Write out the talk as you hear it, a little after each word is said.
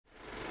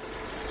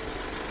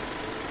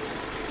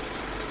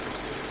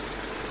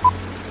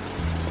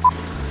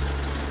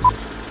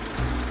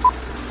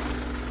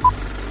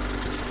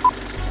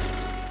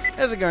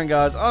How's it going,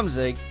 guys? I'm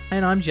Zeke.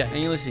 And I'm Jake.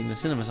 And you're listening to the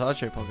Cinema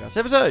Sideshow podcast,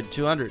 episode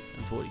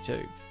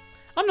 242.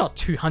 I'm not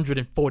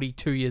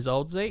 242 years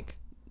old, Zeke.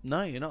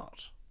 No, you're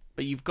not.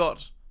 But you've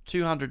got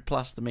 200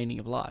 plus the meaning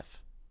of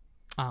life.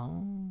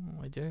 Oh,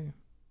 I do.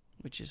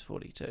 Which is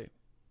 42.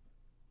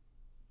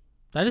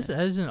 That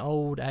is an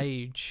old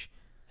age.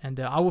 And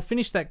I will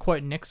finish that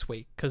quote next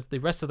week, because the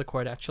rest of the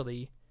quote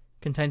actually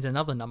contains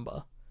another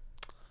number.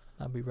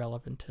 That'll be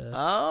relevant to...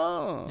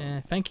 Oh. Yeah,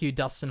 thank you,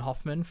 Dustin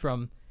Hoffman,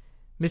 from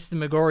Mr.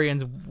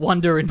 Megorian's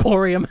Wonder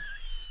Emporium,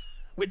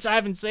 which I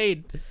haven't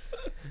seen.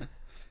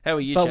 How are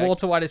you, But Jake?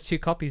 Walter White has 2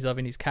 copies of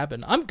in his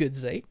cabin. I'm good,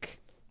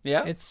 Zeke.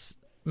 Yeah? It's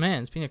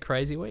been a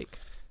crazy week.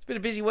 It's been a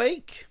busy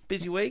week.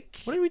 Busy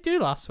week. What did we do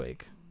last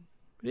week?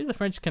 We did the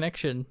French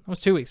Connection. That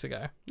was 2 weeks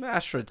ago.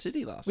 Asteroid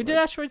City last week. We did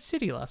Asteroid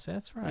City last week.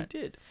 That's right. We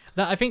did.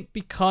 I think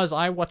because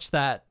I watched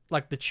that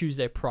like the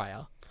Tuesday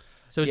prior.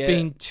 So it's Yeah.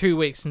 been 2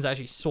 weeks since I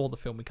actually saw the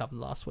film we covered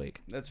last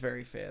week. That's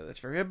very fair. That's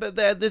very fair. But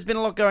there's been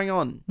a lot going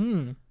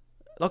on.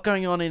 A lot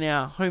going on in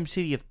our home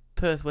city of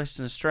Perth,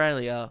 Western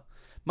Australia.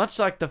 Much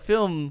like the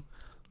film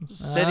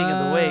setting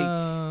of the week.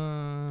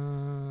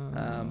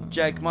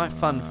 Jake, my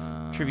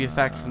fun trivia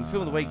fact from the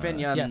film of the week, Ben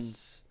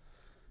Young's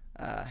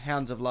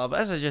Hounds of Love,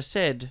 as I just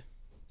said,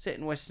 set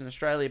in Western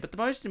Australia. But the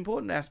most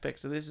important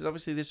aspects of this is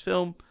obviously this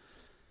film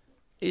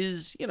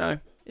is,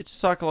 it's a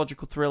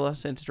psychological thriller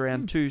centered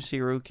around 2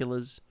 serial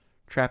killers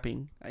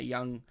trapping a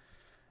young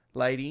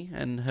lady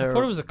and her... I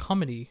thought it was a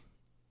comedy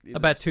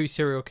about 2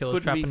 serial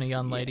killers trapping a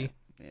young lady.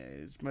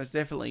 Yeah, it's most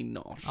definitely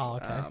not. Oh,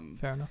 okay.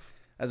 Fair enough.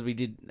 As we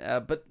did.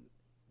 But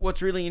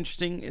what's really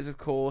interesting is, of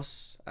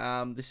course,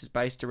 this is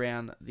based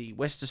around the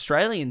West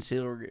Australian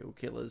serial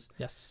killers.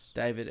 Yes.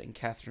 David and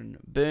Catherine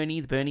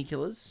Burney, the Burney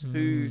killers,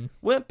 who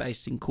weren't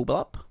based in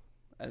Coolbellup,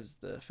 as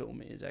the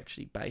film is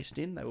actually based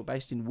in. They were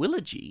based in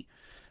Willagee,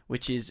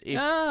 which is... which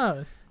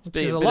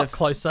is a lot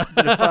closer.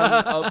 Bit of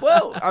fun.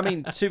 Well, I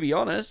mean, to be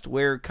honest,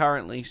 we're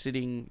currently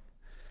sitting...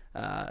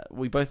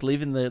 we both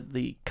live in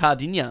the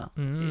Cardinia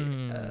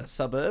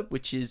suburb,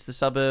 which is the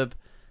suburb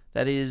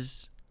that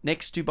is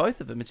next to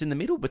both of them. It's in the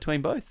middle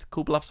between both.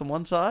 Coolbellup's on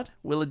one side,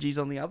 Willagee's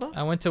on the other.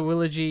 I went to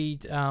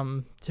Willagee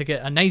to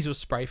get a nasal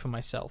spray for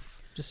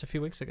myself just a few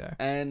weeks ago.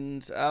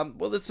 And,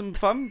 well, there's some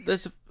fun.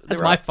 That's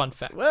my fun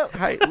fact. Well,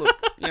 hey, look,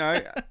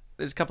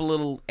 there's a couple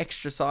little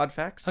extra side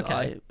facts. Okay.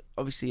 I,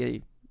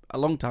 obviously, a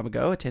long time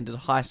ago, attended a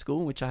high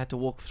school in which I had to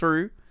walk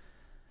through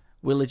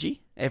Willagee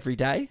every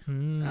day.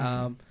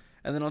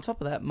 And then on top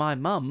of that, my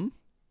mum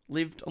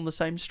lived on the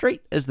same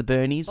street as the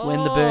Burneys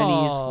when the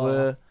Burneys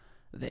were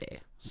there.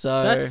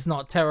 So that's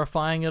not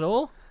terrifying at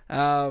all.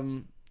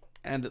 And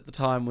at the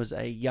time was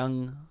a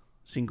young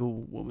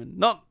single woman,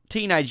 not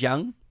teenage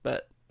young,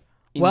 but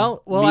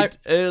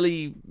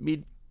early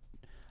mid.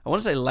 I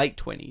want to say late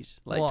 20s,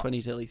 late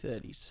 20s, early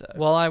 30s. So.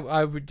 Well,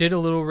 I did a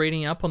little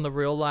reading up on the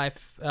real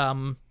life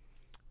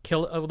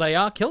they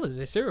are killers.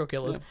 They're serial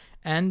killers,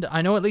 and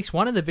I know at least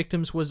one of the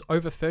victims was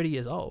over 30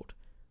 years old.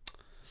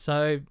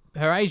 So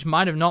her age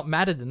might have not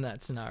mattered in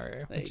that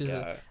scenario.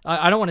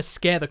 I don't want to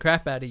scare the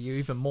crap out of you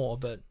even more,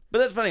 but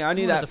that's funny. I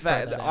knew that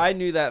fact. I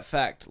knew that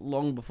fact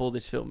long before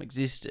this film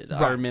existed.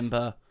 Right. I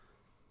remember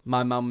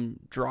my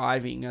mum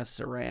driving us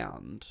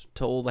around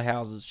to all the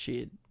houses she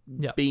had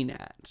been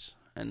at,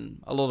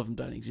 and a lot of them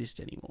don't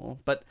exist anymore.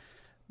 But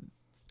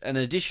an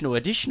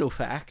additional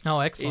fact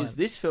is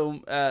this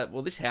film.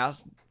 This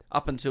house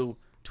up until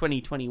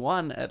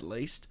 2021 at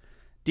least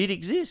did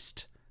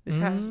exist. This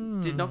house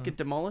did not get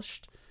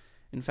demolished.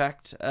 In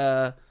fact,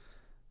 the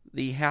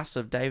house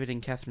of David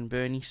and Catherine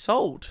Burney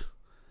sold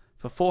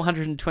for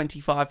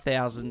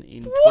 $425,000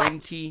 in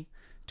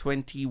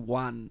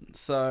 2021.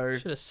 So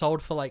should have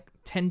sold for like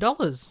 $10.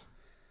 Goes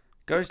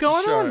What's to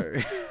going show.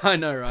 on? I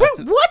know, right?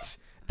 Wait, what?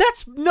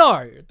 That's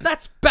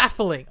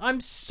baffling. I'm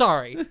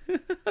sorry.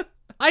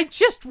 I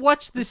just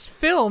watched this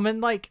film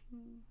and we'll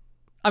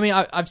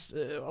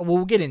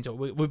get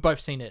into it. We've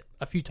both seen it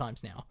a few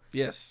times now.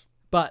 Yes.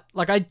 But,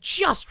 I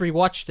just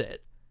rewatched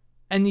it,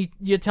 and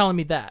you're telling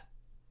me that.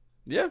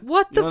 Yeah.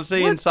 What you want to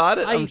see inside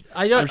it?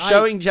 I'm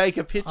showing Jake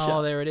a picture.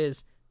 Oh, there it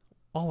is.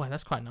 Oh, wow,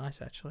 that's quite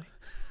nice, actually.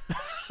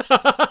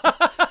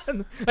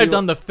 They've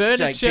done the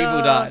furniture. Jake,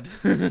 people died.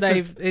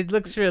 It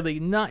looks really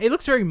it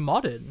looks very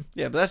modern.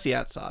 Yeah, but that's the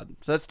outside.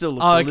 So that still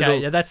looks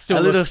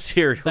little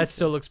serial. That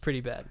still looks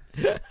pretty bad.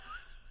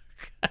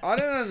 I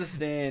don't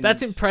understand.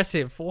 That's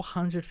impressive.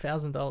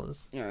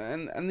 $400,000. Yeah,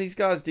 and these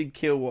guys did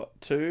kill,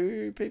 what,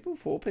 2 people?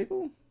 4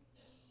 people?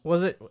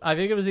 Was it? I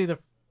think it was either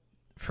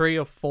 3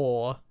 or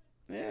 4.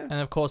 Yeah. And,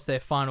 of course, their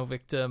final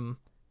victim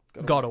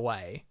got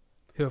away,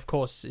 who, of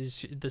course,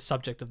 is the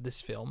subject of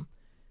this film.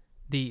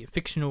 The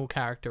fictional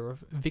character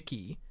of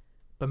Vicky,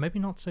 but maybe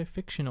not so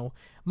fictional.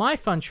 My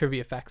fun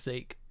trivia fact,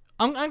 Zeke,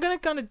 I'm going to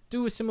kind of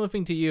do a similar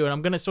thing to you, and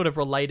I'm going to sort of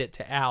relate it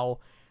to our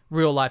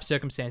real-life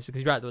circumstances,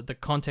 because you're right, the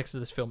context of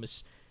this film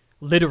is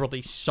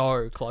literally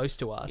so close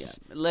to us.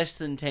 Yeah, less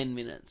than 10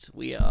 minutes.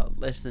 We are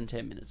less than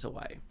 10 minutes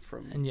away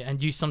from...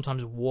 And you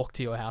sometimes walk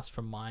to your house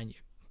from mine,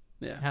 you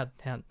Yeah.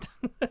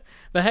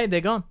 But hey,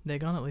 they're gone. They're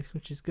gone at least,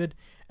 which is good.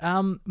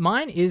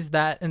 Mine is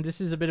that, and this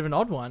is a bit of an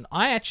odd one.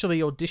 I actually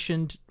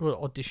auditioned.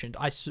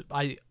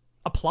 I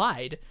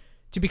applied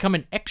to become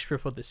an extra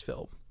for this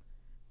film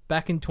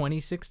back in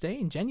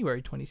 2016,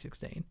 January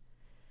 2016.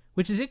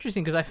 Which is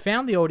interesting because I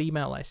found the old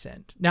email I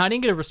sent. Now, I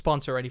didn't get a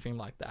response or anything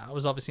like that. I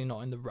was obviously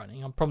not in the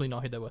running. I'm probably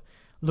not who they were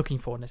looking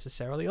for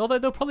necessarily. Although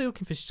they were probably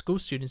looking for school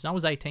students, and I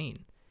was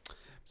 18.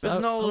 So but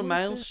it's not all the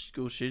male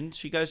school students.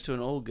 She goes to an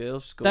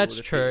all-girls school. That's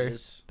true.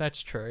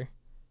 That's true.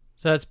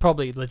 So that's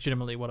probably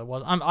legitimately what it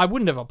was. I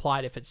wouldn't have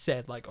applied if it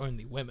said, like,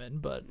 only women,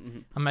 but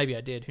maybe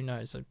I did. Who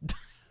knows?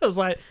 I was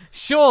like,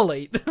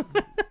 surely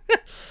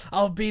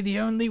I'll be the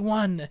only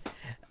one.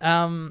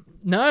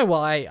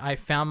 I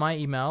found my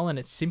email and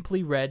it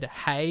simply read,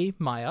 "Hey,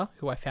 Maya,"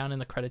 who I found in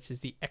the credits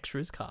is the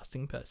extras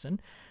casting person,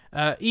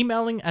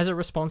 emailing as a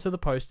response to the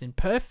post in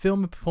per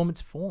film and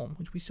performance form,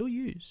 which we still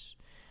use,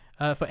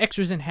 for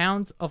extras in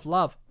Hounds of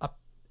Love.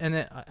 And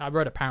then I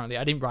wrote apparently.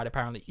 I didn't write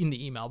apparently in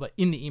the email, but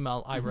in the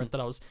email I wrote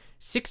that I was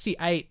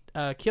 68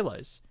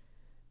 kilos.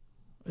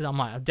 I'm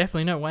like, I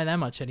definitely don't weigh that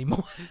much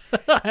anymore.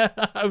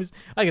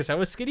 I guess I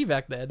was skinny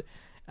back then.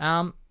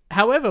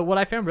 However, what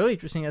I found really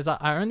interesting is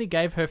I only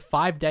gave her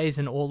 5 days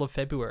in all of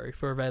February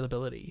for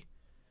availability.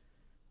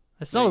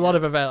 That's not a lot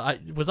of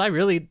availability. Was I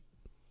really?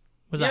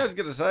 I was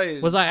going to say.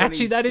 Was I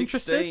actually that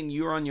interested?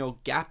 You were on your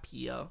gap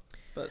year.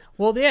 But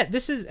well, yeah,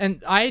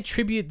 and I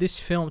attribute this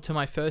film to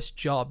my first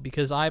job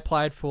because I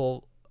applied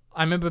for.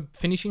 I remember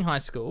finishing high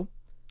school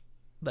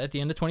at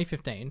the end of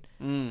 2015,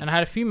 and I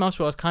had a few months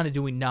where I was kind of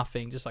doing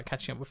nothing, just like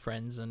catching up with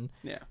friends and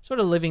sort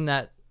of living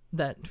that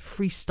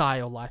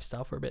freestyle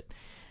lifestyle for a bit.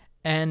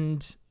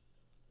 And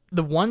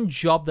the one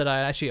job that I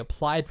actually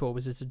applied for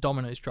was it's a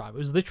Domino's driver. It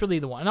was literally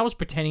the one, and I was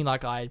pretending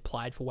like I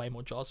applied for way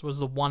more jobs. It was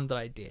the one that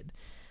I did.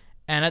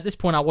 And at this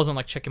point, I wasn't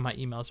like checking my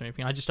emails or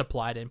anything. I just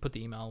applied and put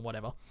the email and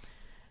whatever.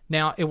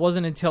 Now, it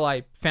wasn't until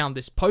I found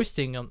this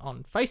posting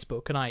on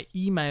Facebook and I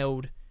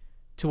emailed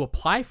to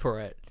apply for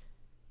it.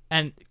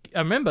 And I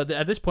remember that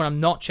at this point, I'm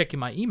not checking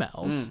my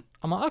emails.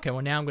 I'm like, okay,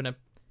 well, now I'm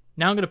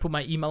gonna put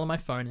my email on my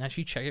phone and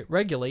actually check it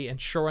regularly.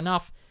 And sure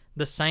enough,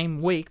 the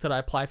same week that I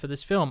applied for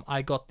this film,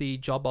 I got the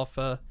job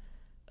offer,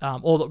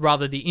 or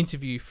rather the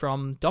interview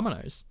from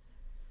Domino's.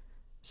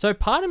 So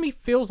part of me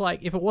feels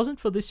like if it wasn't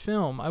for this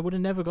film, I would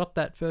have never got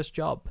that first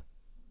job.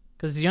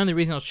 Because it's the only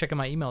reason I was checking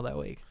my email that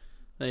week.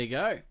 There you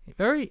go.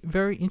 Very,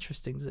 very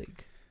interesting,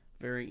 Zeke.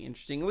 Very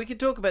interesting. We could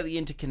talk about the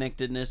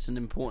interconnectedness and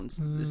importance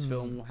that this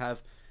film will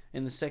have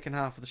in the second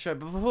half of the show.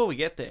 But before we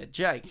get there,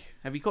 Jake,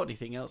 have you caught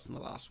anything else in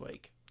the last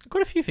week? I've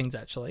got a few things,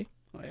 actually.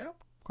 Oh, yeah?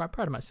 Quite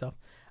proud of myself.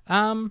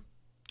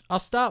 I'll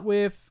start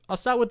with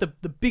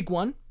the big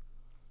one.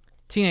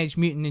 Teenage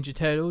Mutant Ninja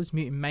Turtles,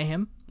 Mutant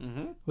Mayhem,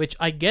 which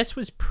I guess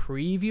was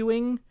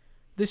previewing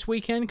this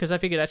weekend because I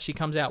think it actually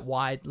comes out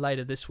wide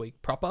later this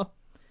week proper.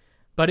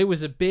 But it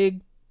was a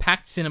big,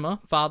 packed cinema,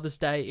 Father's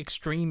Day,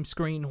 extreme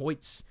screen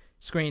Hoyts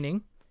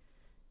screening.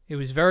 It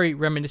was very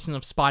reminiscent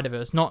of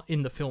Spider-Verse, not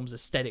in the film's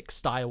aesthetic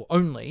style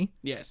only,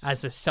 yes,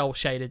 as a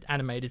cel-shaded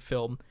animated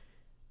film,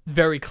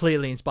 very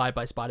clearly inspired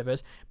by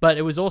Spider-Verse, but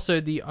it was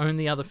also the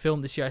only other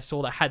film this year I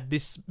saw that had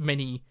this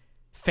many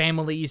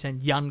families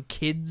and young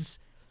kids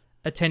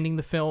attending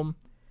the film.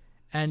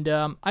 And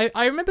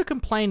I remember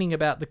complaining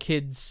about the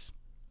kids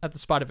at the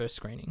Spider-Verse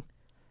screening.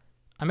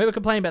 I remember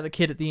complaining about the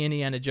kid at the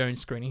Indiana Jones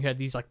screening who had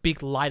these like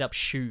big light-up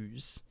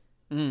shoes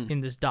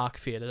in this dark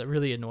theater that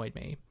really annoyed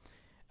me.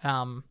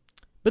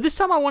 But this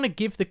time I want to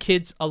give the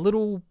kids a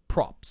little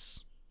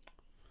props.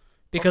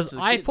 Because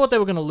I thought they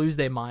were going to lose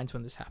their minds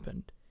when this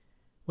happened.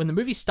 When the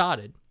movie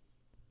started,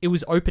 it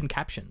was open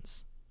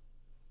captions.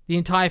 The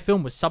entire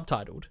film was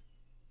subtitled.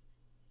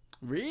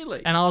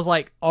 Really? And I was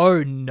like,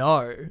 oh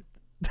no.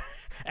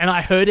 And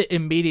I heard it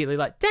immediately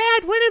like,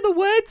 Dad, when are the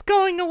words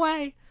going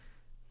away?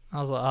 I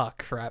was like, oh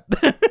crap.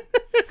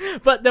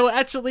 But they were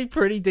actually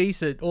pretty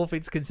decent, all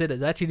things considered.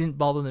 They actually didn't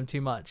bother them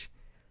too much.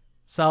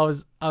 So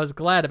I was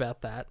glad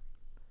about that.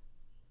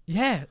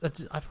 Yeah,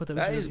 I thought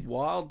that was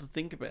wild to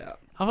think about.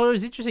 I thought it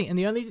was interesting. And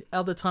the only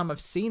other time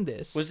I've seen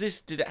this...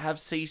 did it have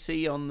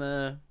CC on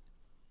the...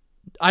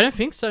 I don't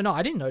think so, no.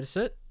 I didn't notice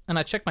it. And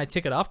I checked my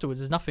ticket afterwards.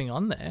 There's nothing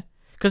on there.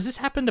 Because this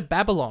happened to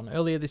Babylon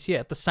earlier this year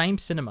at the same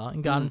cinema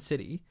in Garden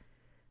City.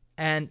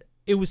 And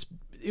it was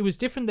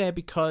different there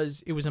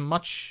because it was a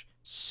much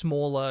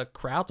smaller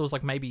crowd. There was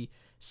like maybe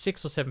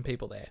 6 or 7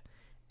 people there.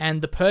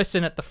 And the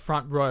person at the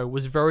front row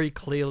was very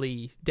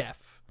clearly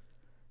deaf.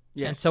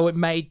 Yes. And so it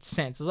made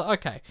sense. I was like,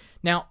 okay.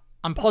 Now,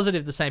 I'm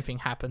positive the same thing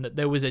happened, that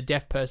there was a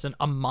deaf person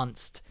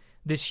amongst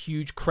this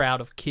huge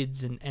crowd of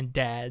kids and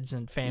dads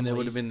and families. And there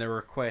would have been the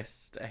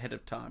request ahead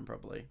of time,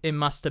 probably. It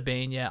must have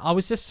been, yeah. I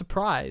was just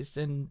surprised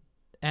and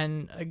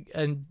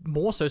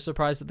more so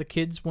surprised that the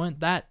kids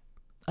weren't that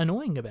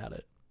annoying about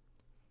it.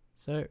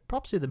 So,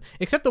 props to them.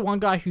 Except the one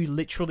guy who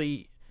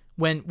literally,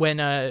 when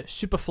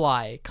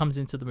Superfly comes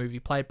into the movie,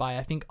 played by,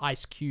 I think,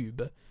 Ice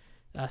Cube,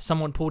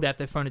 someone pulled out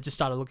their phone and just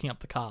started looking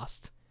up the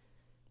cast.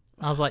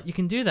 I was like, you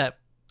can do that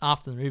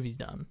after the movie's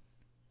done.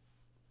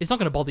 It's not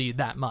going to bother you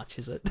that much,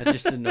 is it? It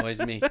just annoys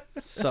me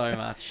so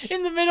much.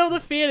 In the middle of the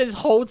theater,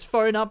 holds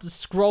phone up,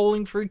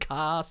 scrolling through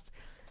cast.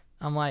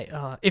 I'm like,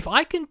 if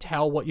I can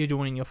tell what you're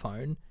doing on your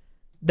phone,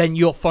 then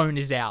your phone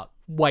is out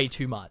way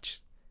too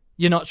much.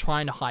 You're not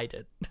trying to hide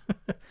it.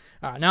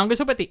 All right, now I'm going to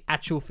talk about the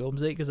actual film,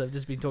 Zeke, because I've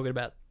just been talking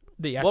about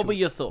the actual... What were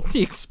your thoughts?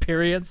 The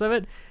experience of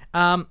it.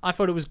 I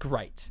thought it was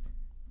great.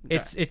 Okay.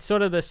 It's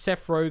sort of the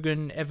Seth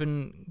Rogen,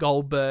 Evan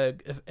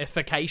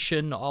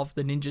Goldberg-ification of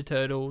the Ninja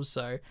Turtles.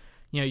 So,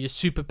 you're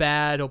super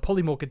bad or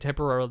probably more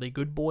contemporarily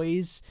good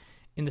boys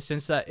in the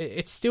sense that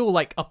it's still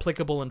like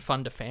applicable and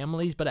fun to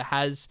families, but it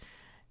has,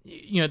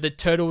 the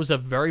Turtles are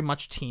very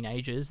much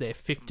teenagers. They're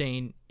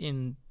 15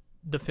 in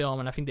the film,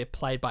 and I think they're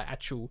played by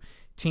actual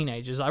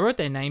teenagers. I wrote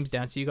their names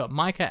down. So you got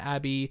Micah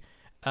Abbey,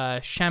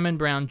 Shamon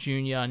Brown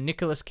Jr.,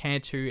 Nicholas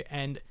Cantu,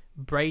 and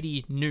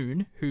Brady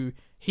Noon, who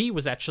he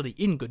was actually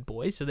in Good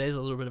Boys, so there's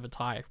a little bit of a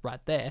tie right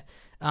there.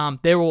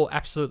 They're all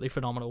absolutely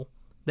phenomenal.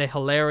 They're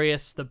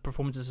hilarious. The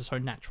performances are so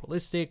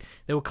naturalistic.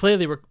 They were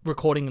clearly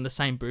recording in the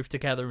same booth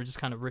together and just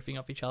kind of riffing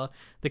off each other.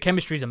 The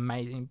chemistry is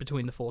amazing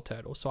between the four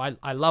turtles, so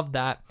I love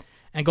that.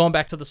 And going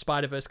back to the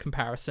Spider-Verse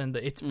comparison,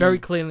 it's very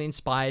clearly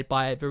inspired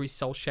by a very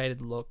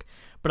cel-shaded look.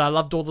 But I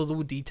loved all the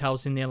little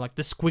details in there, like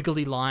the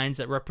squiggly lines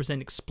that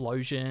represent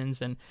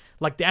explosions and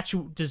like the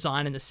actual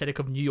design and aesthetic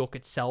of New York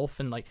itself.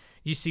 And like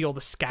you see all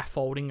the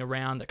scaffolding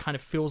around that kind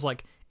of feels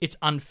like it's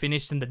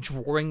unfinished, and the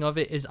drawing of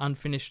it is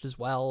unfinished as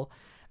well.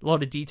 A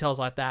lot of details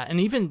like that.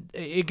 And even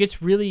it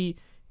gets really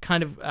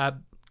kind of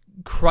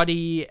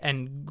cruddy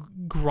and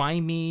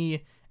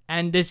grimy.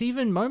 And there's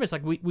even moments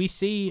like we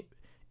see...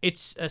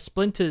 It's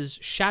Splinter's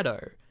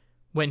shadow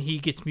when he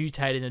gets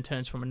mutated and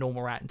turns from a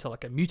normal rat into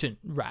like a mutant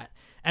rat.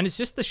 And it's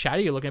just the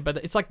shadow you're looking at, but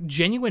it's like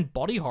genuine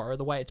body horror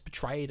the way it's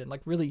portrayed and like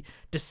really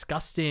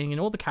disgusting.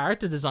 And all the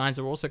character designs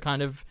are also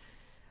kind of...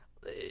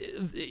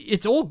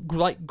 It's all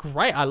like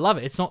great. I love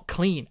it. It's not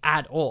clean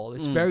at all.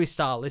 It's very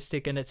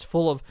stylistic, and it's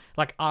full of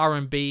like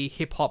R&B,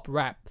 hip-hop,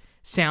 rap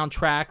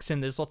soundtracks,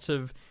 and there's lots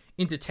of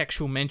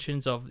intertextual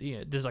mentions of,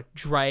 there's like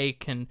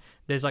Drake, and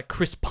there's like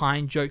Chris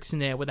Pine jokes in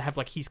there where they have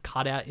like his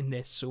cutout in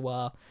their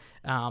sewer,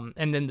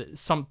 and then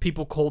some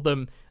people call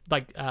them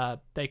like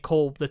they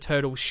call the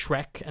turtles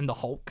Shrek and the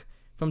Hulk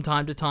from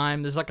time to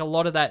time. There's like a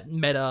lot of that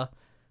meta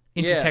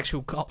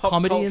intertextual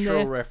comedy in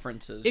there,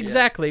 references,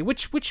 exactly,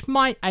 which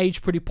might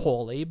age pretty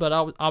poorly,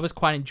 but I was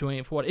quite enjoying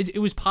it for what it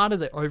was part of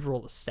the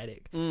overall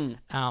aesthetic. And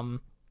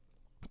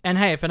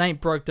hey, if it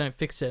ain't broke, don't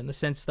fix it, in the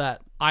sense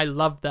that I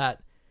love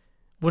that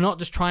we're not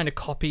just trying to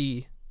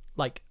copy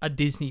like a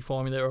Disney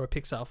formula or a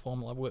Pixar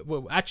formula.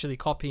 We're actually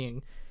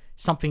copying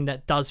something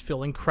that does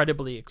feel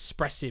incredibly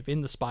expressive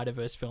in the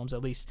Spider-Verse films,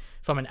 at least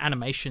from an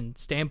animation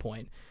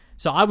standpoint.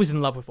 So I was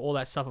in love with all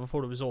that stuff. I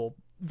thought it was all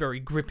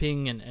very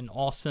gripping and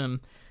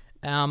awesome.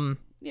 Yeah,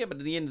 but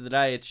at the end of the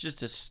day, it's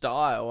just a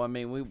style. I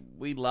mean,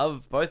 we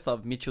both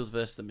love Mitchell's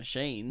vs. the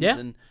Machines,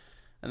 and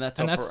that's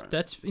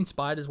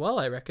inspired as well,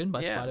 I reckon,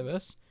 by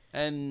Spider-Verse.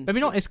 And maybe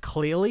not as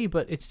clearly,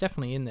 but it's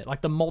definitely in there.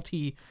 Like the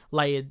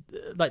multi-layered,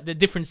 like the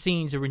different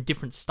scenes are in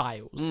different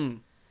styles.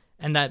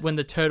 And that when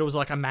the turtles are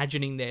like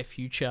imagining their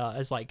future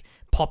as like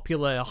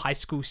popular high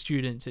school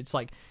students, it's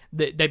like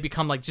they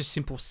become like just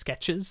simple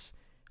sketches,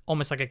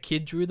 almost like a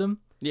kid drew them.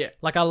 Yeah.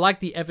 Like I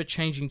like the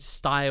ever-changing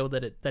style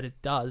that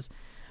it does.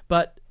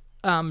 But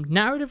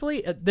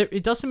narratively,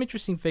 it does some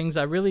interesting things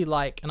I really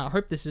like, and I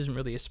hope this isn't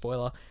really a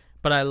spoiler,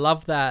 but I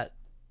love that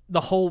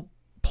the whole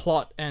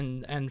plot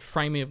and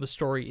framing of the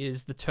story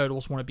is the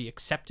turtles want to be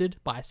accepted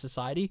by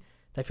society.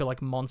 They feel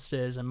like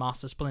monsters, and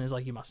Master Splinter's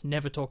like, you must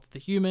never talk to the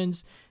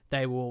humans.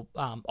 They will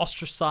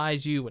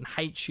ostracize you and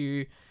hate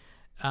you.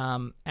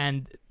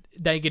 And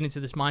they get into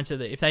this mindset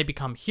that if they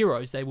become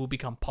heroes, they will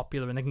become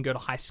popular, and they can go to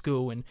high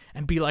school and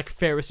be like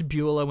Ferris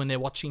Bueller when they're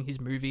watching his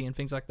movie and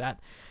things like that.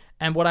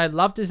 And what I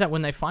loved is that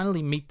when they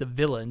finally meet the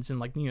villains, and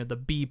like, the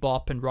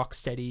Bebop and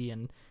Rocksteady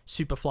and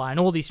Superfly and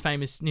all these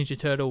famous Ninja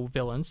Turtle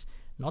villains,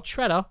 not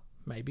Shredder,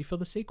 maybe for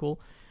the sequel,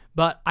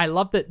 but I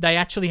love that they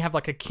actually have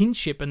like a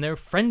kinship and they're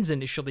friends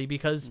initially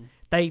because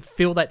they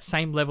feel that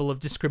same level of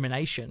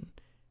discrimination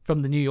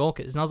from the New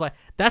Yorkers. And I was like,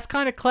 that's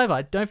kind of clever.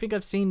 I don't think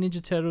I've seen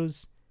Ninja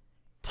Turtles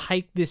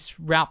take this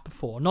route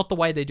before, not the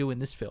way they do in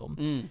this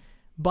film.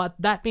 But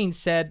that being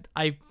said,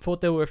 I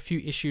thought there were a few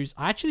issues.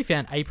 I actually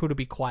found April to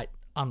be quite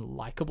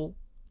unlikable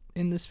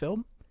in this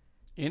film.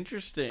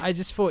 Interesting. I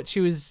just thought she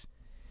was...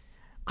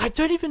 I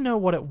don't even know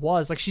what it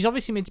was. Like, she's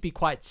obviously meant to be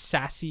quite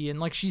sassy, and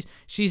like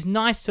she's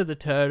nice to the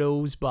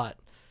turtles, but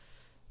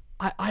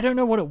I don't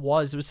know what it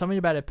was. It was something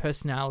about her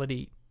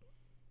personality.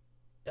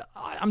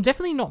 I'm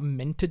definitely not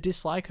meant to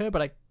dislike her,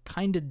 but I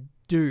kind of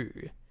do,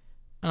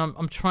 and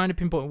I'm trying to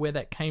pinpoint where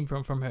that came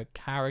from her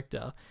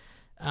character.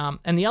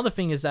 And the other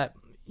thing is that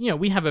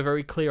we have a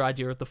very clear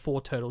idea of the four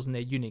turtles and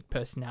their unique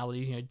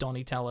personalities.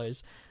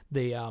 Donatello's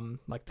the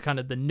like kind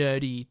of the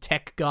nerdy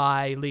tech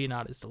guy,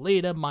 Leonardo's the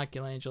leader,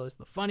 Michelangelo's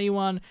the funny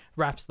one,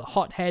 Raph's the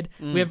hothead.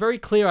 We have very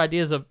clear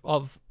ideas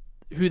of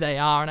who they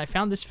are, and I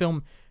found this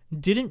film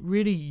didn't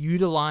really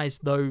utilize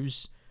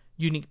those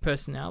unique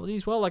personality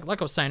as well. Like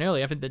I was saying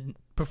earlier, I think the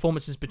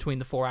performances between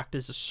the four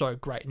actors are so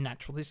great and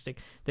naturalistic.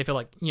 They feel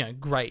like,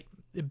 great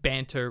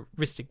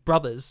banteristic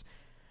brothers,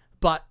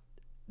 but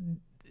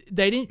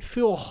they didn't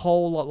feel a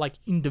whole lot like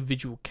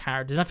individual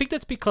characters. And I think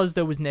that's because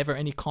there was never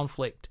any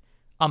conflict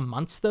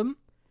amongst them.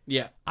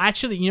 Yeah.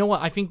 Actually, you know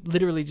what? I think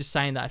literally just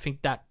saying that, I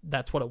think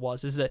that's what it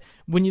was. Is that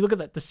when you look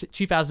at the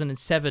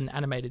 2007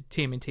 animated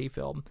TMNT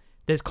film,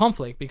 there's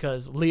conflict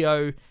because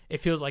Leo, it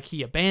feels like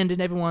he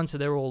abandoned everyone, so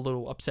they're all a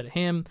little upset at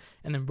him.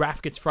 And then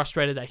Raph gets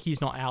frustrated that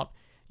he's not out,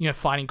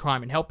 fighting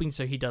crime and helping,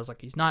 so he does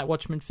like his night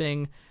watchman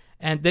thing.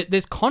 And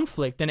there's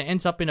conflict, and it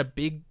ends up in a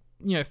big,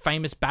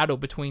 famous battle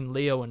between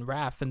Leo and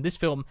Raph. And this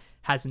film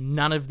has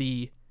none of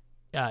the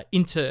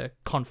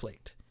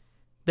inter-conflict.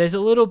 There's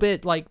a little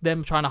bit like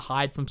them trying to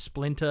hide from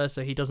Splinter,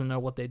 so he doesn't know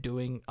what they're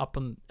doing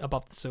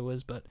above the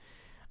sewers. But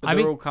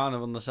they're all kind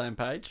of on the same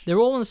page. They're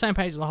all on the same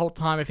page the whole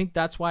time. I think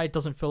that's why it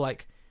doesn't feel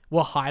like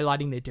we're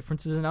highlighting their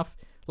differences enough.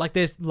 Like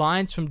there's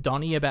lines from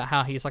Donnie about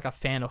how he's like a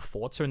fan of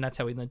Forza and that's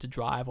how he learned to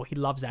drive, or he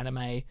loves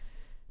anime.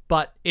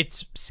 But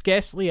it's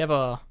scarcely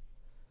ever...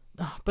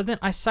 But then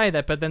I say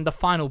that, but then the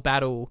final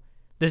battle,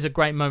 there's a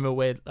great moment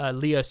where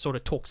Leo sort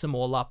of talks them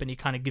all up and he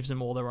kind of gives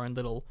them all their own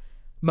little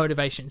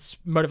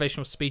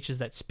motivational speeches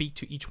that speak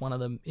to each one of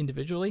them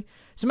individually.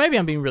 So maybe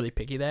I'm being really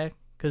picky there,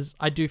 because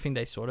I do think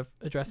they sort of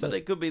address it. But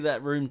it could be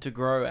that room to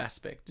grow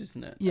aspect,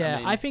 isn't it?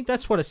 Yeah, I think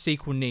that's what a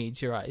sequel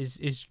needs, you're right,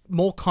 is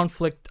more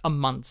conflict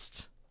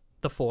amongst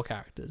the four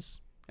characters.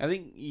 I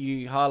think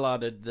you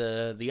highlighted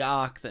the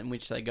arc in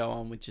which they go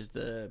on, which is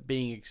the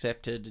being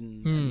accepted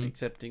and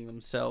accepting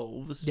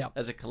themselves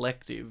as a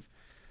collective,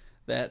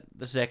 that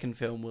the second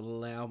film will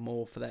allow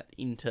more for that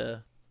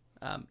inner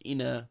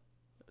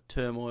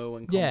turmoil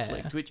and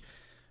conflict, which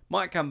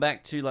might come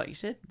back to, like you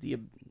said, the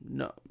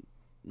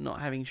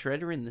not having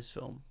Shredder in this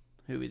film,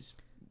 who is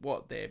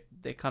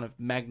their kind of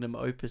magnum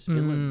opus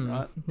villain,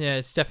 right? Yeah,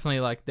 it's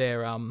definitely like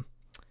their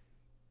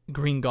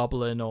Green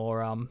Goblin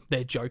or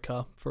their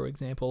Joker, for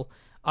example.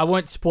 I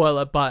won't spoil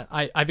it, but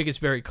I think it's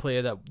very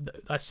clear that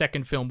a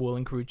second film will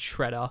include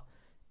Shredder,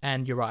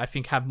 and you're right, I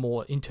think have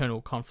more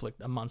internal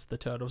conflict amongst the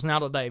Turtles. Now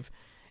that they've,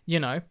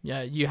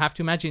 you have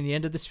to imagine the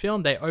end of this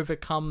film, they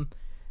overcome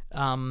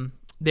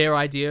their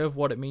idea of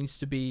what it means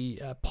to be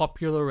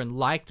popular and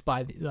liked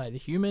by the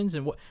humans,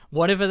 and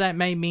whatever that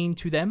may mean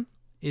to them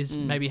is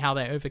maybe how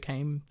they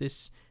overcame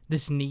this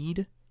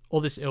need, or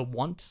this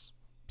want,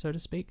 so to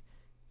speak.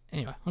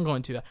 Anyway, I'm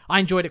going to... I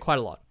enjoyed it quite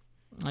a lot.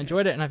 I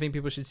enjoyed it, and I think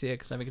people should see it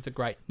because I think it's a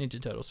great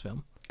Ninja Turtles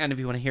film. And if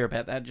you want to hear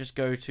about that, just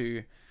go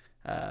to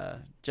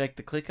Jake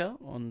the Clicker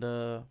on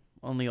the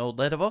old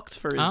Letterboxd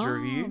for his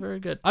review.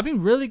 Very good. I've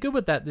been really good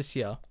with that this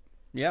year.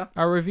 Yeah?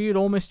 I reviewed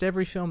almost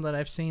every film that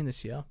I've seen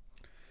this year.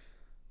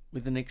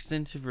 With an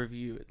extensive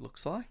review, it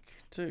looks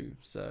like, too.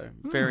 So,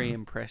 very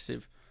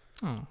impressive.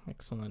 Oh,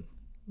 excellent.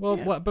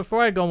 Well,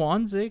 before I go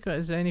on, Zeke,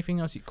 is there anything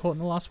else you caught in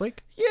the last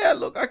week? Yeah,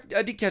 look,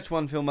 I did catch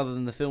one film other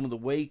than the film of the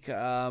week.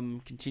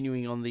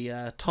 Continuing on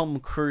the Tom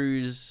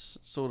Cruise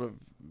sort of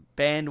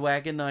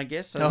bandwagon, I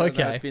guess.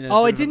 Okay.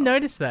 I did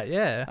notice that,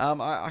 yeah.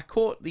 I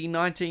caught the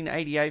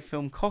 1988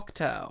 film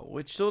Cocktail,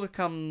 which sort of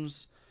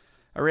comes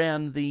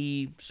around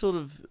the sort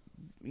of...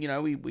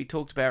 we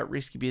talked about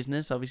Risky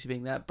Business, obviously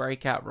being that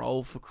breakout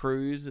role for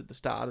Cruise at the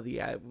start of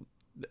the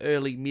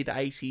early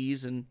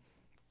mid-80s, and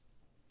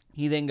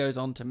he then goes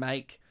on to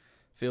make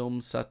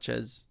films such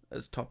as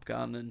Top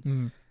Gun,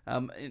 and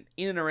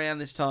in and around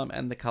this time,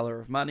 and The Colour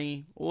of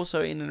Money.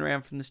 Also in and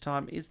around from this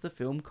time is the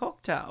film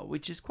Cocktail,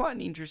 which is quite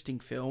an interesting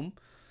film.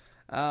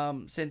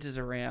 Centres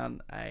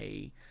around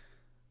a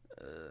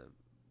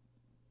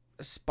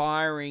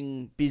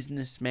aspiring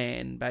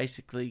businessman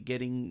basically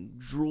getting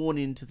drawn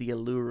into the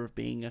allure of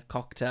being a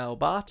cocktail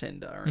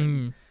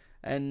bartender,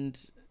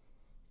 and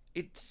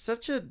it's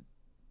such a...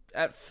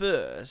 At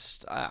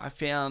first, I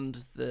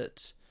found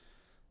that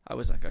I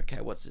was like,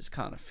 okay, what's this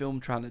kind of film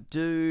trying to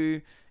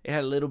do? It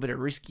had a little bit of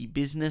risky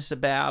business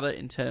about it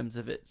in terms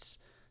of its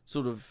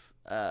sort of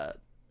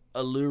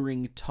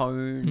alluring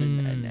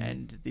tone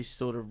and this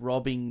sort of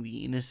robbing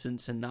the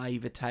innocence and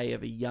naivete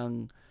of a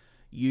young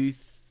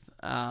youth.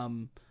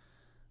 And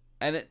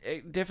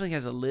it definitely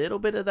has a little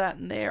bit of that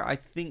in there. I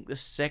think the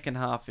second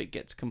half, it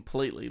gets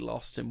completely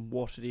lost in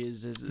what it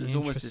is. There's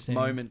almost this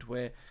moment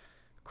where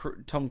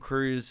Tom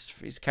Cruise,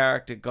 his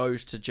character,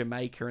 goes to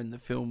Jamaica and the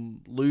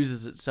film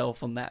loses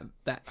itself on that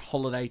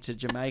holiday to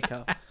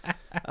Jamaica.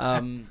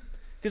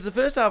 Because the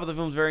first half of the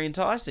film is very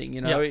enticing.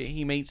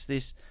 He meets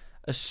this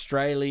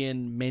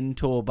Australian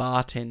mentor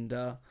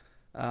bartender,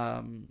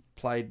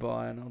 played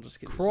by, and I'll just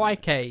get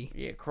Crikey.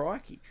 Yeah,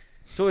 Crikey.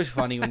 It's always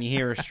funny when you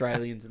hear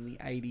Australians in the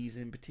 80s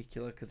in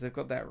particular, because they've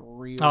got that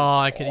real...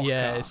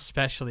 yeah,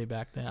 especially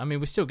back then. I mean,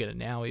 we still get it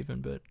now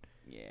even, but...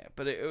 Yeah,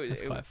 but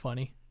it's quite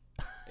funny.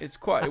 It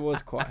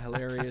was quite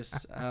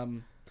hilarious.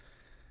 And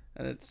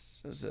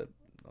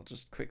I'll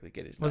just quickly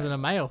get his name. Was it a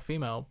male,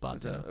 female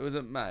bartender? It was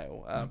a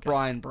male.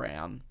 Brian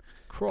Brown.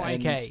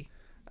 Crikey.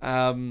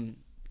 And,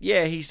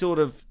 he sort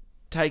of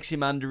takes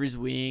him under his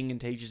wing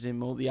and teaches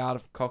him all the art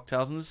of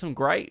cocktails. And there's some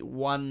great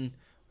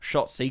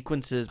shot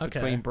sequences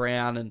between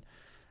Brown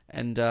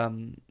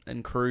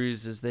and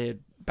Cruise as they're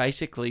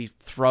basically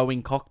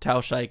throwing cocktail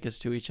shakers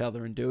to each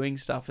other and doing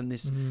stuff in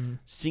this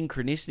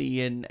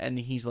synchronicity, and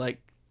he's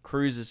like,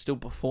 Cruise is still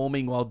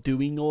performing while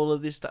doing all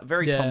of this stuff.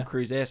 Very Tom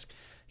Cruise-esque.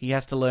 He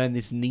has to learn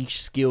this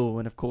niche skill,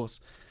 and of course,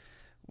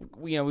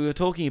 we were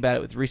talking about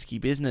it with Risky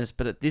Business,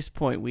 but at this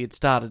point we had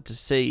started to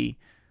see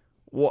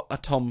what a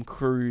Tom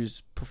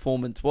Cruise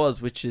performance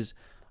was, which is,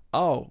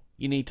 oh,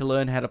 you need to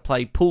learn how to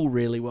play pool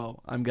really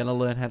well. I'm going to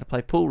learn how to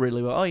play pool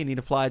really well. Oh, you need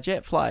to fly a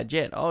jet.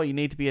 Oh, you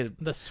need to be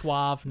the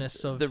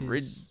suaveness of the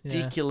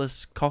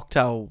ridiculous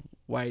cocktail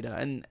waiter.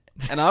 And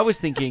I was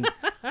thinking,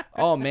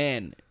 oh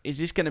man, is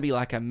this going to be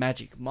like a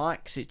Magic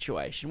Mike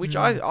situation? Which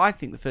I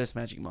think the first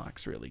Magic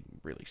Mike's really,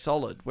 really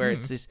solid, where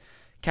it's this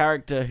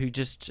character who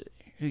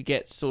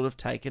gets sort of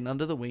taken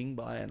under the wing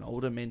by an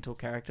older mentor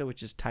character,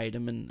 which is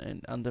Tatum,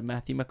 and under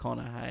Matthew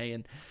McConaughey,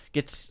 and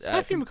gets... It's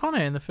Matthew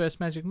McConaughey in the first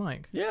Magic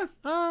Mike. Yeah.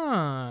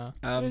 I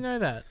didn't know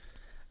that.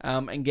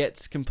 And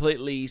gets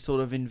completely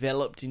sort of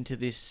enveloped into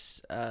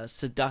this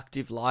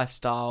seductive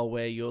lifestyle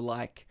where you're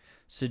like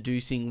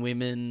seducing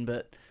women,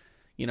 but,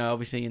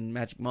 obviously in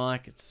Magic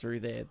Mike, it's through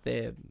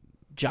their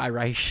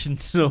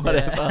gyrations or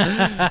whatever.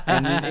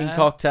 And in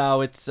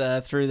Cocktail, it's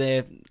through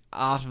their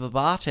art of a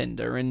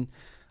bartender, and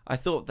I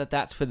thought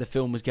that's where the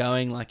film was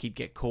going. Like, he'd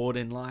get caught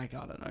in, like,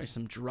 I don't know,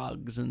 some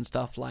drugs and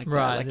stuff like that.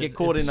 Like, get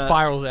caught in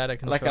spirals out of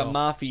control. Like a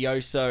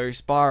mafioso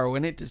spiral,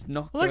 and it does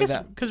not go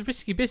that... because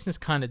Risky Business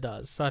kind of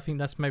does. So I think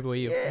that's maybe where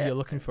you're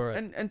looking for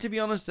it. And to be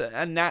honest,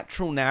 a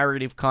natural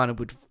narrative kind of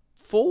would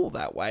fall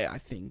that way, I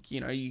think.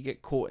 You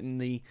get caught in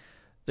the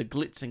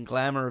glitz and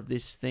glamour of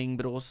this thing,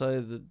 but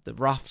also the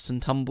roughs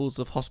and tumbles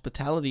of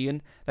hospitality.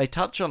 And they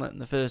touch on it in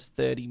the first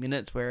 30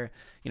 minutes where,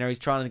 he's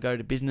trying to go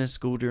to business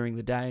school during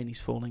the day and he's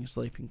falling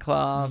asleep in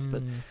class,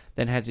 but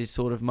then has this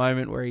sort of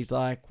moment where he's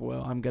like,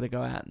 well, I'm going to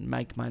go out and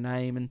make my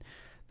name. And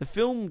the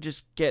film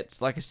just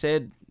gets, like I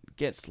said,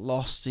 gets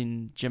lost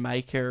in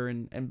Jamaica.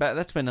 And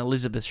that's when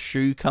Elizabeth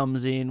Shue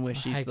comes in, where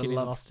she's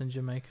lost in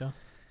Jamaica.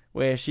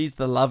 Where she's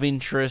the love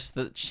interest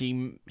that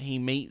he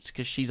meets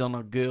because she's on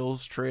a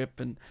girls' trip,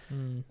 and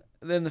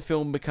then the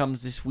film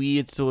becomes this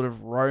weird sort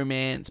of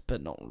romance,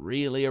 but not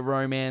really a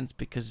romance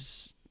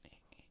because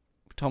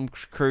Tom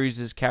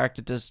Cruise's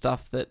character does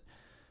stuff that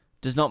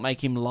does not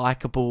make him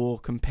likable or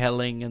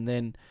compelling, and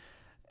then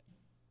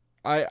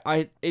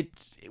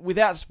it's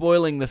without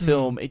spoiling the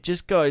film, it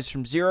just goes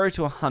from 0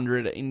 to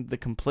 100 in the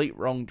complete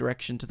wrong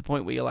direction to the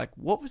point where you're like,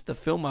 what was the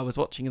film I was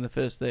watching in the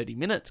first 30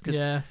 minutes?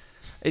 Because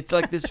it's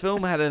like this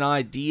film had an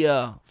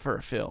idea for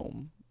a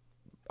film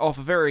of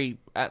a very,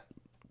 at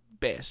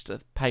best, a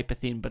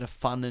paper-thin but a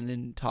fun and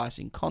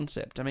enticing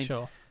concept. I mean,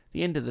 at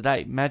the end of the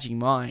day, Magic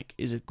Mike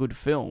is a good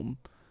film,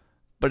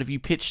 but if you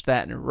pitched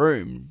that in a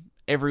room,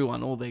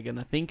 all they're going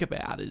to think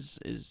about is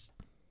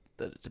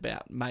that it's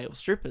about male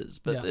strippers.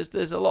 But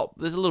there's a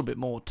little bit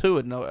more to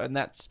it, and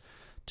that's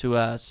to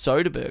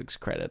Soderbergh's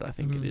credit, I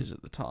think it is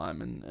at the time,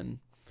 and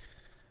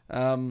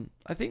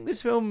I think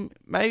this film,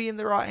 maybe in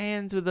the right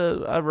hands with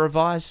a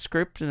revised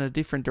script and a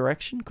different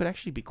direction, could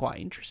actually be quite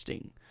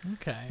interesting.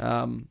 Okay.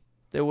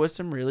 There were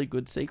some really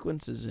good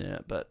sequences in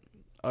it, but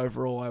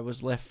overall I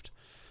was left...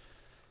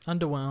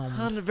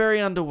 underwhelmed. Very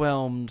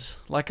underwhelmed.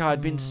 Like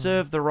I'd been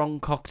served the wrong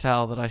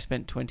cocktail that I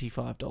spent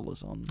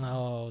 $25 on.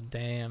 Oh,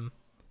 damn.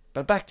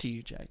 But back to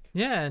you, Jake.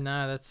 Yeah,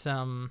 no, that's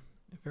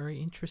very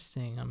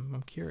interesting.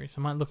 I'm curious.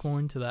 I might look more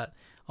into that.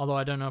 Although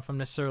I don't know if I'm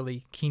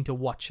necessarily keen to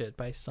watch it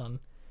based on...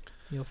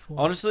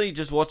 honestly,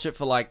 just watch it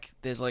for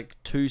there's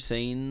 2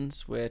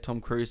 scenes where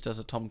Tom Cruise does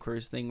a Tom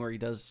Cruise thing where he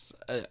does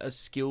a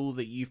skill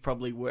that you've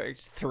probably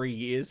worked 3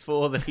 years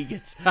for that he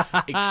gets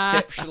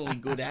exceptionally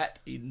good at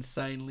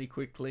insanely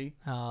quickly.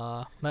 We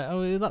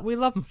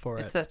love him for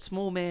it. It's that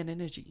small man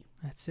energy.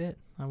 That's it.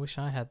 I wish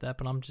I had that,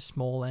 but I'm just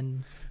small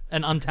and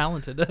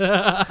untalented.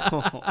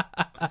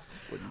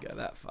 Wouldn't go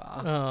that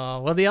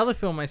far. Well, the other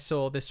film I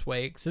saw this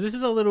week, so this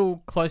is a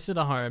little closer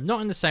to home, not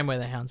in the same way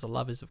the Hounds are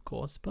lovers, of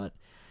course, but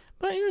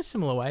in a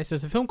similar way. So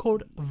it's a film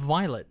called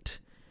Violet,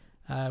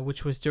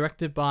 which was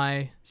directed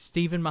by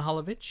Stephen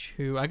Mihalovich,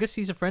 who I guess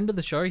he's a friend of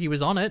the show. He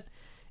was on it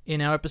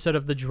in our episode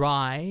of The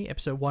Dry,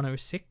 episode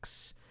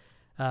 106,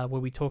 where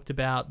we talked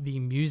about the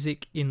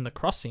music in The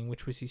Crossing,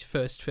 which was his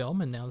first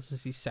film, and now this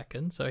is his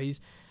second. So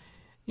he's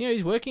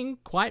working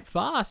quite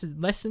fast,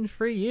 less than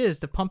 3 years,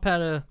 to pump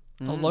out a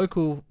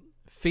local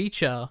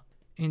feature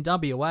in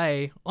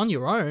WA on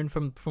your own.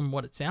 From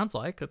what it sounds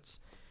like, it's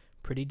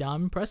pretty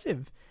damn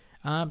impressive.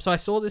 So I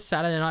saw this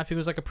Saturday night. I think it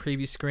was like a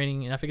preview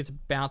screening, and I think it's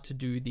about to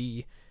do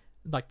the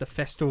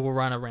festival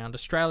run around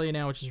Australia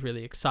now, which is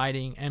really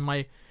exciting. And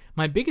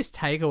my biggest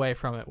takeaway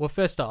from it, well,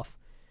 first off,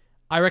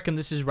 I reckon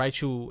this is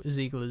Rachel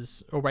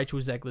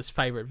Zegler's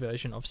favorite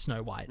version of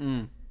Snow White,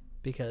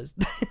 because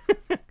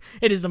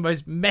it is the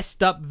most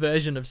messed up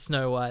version of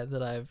Snow White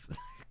that I've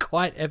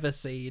quite ever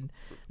seen.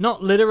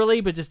 Not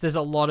literally, but just there's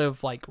a lot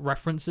of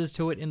references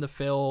to it in the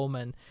film,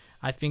 and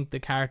I think the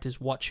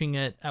characters watching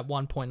it at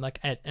one point,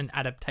 at an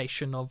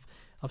adaptation of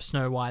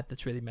Snow White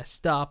that's really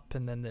messed up,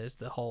 and then there's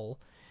the whole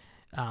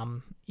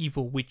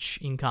evil witch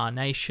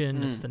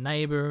incarnation as the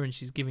neighbor, and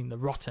she's giving the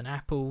rotten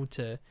apple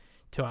to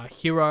our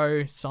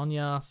hero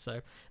Sonia.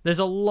 So there's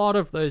a lot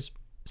of those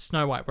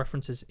Snow White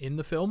references in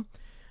the film,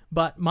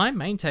 but my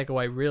main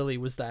takeaway really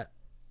was that,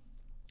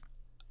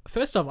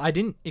 first off, I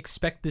didn't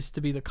expect this to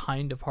be the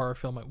kind of horror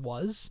film it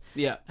was.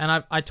 Yeah.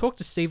 And I talked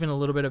to Stephen a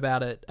little bit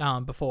about it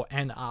before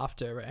and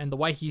after, and the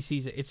way he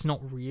sees it, it's not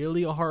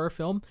really a horror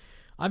film.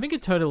 I think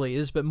it totally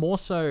is, but more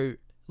so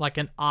like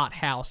an art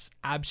house,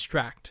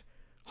 abstract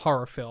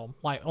horror film,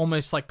 like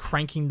almost like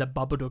cranking the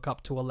Babadook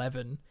up to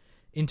 11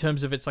 in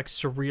terms of its like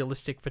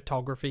surrealistic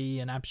photography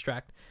and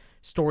abstract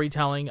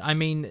storytelling. I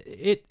mean,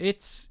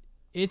 it's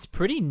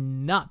pretty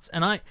nuts,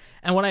 and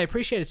what I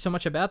appreciated so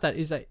much about that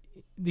is that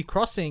The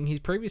Crossing, his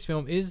previous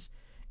film,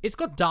 it's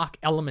got dark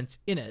elements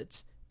in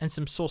it and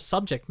some sore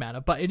subject matter,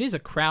 but it is a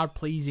crowd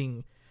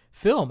pleasing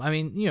film. I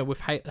mean, you know,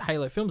 with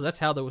Halo films, that's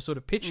how they were sort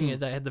of pitching it.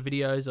 They had the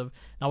videos of,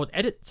 and I would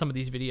edit some of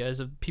these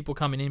videos of people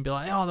coming in and be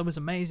like, "Oh, that was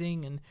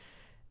amazing," and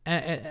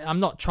I'm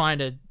not trying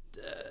to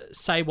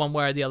say one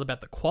way or the other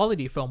about the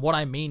quality of film. What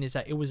I mean is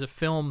that it was a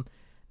film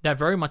that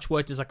very much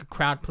worked as like a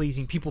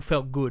crowd-pleasing. People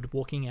felt good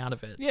walking out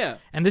of it. Yeah.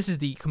 And this is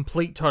the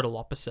complete total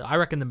opposite. I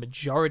reckon the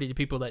majority of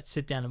people that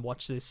sit down and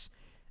watch this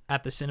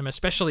at the cinema,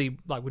 especially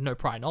like with no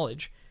prior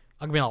knowledge,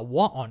 are going to be like,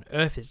 what on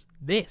earth is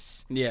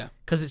this? Yeah.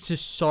 Because it's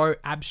just so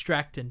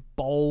abstract and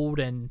bold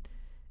and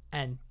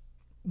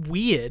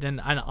weird.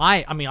 And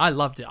I mean, I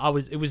loved it.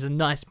 It was a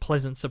nice,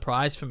 pleasant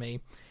surprise for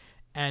me.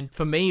 And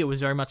for me, it was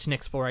very much an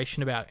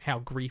exploration about how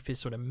grief is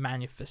sort of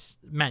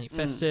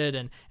manifested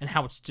and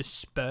how it's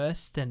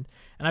dispersed. And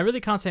I really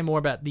can't say more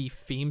about the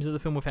themes of the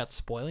film without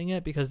spoiling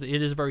it, because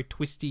it is a very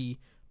twisty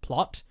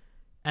plot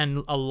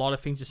and a lot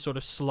of things are sort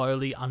of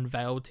slowly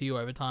unveiled to you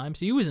over time.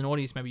 So you as an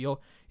audience, maybe you're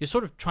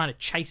sort of trying to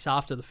chase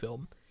after the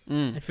film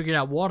and figuring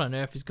out what on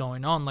earth is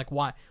going on. Like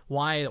why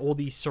are all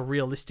these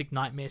surrealistic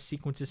nightmare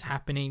sequences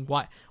happening?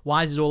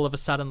 Why is it all of a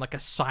sudden like a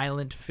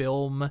silent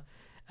film?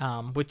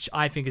 Which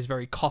I think is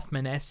very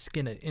Kaufman-esque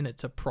in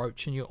its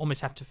approach, and you almost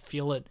have to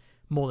feel it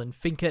more than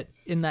think it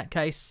in that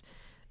case.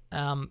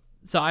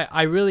 So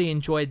I really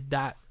enjoyed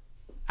that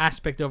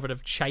aspect of it,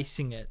 of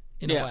chasing it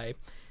in a way,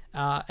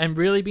 and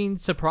really being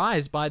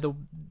surprised by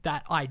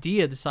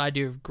this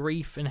idea of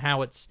grief and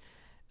how it's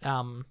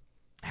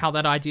how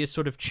that idea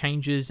sort of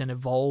changes and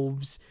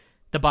evolves.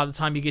 That by the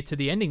time you get to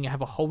the ending, you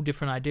have a whole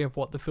different idea of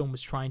what the film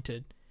was trying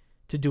to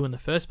do in the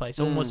first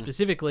place, or more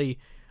specifically,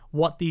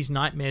 what these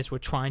nightmares were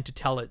trying to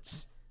tell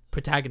its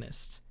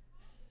protagonists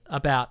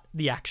about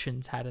the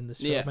actions had in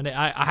this film. Yeah. And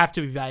I have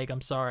to be vague,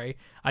 I'm sorry.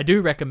 I do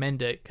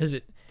recommend it because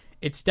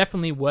it's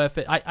definitely worth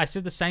it. I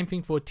said the same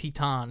thing for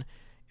Titan.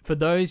 For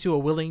those who are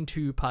willing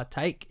to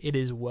partake, it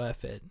is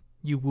worth it.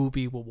 You will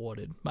be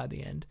rewarded by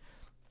the end.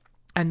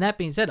 And that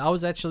being said, I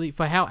was actually,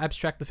 for how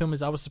abstract the film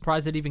is, I was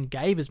surprised it even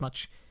gave as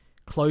much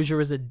closure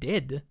as it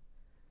did.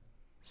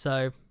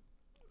 So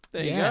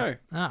there you go.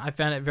 I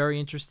found it very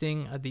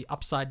interesting. The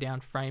upside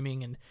down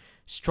framing and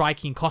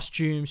striking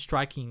costumes,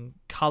 striking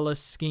color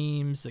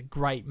schemes, the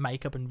great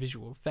makeup and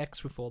visual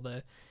effects with all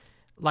the,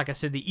 like I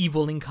said, the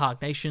evil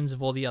incarnations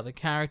of all the other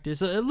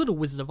characters. A little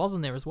Wizard of Oz in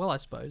there as well, I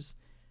suppose.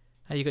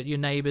 You got your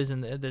neighbors,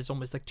 and there's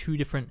almost like two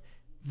different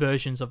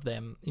versions of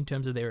them in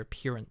terms of their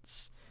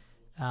appearance.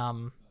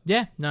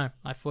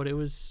 I thought it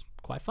was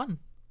quite fun.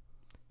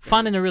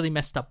 Fun in a really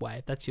messed up way,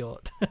 if that's your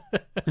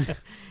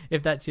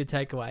if that's your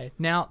takeaway.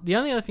 Now, the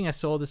only other thing I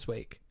saw this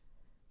week,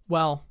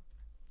 well,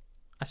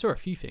 I saw a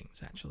few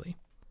things, actually.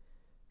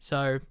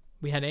 So,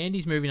 we had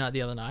Andy's movie night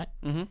the other night,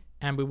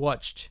 and we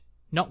watched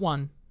not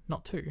one,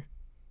 not two,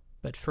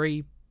 but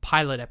 3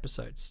 pilot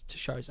episodes to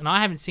shows. And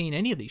I haven't seen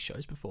any of these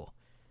shows before.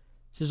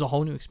 This is a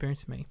whole new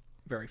experience for me.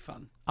 Very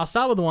fun. I'll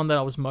start with the one that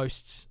I was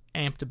most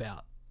amped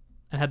about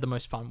and had the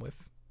most fun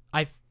with.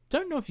 I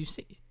don't know if you've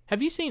seen...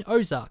 Have you seen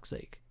Ozark,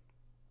 Zeke?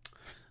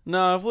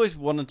 No, I've always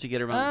wanted to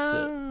get amongst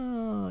it.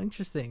 Oh,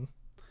 interesting.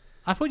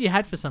 I thought you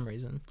had for some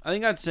reason. I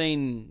think I'd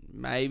seen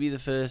maybe the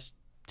first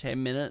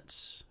 10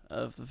 minutes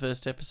of the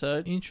first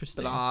episode.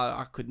 Interesting. But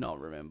I could not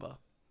remember.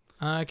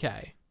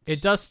 Okay.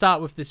 It does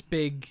start with this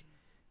big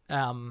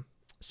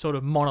sort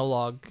of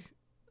monologue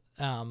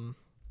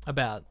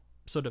about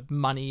sort of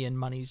money and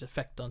money's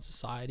effect on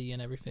society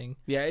and everything.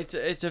 Yeah, it's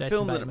a Jason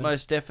film Bateman. that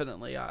most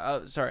definitely...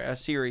 a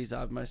series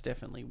I've most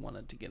definitely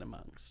wanted to get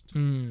amongst.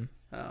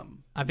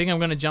 I think I'm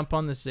going to jump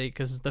on this, Zeke,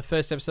 because the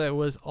first episode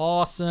was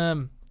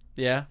awesome.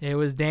 Yeah? It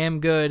was damn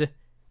good.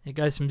 It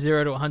goes from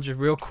 0 to 100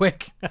 real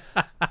quick.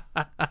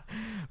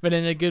 But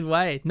in a good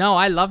way. No,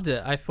 I loved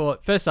it. I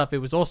thought, first off, it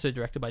was also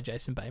directed by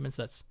Jason Bateman,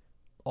 so that's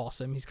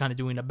awesome. He's kind of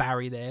doing a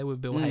Barry there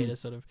with Bill Hader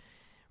sort of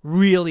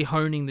really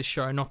honing the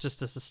show, not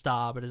just as a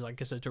star, but as, I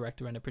guess, a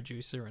director and a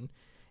producer, and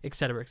et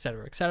cetera, et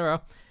cetera, et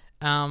cetera.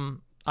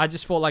 I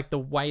just thought like the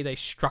way they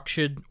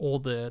structured all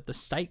the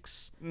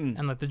stakes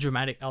and like the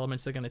dramatic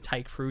elements they're going to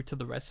take through to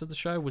the rest of the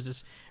show was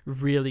just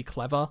really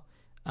clever.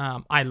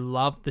 I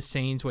love the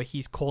scenes where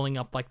he's calling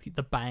up like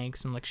the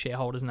banks and like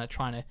shareholders and they're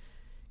trying to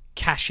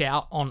cash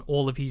out on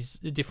all of his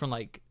different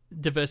like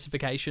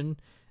diversification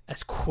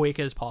as quick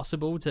as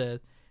possible to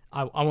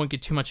I won't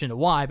get too much into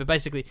why, but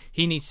basically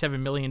he needs $7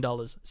 million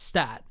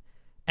stat.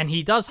 And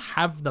he does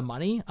have the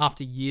money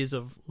after years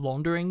of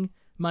laundering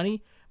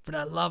money. But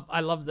I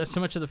love that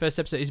so much of the first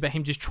episode is about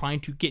him just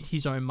trying to get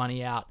his own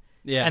money out.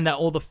 Yeah. And that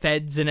all the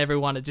feds and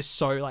everyone are just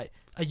so like,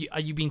 are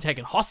you being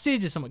taken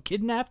hostage? Is someone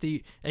kidnapped? Are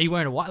you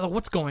wearing a white? Like,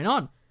 what's going on?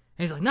 And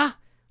he's like, nah,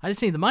 I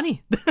just need the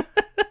money.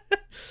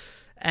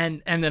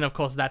 and then of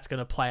course that's going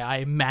to play, I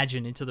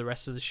imagine, into the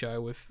rest of the show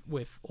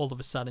with all of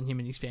a sudden him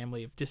and his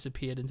family have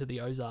disappeared into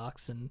the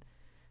Ozarks, and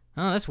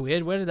that's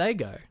weird. Where did they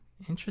go?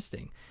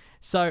 Interesting.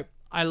 So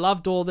I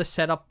loved all the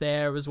setup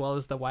there, as well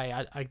as the way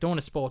I don't want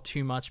to spoil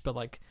too much, but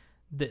like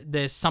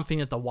there's something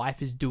that the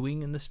wife is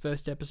doing in this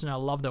first episode. I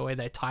love the way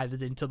they tied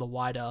it into the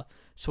wider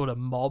sort of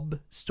mob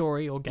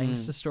story or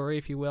gangster story,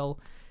 if you will.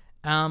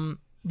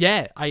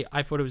 Yeah,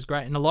 I thought it was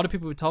great. And a lot of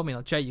people have told me,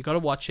 like, Jay, you got to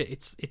watch it.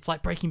 It's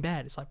like Breaking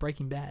Bad. It's like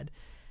Breaking Bad.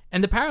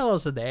 And the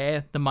parallels are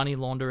there. The money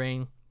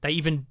laundering. They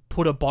even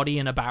put a body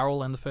in a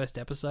barrel in the first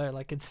episode.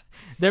 Like,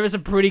 there is a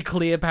pretty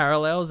clear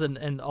parallels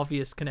and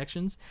obvious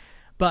connections.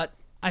 But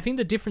I think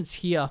the difference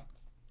here,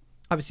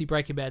 obviously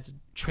Breaking Bad's a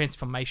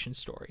transformation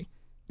story.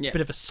 It's a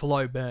bit of a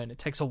slow burn. It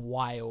takes a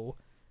while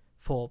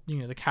for,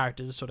 the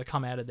characters to sort of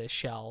come out of their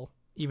shell,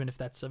 even if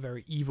that's a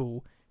very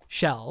evil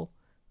shell.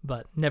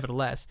 But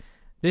nevertheless,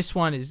 this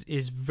one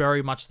is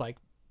very much like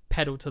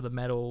pedal to the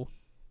metal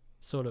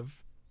sort of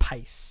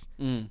pace.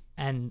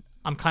 And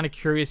I'm kind of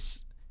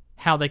curious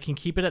how they can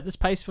keep it at this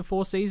pace for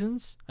 4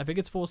 seasons. I think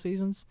it's 4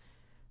 seasons.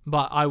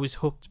 But I was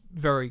hooked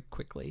very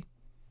quickly.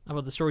 I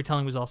thought the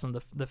storytelling was awesome.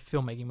 The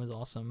filmmaking was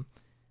awesome.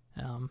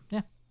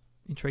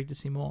 Intrigued to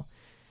see more.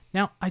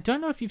 Now, I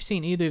don't know if you've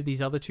seen either of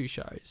these other 2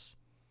 shows.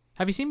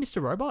 Have you seen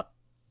Mr. Robot?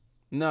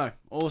 No.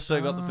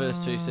 Also got the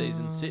first 2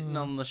 seasons sitting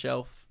on the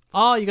shelf.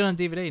 Oh, you got it on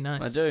DVD.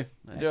 Nice. I do.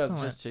 I do have the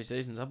first 2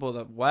 seasons. I bought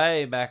that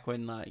way back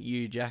when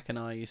you, Jack, and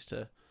I used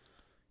to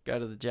go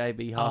to the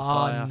JB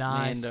Hi-Fi after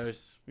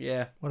Nando's.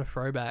 Yeah. What a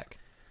throwback.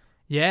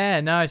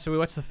 Yeah, no. So we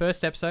watched the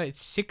first episode.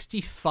 It's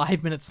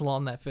 65 minutes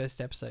long, that first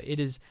episode.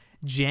 It is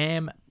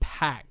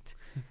jam-packed.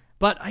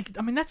 But I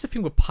mean, that's the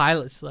thing with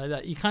pilots, though,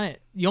 that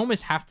you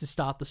almost have to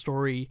start the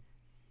story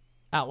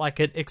at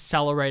like an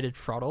accelerated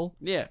throttle.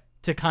 Yeah.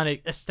 To kind of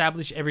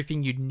establish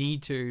everything you'd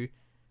need to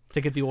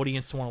get the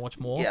audience to want to watch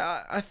more.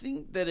 Yeah, I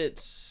think that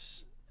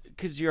it's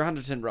because you're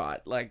 100%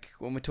 right. Like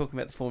when we're talking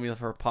about the formula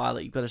for a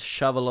pilot, you've got to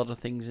shove a lot of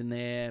things in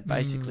there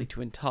basically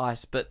to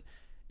entice. But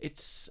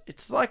it's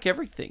like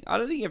everything. I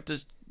don't think you have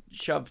to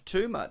shove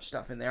too much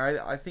stuff in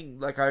there. I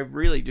think, like, I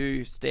really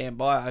do stand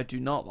by. I do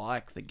not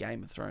like the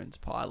Game of Thrones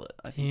pilot.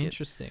 I think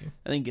interesting.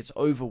 I think it's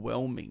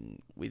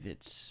overwhelming with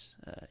its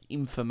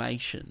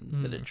information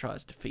that it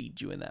tries to feed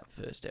you in that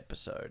first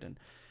episode, and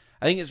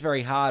I think it's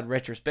very hard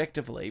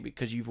retrospectively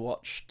because you've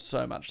watched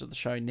so much of the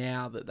show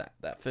now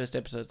that first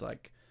episode's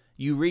like,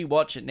 you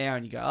rewatch it now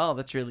and you go, oh,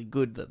 that's really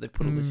good that they've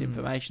put all this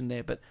information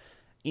there, but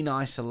in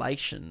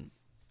isolation,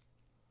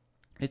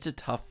 it's a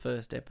tough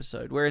first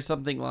episode. Whereas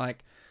something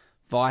like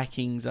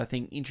Vikings, I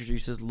think,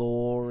 introduces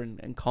lore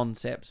and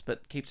concepts,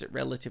 but keeps it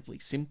relatively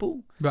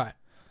simple. Right.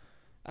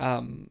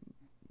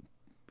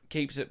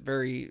 Keeps it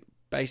very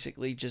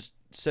basically just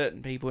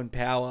certain people in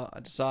power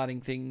are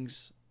deciding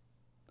things.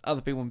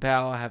 Other people in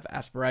power have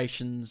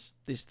aspirations,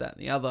 this, that,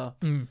 and the other.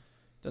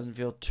 Doesn't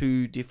feel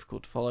too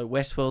difficult to follow.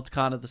 Westworld's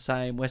kind of the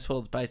same.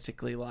 Westworld's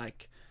basically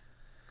like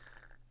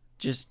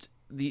just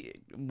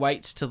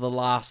waits to the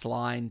last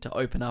line to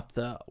open up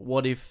the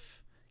what if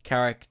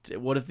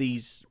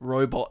these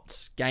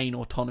robots gain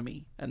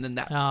autonomy, and then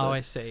that's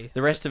I see.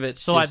 The rest of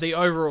it's so just, like the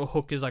overall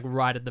hook is like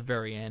right at the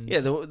very end.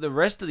 Yeah, the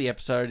rest of the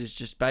episode is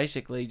just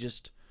basically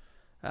just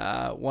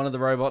one of the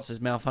robots is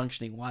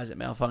malfunctioning. Why is it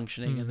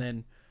malfunctioning? And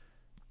then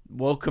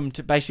welcome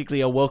to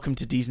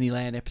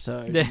Disneyland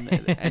episode.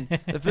 and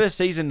the first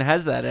season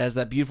has that. It has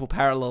that beautiful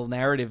parallel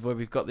narrative where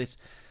we've got this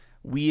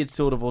weird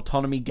sort of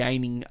autonomy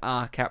gaining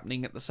arc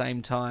happening at the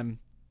same time.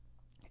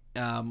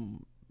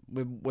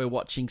 We're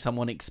watching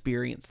someone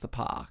experience the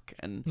park,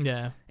 and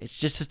it's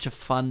just such a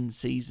fun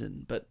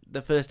season. But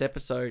the first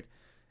episode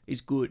is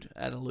good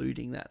at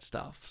alluding that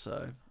stuff.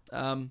 So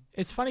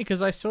it's funny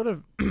because I sort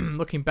of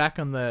looking back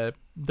on the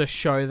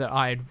show that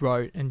I had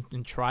wrote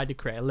and tried to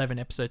create 11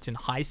 episodes in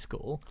high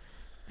school,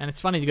 and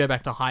it's funny to go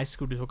back to high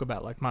school to talk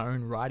about like my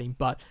own writing.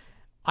 But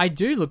I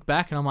do look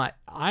back and I'm like,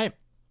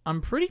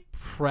 I'm pretty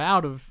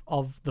proud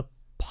of the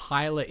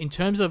pilot in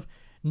terms of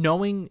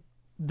knowing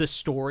the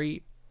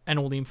story and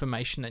all the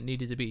information that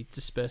needed to be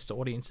dispersed to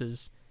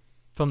audiences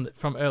from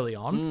early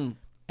on.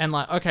 And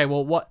like, okay,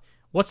 well,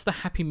 what's the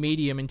happy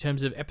medium in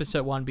terms of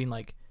episode 1 being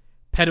like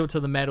pedal to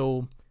the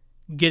metal,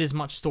 get as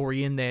much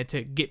story in there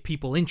to get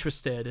people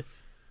interested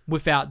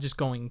without just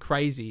going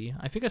crazy.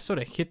 I think I sort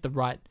of hit the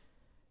right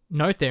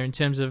note there in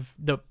terms of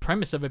the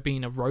premise of it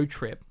being a road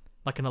trip,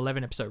 like an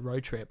 11 episode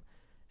road trip.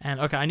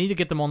 And okay, I need to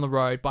get them on the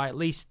road by at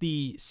least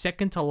the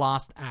second to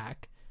last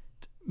act,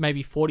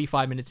 maybe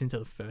 45 minutes into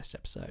the first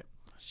episode.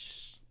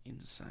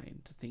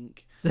 insane to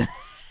think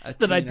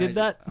that I did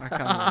that.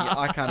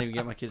 I can't even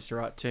get my kids to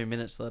write 2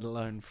 minutes, let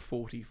alone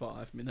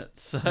 45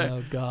 minutes. So.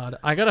 Oh god,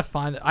 I gotta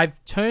find it.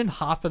 I've turned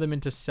half of them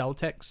into cell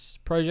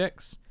text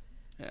projects.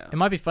 Yeah. It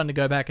might be fun to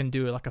go back and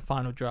do like a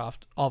final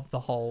draft of the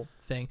whole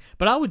thing,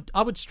 but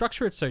I would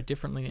structure it so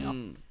differently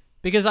now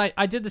because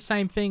I did the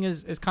same thing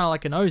as kind of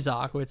like an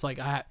Ozark, where it's like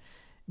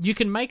you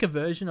can make a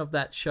version of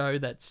that show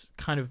that's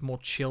kind of more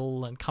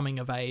chill and coming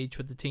of age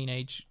with the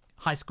teenage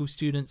high school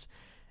students.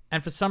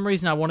 And for some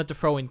reason, I wanted to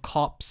throw in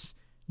cops,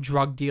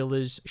 drug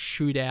dealers,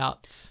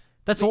 shootouts.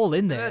 That's all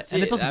in there,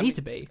 and it doesn't need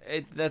to be.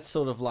 That's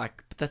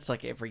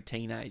like every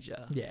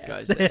teenager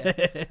goes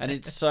there. And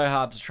it's so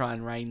hard to try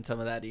and rein some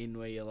of that in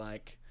where you're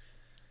like,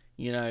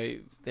 you know,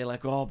 they're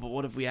like, oh, but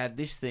what if we add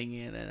this thing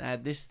in and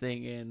add this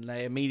thing in?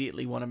 They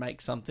immediately want to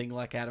make something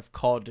like out of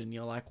COD, and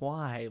you're like,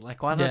 why?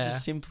 Like, why not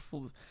just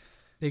simple...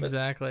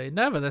 Exactly.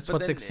 But that's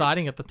what's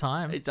exciting at the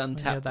time. It's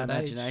untapped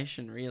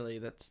imagination, really.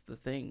 That's the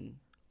thing.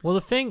 Well,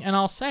 the thing, and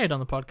I'll say it on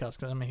the podcast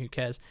because I mean, who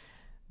cares?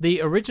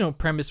 The original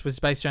premise was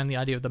based around the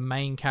idea of the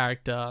main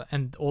character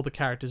and all the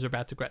characters are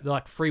about to they're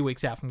like 3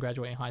 weeks out from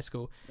graduating high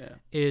school. Yeah.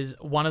 Is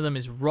one of them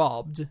is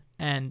robbed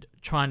and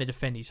trying to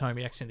defend his home,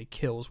 he accidentally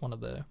kills one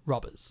of the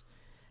robbers.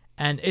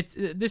 And it's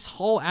this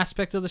whole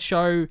aspect of the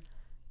show,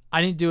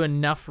 I didn't do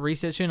enough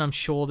research in. I'm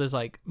sure there's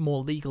like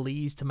more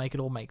legalese to make it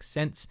all make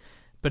sense.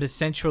 But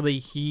essentially,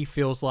 he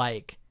feels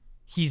like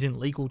he's in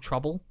legal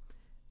trouble.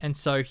 And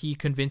so he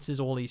convinces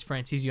all his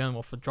friends, he's the only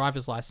one for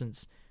driver's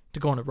license, to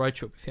go on a road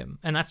trip with him.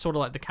 And that's sort of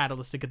like the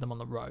catalyst to get them on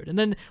the road. And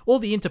then all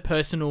the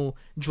interpersonal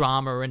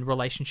drama and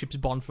relationships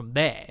bond from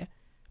there,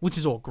 which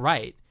is all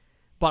great.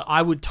 But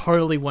I would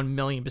totally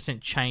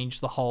 1,000,000% change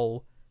the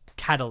whole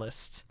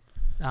catalyst.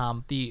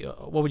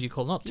 What would you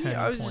call it? Not turning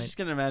point. I was just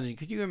going to imagine,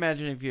 could you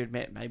imagine if you had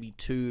met maybe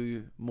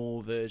 2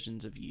 more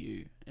versions of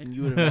you and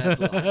you would have had,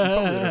 like, you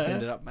probably would have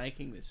ended up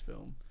making this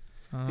film.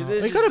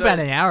 We got about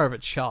an hour of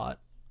it shot.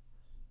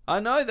 I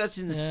know, that's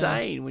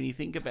insane when you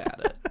think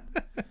about it.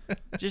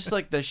 Just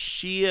like the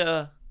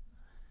sheer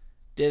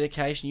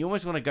dedication. You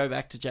almost want to go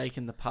back to Jake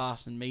in the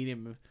past and meet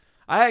him.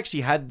 I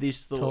actually had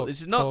this thought.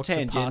 This is not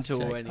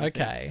tangential or anything.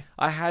 Okay.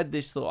 I had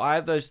this thought. I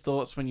have those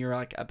thoughts when you're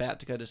like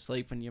about to go to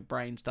sleep and your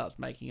brain starts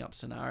making up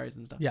scenarios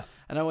and stuff. Yeah.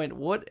 And I went,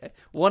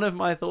 one of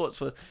my thoughts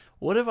was,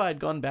 what if I had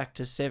gone back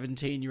to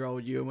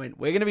 17-year-old you and went,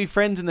 we're going to be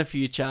friends in the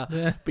future,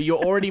 but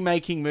you're already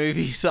making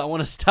movies, so I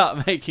want to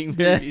start making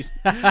movies.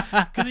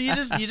 Because you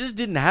just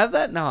didn't have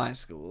that in high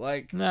school.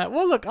 Like, no.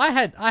 Well, look, I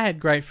had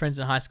great friends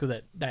in high school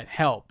that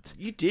helped.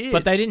 You did.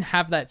 But they didn't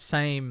have that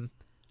same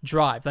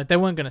drive. Like, they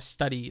weren't going to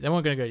study. They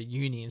weren't going to go to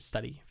uni and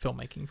study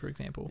filmmaking, for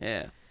example.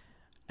 Yeah.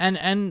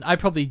 And I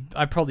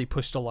probably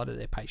pushed a lot of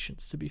their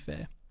patience, to be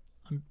fair.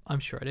 I'm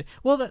sure I did.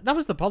 Well, that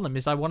was the problem,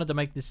 is I wanted to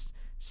make this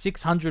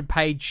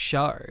 600-page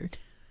show.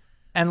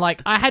 And,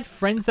 like, I had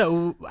friends that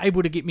were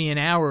able to get me an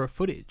hour of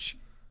footage.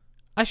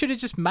 I should have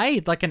just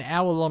made, like, an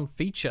hour-long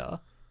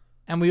feature,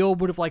 and we all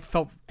would have, like,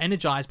 felt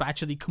energized by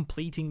actually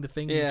completing the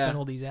thing we spent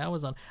all these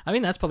hours on. I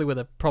mean, that's probably where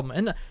the problem...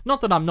 And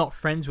not that I'm not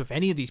friends with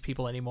any of these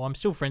people anymore. I'm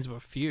still friends with a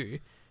few.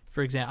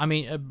 For example, I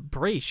mean,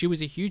 Bree, she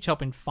was a huge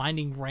help in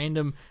finding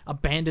random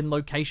abandoned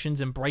locations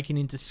and breaking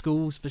into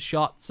schools for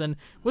shots, and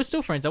we're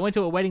still friends. I went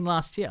to a wedding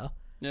last year.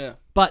 Yeah.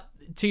 But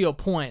to your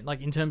point, like,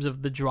 in terms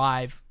of the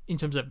drive, in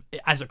terms of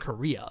as a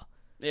career,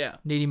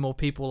 needing more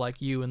people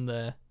like you in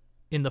the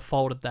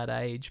fold at that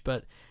age.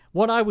 But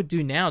what I would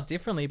do now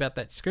differently about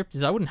that script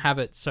is I wouldn't have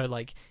it so,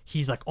 like,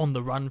 he's, like, on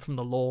the run from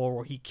the law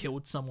or he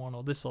killed someone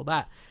or this or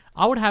that.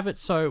 I would have it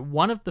so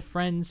one of the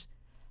friends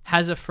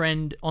has a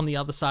friend on the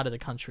other side of the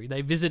country.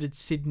 They visited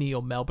Sydney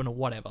or Melbourne or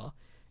whatever,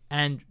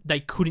 and they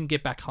couldn't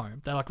get back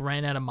home. They, like,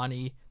 ran out of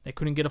money. They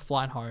couldn't get a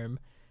flight home.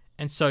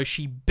 And so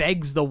she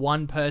begs the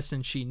one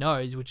person she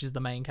knows, which is the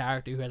main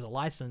character who has a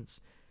license,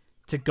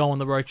 to go on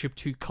the road trip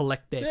to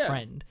collect their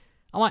friend.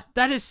 I'm like,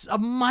 that is a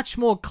much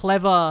more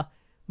clever,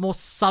 more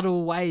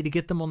subtle way to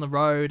get them on the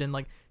road, and,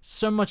 like,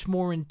 so much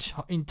more in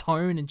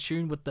tone and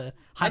tune with the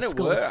high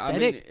school aesthetic. I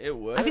mean, it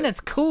works. I think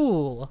that's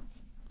cool.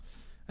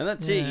 And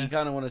that's it. You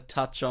kind of want to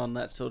touch on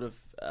that sort of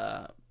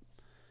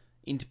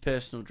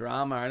interpersonal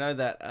drama. I know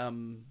that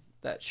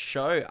that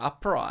show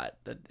Upright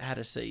that had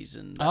a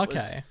season. That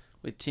was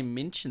with Tim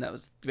Minchin. That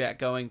was about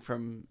going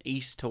from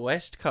east to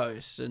west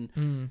coast, and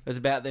it was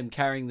about them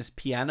carrying this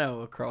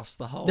piano across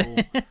the whole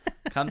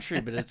country.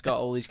 But it's got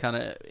all these kind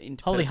of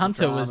interpersonal Holly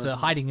Hunter was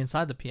hiding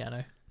inside the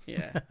piano.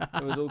 Yeah,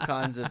 there was all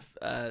kinds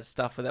of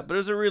stuff with that. But it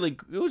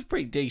was a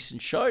pretty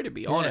decent show, to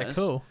be honest. Yeah,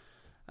 cool.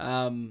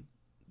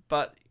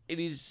 But it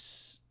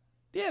is.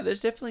 Yeah,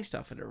 there's definitely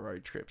stuff in a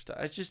road trip stuff.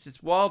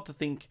 It's wild to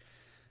think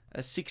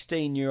a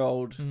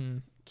 16-year-old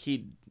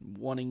kid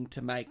wanting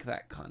to make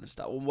that kind of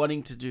stuff, or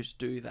wanting to just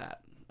do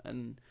that.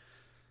 And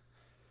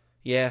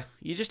yeah,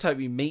 you just hope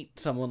you meet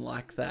someone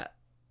like that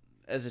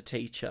as a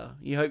teacher.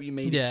 You hope you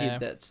meet a kid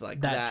that's like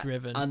that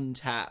driven,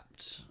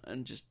 untapped,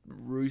 and just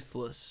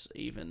ruthless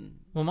even.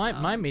 Well,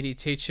 my media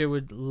teacher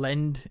would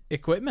lend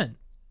equipment.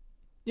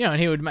 You know,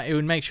 and he would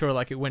make sure,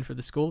 like, it went for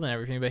the school and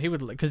everything, but he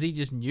would, because he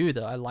just knew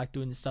that I liked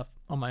doing this stuff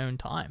on my own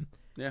time.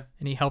 Yeah.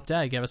 And he helped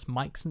out. He gave us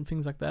mics and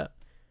things like that.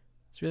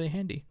 It's really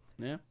handy.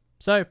 Yeah.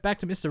 So, back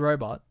to Mr.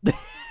 Robot.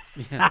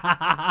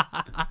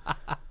 Yeah.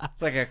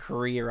 It's like a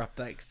career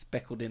update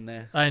speckled in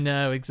there. I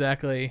know,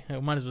 exactly. I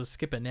might as well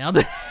skip it now.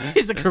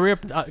 It's a career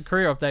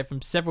update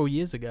from several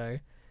years ago.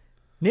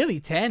 Nearly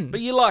 10.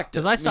 But you liked it.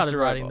 Because I started Mr.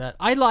 writing Robot.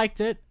 that. I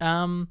liked it.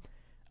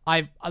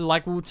 I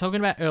like we were talking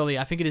about earlier,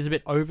 I think it is a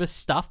bit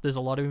overstuffed. There's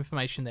a lot of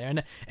information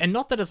there. And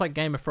not that it's like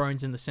Game of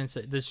Thrones in the sense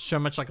that there's so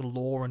much like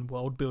lore and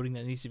world building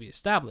that needs to be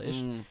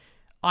established.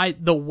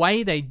 The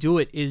way they do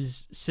it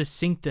is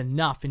succinct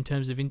enough in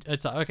terms of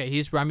it's like, okay,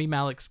 here's Rami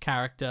Malek's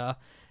character,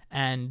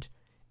 and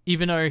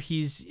even though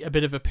he's a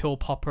bit of a pill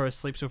popper,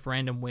 sleeps with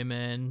random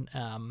women,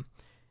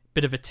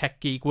 bit of a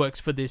tech geek, works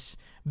for this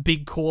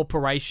big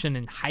corporation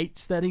and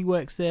hates that he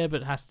works there,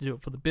 but has to do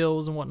it for the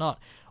bills and whatnot.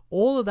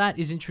 All of that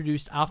is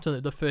introduced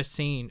after the first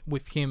scene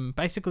with him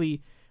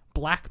basically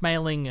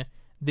blackmailing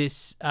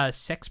this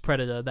sex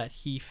predator that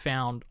he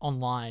found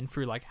online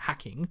through like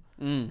hacking,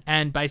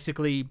 and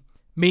basically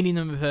meeting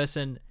them in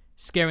person,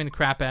 scaring the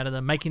crap out of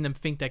them, making them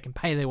think they can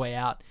pay their way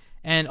out.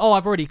 And,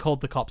 I've already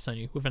called the cops on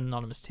you with an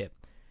anonymous tip.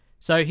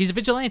 So he's a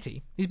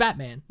vigilante. He's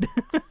Batman.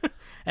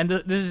 And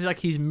this is like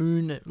his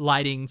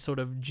moonlighting sort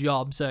of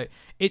job. So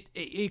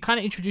it kind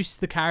of introduces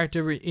the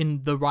character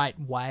in the right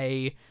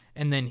way,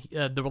 and then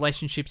the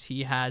relationships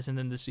he has, and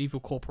then this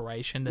evil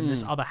corporation, then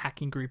this other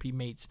hacking group he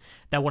meets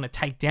that want to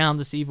take down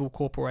this evil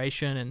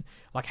corporation, and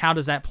like how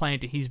does that play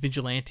into his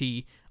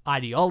vigilante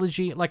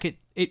ideology? Like it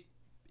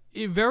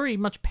very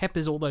much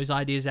peppers all those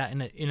ideas out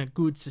in a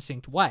good,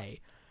 succinct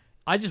way.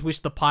 I just wish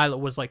the pilot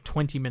was like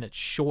 20 minutes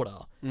shorter.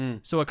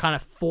 So it kind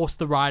of forced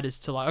the writers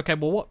to like, okay,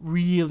 well, what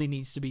really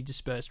needs to be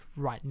dispersed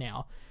right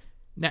now?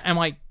 Now, am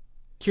I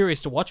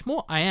curious to watch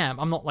more? I am.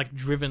 I'm not like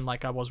driven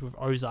like I was with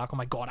Ozark. Oh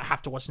my God, I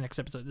have to watch the next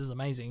episode. This is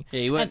amazing.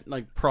 Yeah, you weren't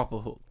like proper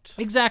hooked.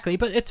 Exactly,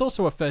 but it's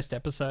also a first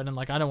episode, and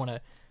like I don't want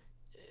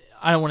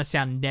to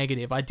sound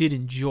negative. I did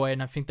enjoy it,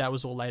 and I think that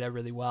was all laid out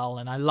really well,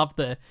 and I love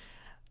the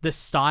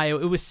style.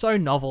 It was so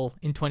novel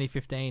in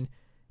 2015.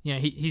 You know,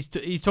 he's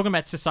talking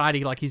about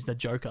society like he's the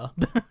Joker.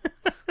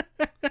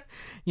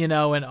 You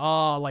know, and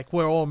like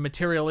we're all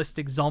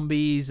materialistic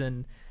zombies,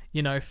 and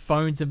you know,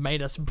 phones have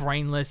made us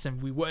brainless,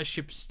 and we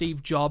worship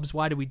Steve Jobs.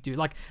 Why do we do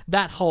like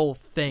that whole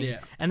thing? Yeah.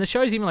 And the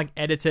show's even like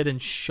edited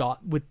and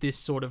shot with this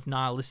sort of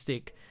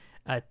nihilistic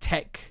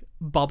tech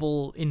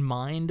bubble in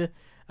mind.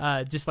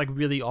 Just like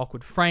really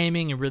awkward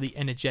framing and really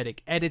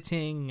energetic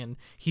editing, and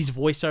his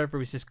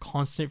voiceover is just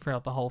constant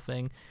throughout the whole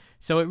thing.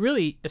 So it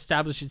really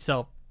established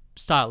itself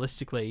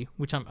stylistically,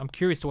 which I'm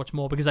curious to watch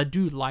more, because I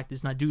do like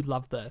this, and I do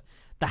love the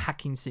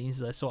hacking scenes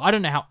there. So I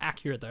don't know how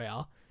accurate they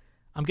are.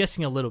 I'm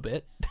guessing a little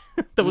bit.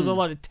 There was a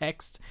lot of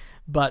text,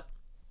 but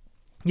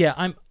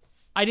yeah,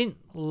 I didn't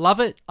love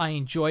it. I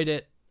enjoyed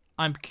it.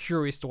 I'm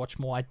curious to watch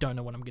more. I don't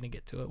know when I'm going to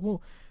get to it.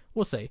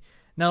 We'll see.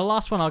 Now, the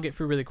last one I'll get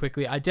through really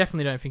quickly. I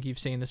definitely don't think you've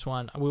seen this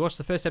one. We watched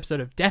the first episode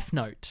of Death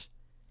Note.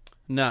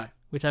 No.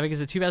 Which I think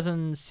is a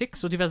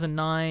 2006 or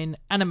 2009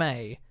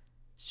 anime.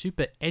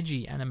 Super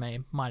edgy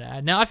anime, might I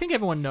add. Now, I think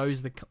everyone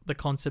knows the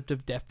concept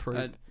of Death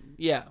Proof.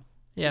 Yeah.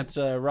 Yeah. It's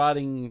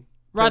writing...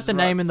 Write the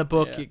name in the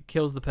book, It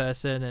kills the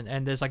person,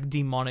 and there's like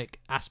demonic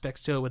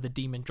aspects to it where the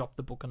demon dropped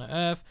the book on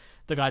Earth.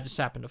 The guy just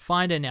happened to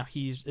find it. Now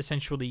he's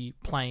essentially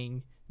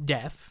playing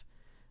death.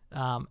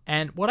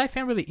 And what I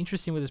found really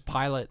interesting with this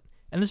pilot,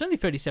 and there's only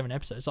 37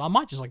 episodes, so I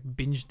might just like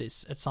binge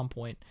this at some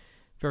point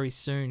very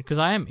soon, because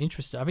I am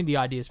interested. I think the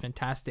idea is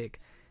fantastic.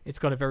 It's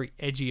got a very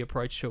edgy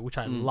approach to it, which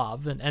I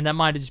love. And that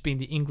might have just been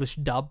the English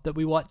dub that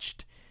we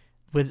watched,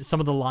 with some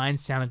of the lines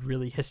sounded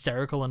really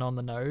hysterical and on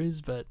the nose,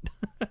 but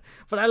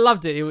but I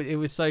loved it. It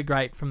was so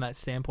great from that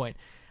standpoint.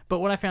 But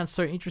what I found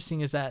so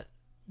interesting is that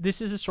this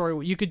is a story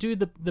where you could do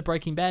the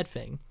Breaking Bad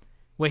thing,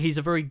 where he's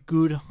a very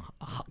good,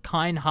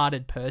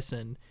 kind-hearted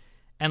person,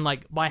 and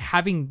like by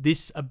having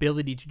this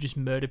ability to just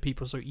murder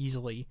people so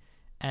easily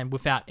and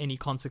without any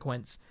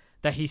consequence,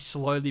 that he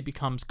slowly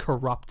becomes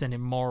corrupt and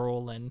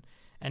immoral, and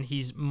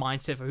his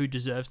mindset for who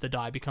deserves to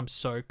die becomes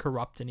so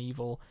corrupt and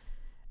evil.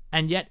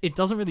 And yet it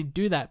doesn't really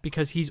do that,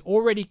 because he's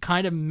already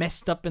kind of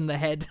messed up in the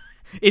head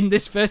in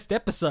this first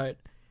episode.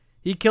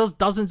 He kills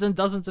dozens and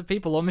dozens of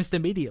people almost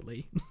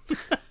immediately.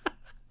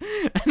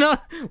 And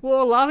we're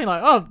all laughing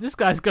like, oh, this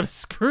guy's got a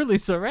screw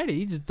loose already.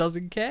 He just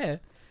doesn't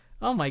care.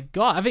 Oh my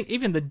God. I think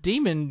even the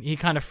demon, he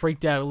kind of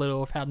freaked out a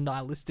little of how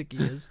nihilistic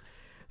he is.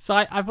 So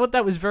I thought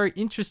that was very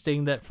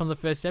interesting, that from the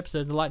first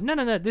episode, they're like,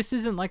 no, this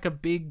isn't like a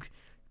big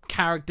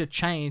character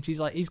change.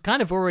 He's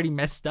kind of already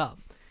messed up.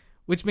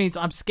 Which means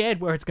I'm scared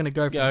where it's going to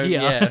go from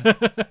here. Yeah.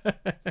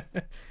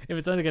 If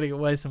it's only going to get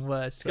worse and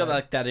worse. It's got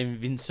like that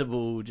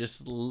invincible,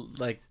 just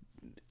like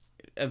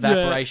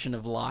evaporation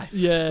of life.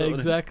 Yeah,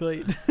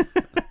 exactly.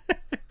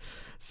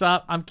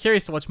 So I'm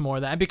curious to watch more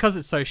of that. And because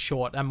it's so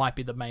short, that might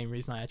be the main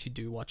reason I actually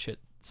do watch it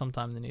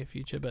sometime in the near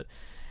future. But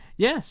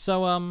yeah,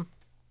 so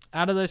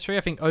out of those three,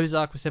 I think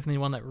Ozark was definitely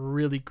one that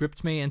really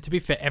gripped me. And to be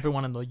fair,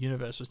 everyone in the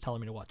universe was telling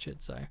me to watch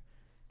it. So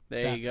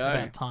There you go.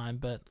 About time,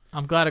 but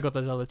I'm glad I got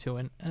those other two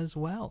in as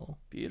well.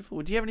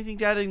 Beautiful. Do you have anything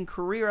to add in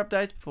career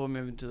updates before we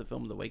move into the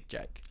film of the week,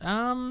 Jake?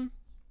 I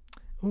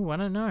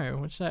don't know.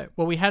 What's that?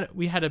 Well, we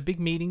had a big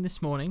meeting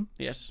this morning.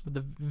 Yes. With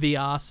the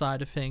VR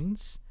side of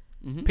things.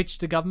 Mm-hmm.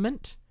 Pitched to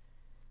government.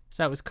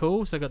 So that was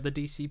cool. So I got the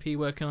DCP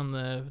working on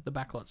the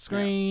backlot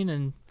screen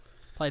and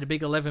played a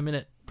big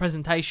 11-minute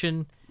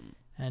presentation.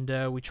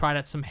 And we tried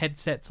out some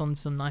headsets on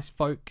some nice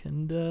folk.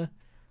 And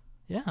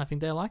I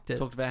think they liked it.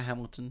 Talked about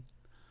Hamilton.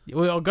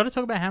 Well, I've got to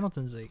talk about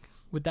Hamilton, Zeke.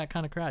 With that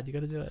kind of crowd, you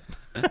got to do it.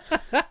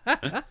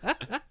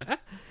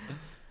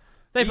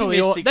 They've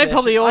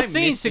probably all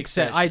seen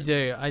Succession. I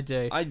do.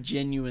 I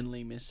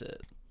genuinely miss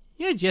it.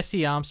 Yeah,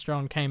 Jesse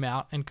Armstrong came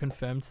out and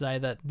confirmed today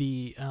that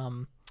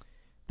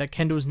that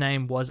Kendall's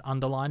name was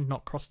underlined,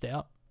 not crossed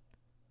out.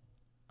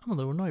 I'm a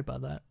little annoyed by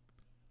that.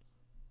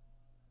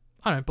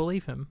 I don't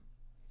believe him.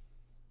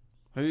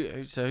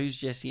 So who's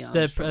Jesse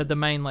Armstrong? The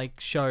main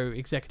show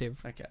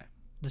executive. Okay.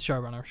 The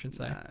showrunner, I should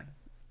say. No,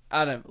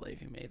 I don't believe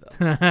him either.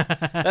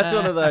 That's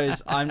one of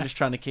those. I'm just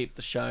trying to keep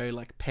the show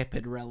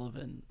peppered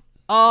relevant.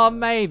 Oh,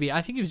 maybe.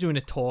 I think he was doing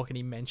a talk and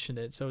he mentioned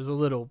it, so it was a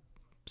little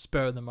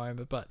spur of the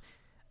moment. But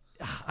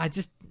I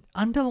just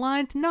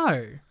underlined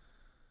no.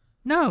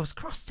 No, it was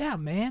crossed out,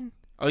 man.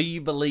 Oh,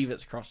 you believe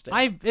it's crossed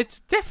out? It's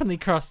definitely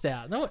crossed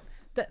out. No,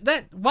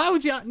 that why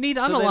would you need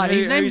to underline?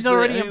 His name's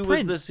already in print. Who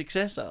was the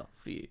successor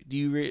for you? Do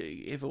you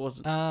really? If it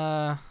wasn't,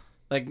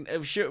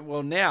 sure.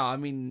 Well, now I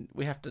mean,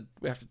 we have to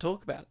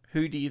talk about it.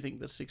 Who do you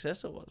think the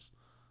successor was?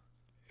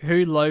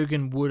 Who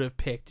Logan would have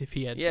picked if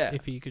he had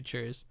if he could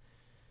choose.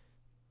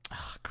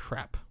 Oh,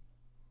 crap.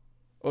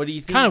 Or do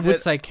you think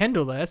would say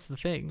Kendall though? That's the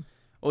thing.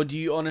 Or do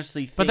you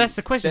honestly think? But that's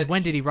the question: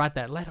 when did he write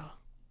that letter?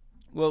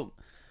 Well,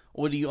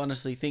 or do you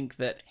honestly think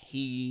that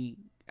he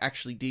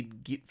actually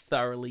did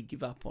thoroughly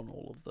give up on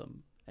all of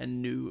them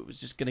and knew it was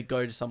just going to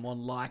go to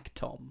someone like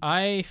Tom?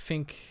 I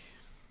think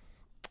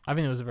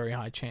there was a very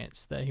high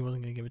chance that he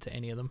wasn't going to give it to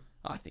any of them.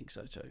 I think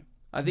so too.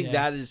 I think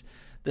that is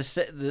the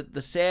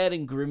sad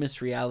and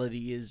grimace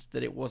reality is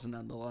that it wasn't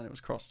underlined; it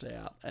was crossed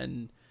out.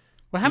 And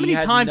well, how many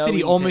times did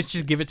he almost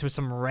just give it to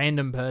some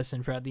random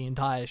person throughout the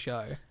entire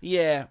show?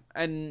 Yeah,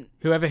 and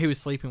whoever he was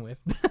sleeping with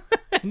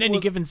in any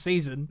given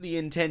season. The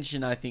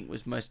intention, I think,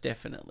 was most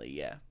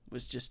definitely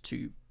was just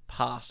to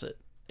pass it.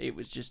 It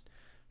was just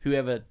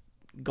whoever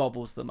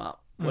gobbles them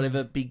up,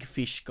 whatever big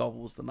fish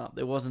gobbles them up.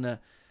 There wasn't a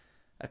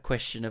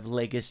question of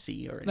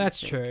legacy or anything.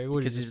 That's true. It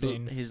would have just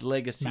been his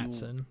legacy.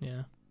 Mattson,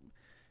 yeah.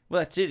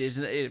 Well, that's it,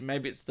 isn't it?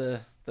 Maybe it's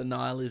the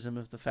nihilism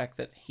of the fact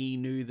that he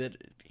knew that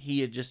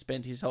he had just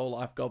spent his whole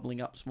life gobbling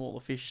up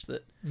smaller fish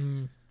that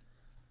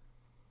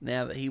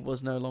now that he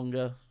was no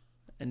longer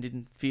and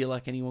didn't feel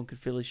like anyone could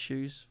fill his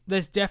shoes.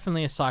 There's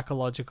definitely a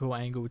psychological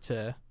angle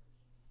to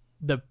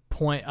the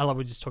point. I love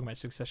we're just talking about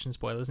Succession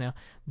spoilers now.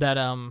 That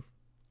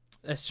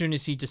as soon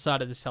as he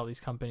decided to sell his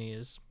company,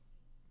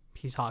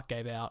 his heart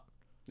gave out.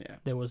 Yeah,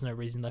 there was no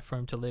reason left for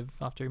him to live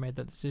after he made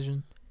that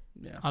decision.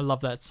 Yeah, I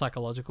love that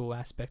psychological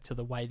aspect to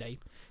the way they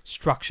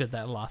structured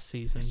that last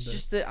season. It's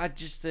just that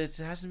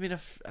there hasn't been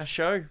a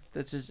show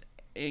that's as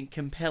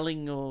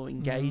compelling or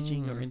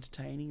engaging or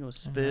entertaining or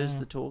spurs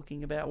the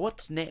talking about.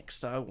 What's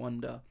next? I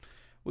wonder.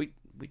 We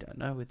don't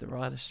know with the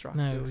writer's strike.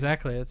 No,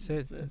 exactly. That's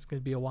it. It's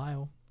going to be a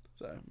while.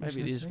 So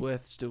maybe it is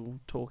worth still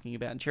talking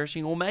about and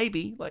cherishing, or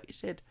maybe, like you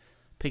said,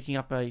 picking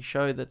up a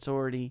show that's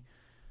already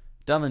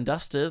done and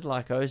dusted,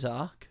 like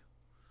Ozark.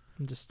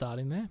 And just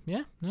starting there.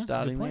 Yeah,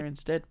 starting there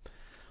instead.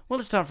 Well,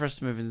 it's time for us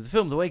to move into the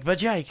film of the week. But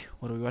Jake,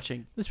 what are we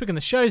watching? This week in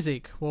the show,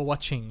 Zeke, we're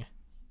watching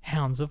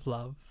Hounds of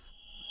Love.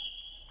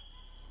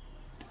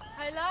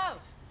 Hey, love.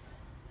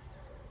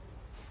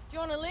 Do you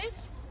want a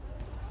lift?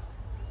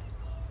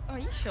 Oh, are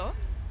you sure?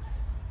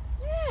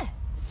 Yeah,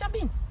 let's jump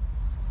in.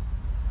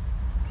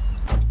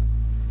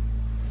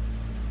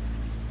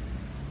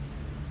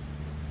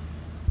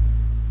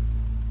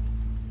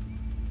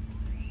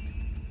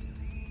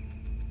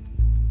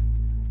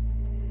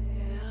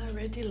 Yeah, I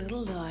read your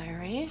little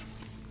diary.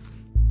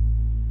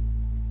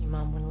 Your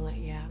mum wouldn't let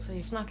you out, so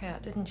you snuck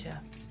out, didn't you?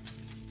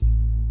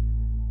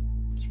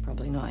 She's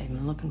probably not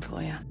even looking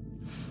for you.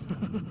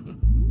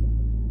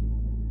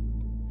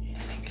 You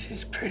think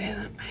she's prettier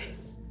than me?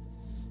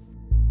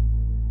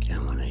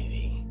 Come on,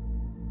 Evie.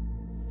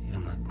 You're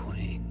my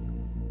queen.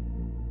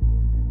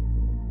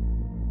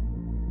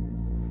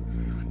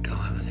 I'd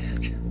die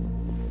without you.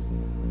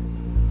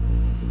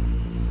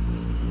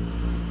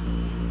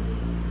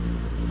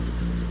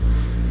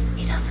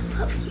 He doesn't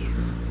love you.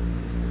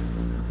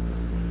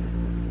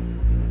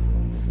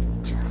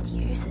 He just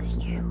uses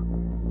you.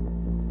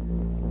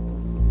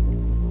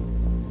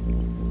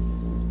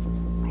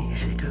 We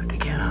usually do it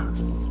together.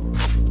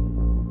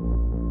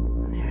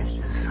 There is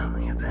just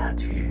something about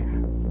you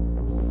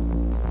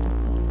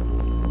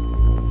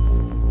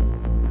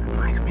that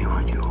makes me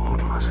want you all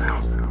to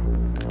myself.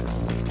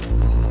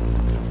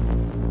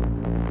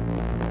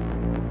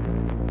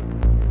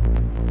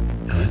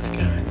 Now let's go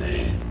in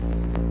there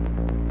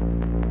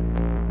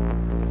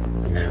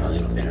and have a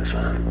little bit of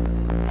fun.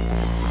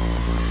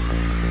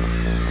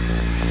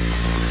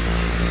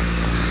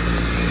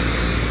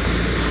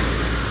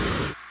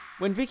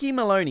 When Vicky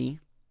Maloney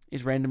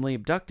is randomly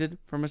abducted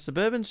from a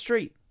suburban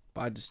street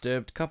by a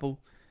disturbed couple,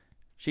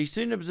 she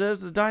soon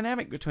observes the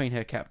dynamic between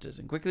her captors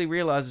and quickly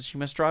realizes she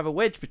must drive a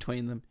wedge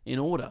between them in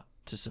order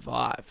to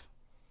survive.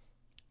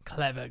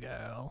 Clever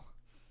girl.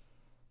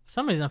 For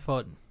some reason I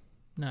thought,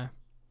 no.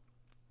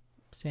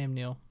 Sam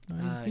Neill.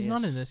 No, he's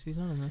not in this. He's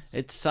not in this.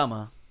 It's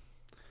summer.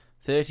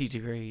 30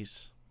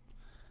 degrees.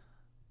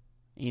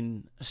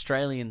 In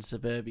Australian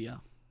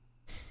suburbia.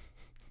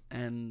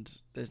 And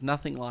there's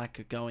nothing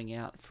like going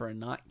out for a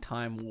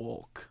nighttime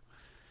walk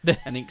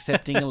and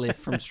accepting a lift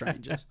from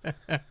strangers.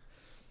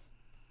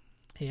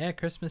 Yeah,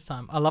 Christmas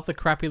time. I love the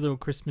crappy little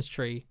Christmas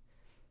tree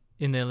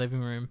in their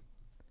living room.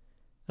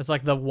 That's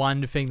like the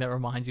one thing that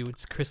reminds you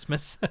it's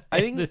Christmas. I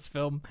think this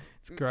film,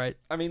 it's great.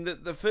 I mean,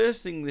 the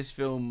first thing this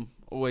film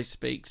always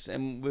speaks,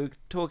 and we're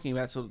talking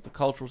about sort of the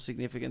cultural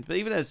significance, but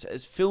even as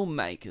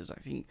filmmakers, I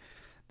think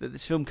that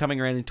this film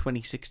coming around in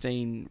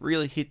 2016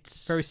 really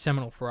hits... Very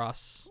seminal for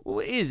us. Well,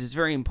 it is. It's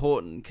very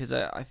important because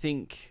I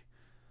think,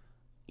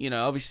 you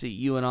know, obviously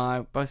you and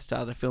I both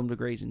started film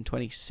degrees in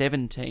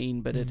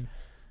 2017, but had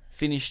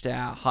finished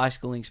our high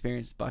schooling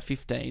experience by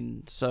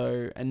 15,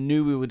 and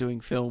knew we were doing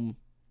film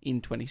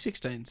in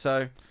 2016.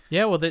 So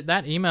yeah, well,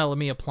 that email of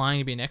me applying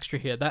to be an extra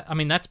here,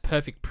 that's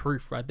perfect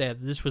proof right there.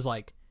 This was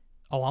like,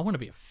 oh, I want to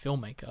be a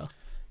filmmaker.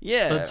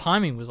 Yeah, but the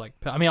timing was like,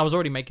 I was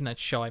already making that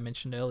show I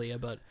mentioned earlier,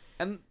 but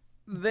and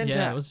then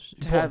it was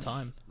an important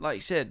time. Like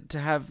you said, to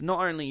have not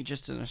only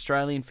just an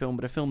Australian film,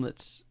 but a film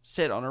that's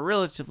set on a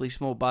relatively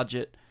small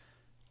budget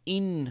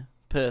in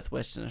Perth,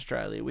 Western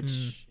Australia,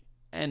 which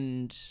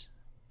and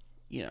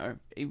you know,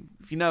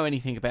 if you know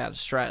anything about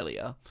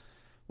Australia,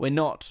 we're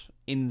not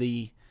in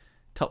the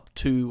top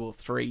 2 or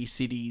 3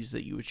 cities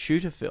that you would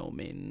shoot a film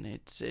in.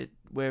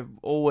 We're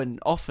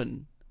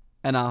often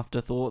an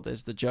afterthought.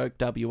 There's the joke,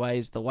 WA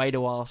is the wait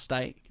a while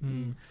state.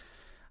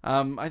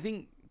 I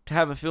think to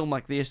have a film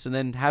like this and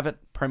then have it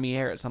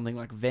premiere at something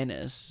like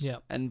Venice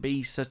and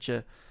be such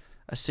a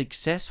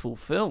successful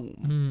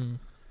film.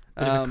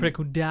 Bit of a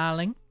critical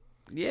darling.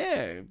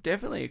 Yeah,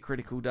 definitely a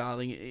critical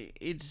darling.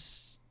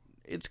 It's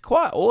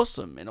quite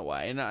awesome in a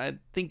way, and I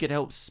think it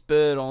helps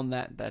spur on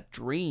that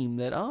dream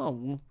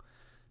that,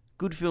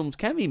 good films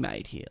can be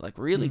made here, like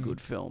really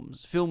good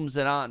films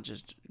that aren't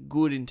just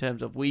good in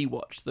terms of we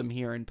watch them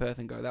here in Perth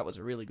and go, that was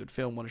a really good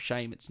film, what a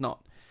shame it's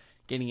not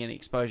getting any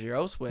exposure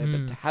elsewhere,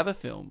 but to have a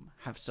film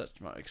have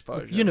such much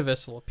exposure. With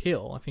universal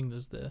appeal, I think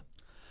there's the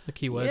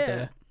key word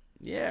there.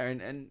 Yeah,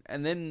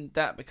 and then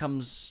that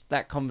becomes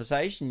that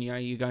conversation, you know,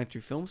 you're going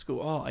through film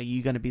school, are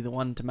you going to be the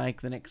one to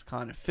make the next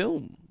kind of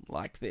film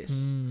like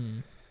this?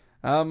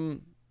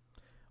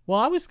 Well,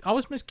 I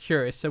was most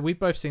curious. So we've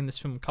both seen this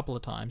film a couple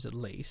of times at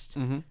least,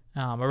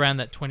 around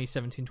that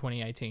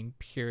 2017-2018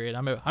 period. I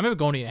remember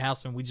going to your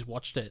house and we just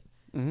watched it.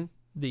 I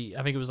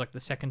think it was like the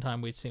second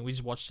time we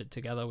just watched it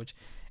together, which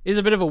is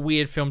a bit of a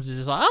weird film to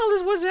just like,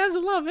 this Wes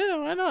Anderson love, yeah,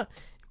 why not?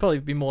 Probably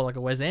be more like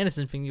a Wes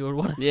Anderson thing you would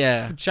want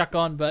to chuck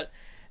on, but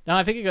no,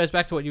 I think it goes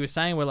back to what you were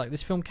saying, where like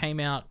this film came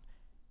out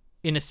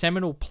in a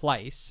seminal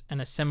place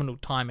and a seminal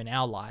time in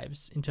our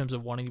lives in terms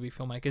of wanting to be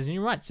filmmakers. And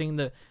you're right, seeing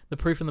the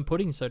proof in the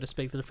pudding, so to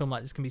speak, that a film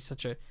like this can be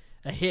such a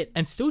hit.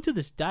 And still to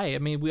this day, I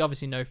mean, we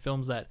obviously know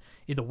films that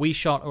either we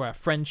shot or our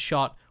friends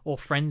shot or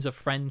friends of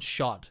friends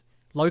shot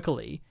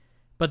locally.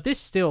 But this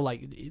still,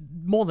 like,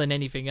 more than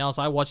anything else,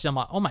 I watched it, I'm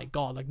like, oh my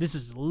God, like, this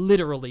is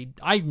literally,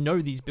 I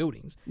know these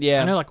buildings.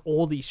 Yeah. I know, like,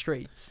 all these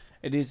streets.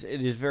 It is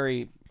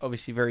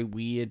obviously very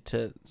weird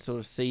to sort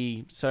of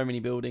see so many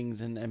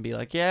buildings and be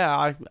like,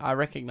 yeah, I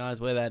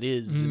recognize where that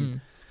is.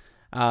 And,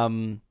 I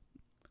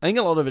think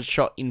a lot of it's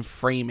shot in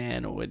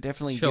Fremantle. It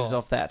definitely gives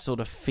off that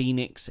sort of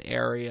Phoenix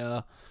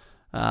area,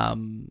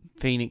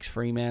 Phoenix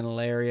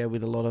Fremantle area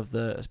with a lot of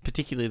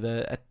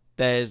particularly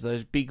there's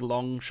those big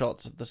long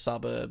shots of the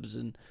suburbs,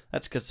 and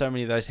that's because so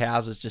many of those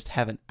houses just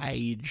haven't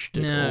aged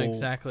at all. No,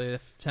 exactly.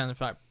 They've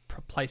sounded like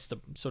placed to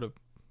sort of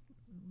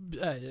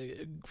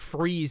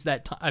freeze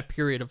that a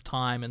period of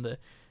time in the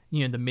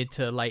mid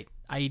to late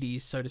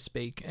 80s, so to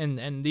speak.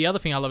 And the other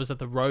thing I love is that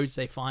the roads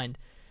they find,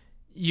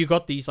 you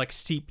got these like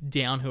steep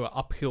downhill or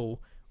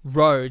uphill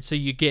roads, so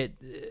you get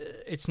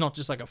it's not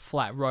just like a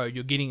flat road.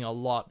 You're getting a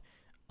lot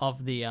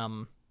of the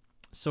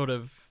sort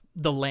of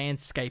the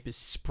landscape is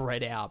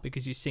spread out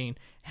because you're seeing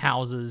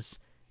houses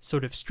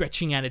sort of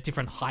stretching out at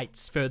different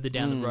heights further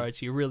down the road.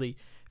 So you're really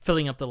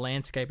filling up the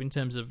landscape in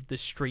terms of the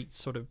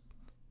streets sort of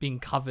being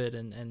covered,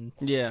 and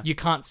you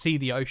can't see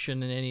the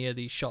ocean in any of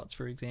these shots,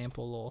 for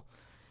example.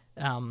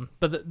 Or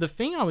but the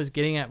thing I was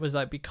getting at was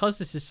like, because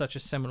this is such a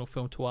seminal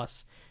film to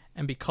us,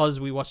 and because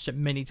we watched it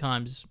many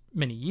times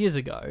many years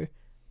ago,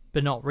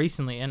 but not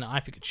recently, and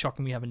I think it's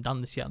shocking we haven't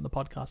done this yet on the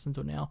podcast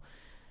until now,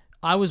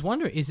 I was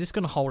wondering, is this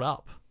going to hold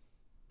up?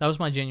 That was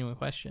my genuine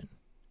question.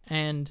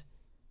 And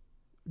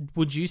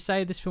would you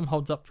say this film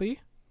holds up for you?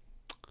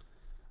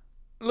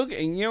 Look,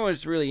 and you know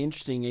what's really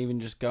interesting, even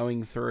just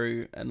going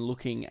through and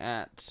looking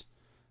at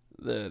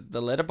the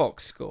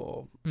Letterboxd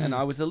score, and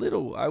I was a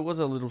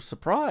little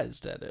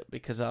surprised at it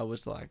because I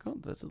was like, oh,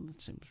 that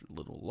seems a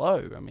little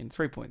low. I mean,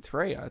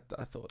 3.3.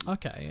 I thought.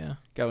 Okay, yeah.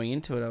 Going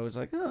into it, I was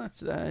like, oh,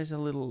 that is a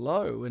little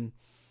low, and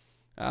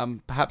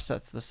perhaps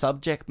that's the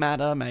subject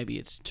matter. Maybe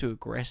it's too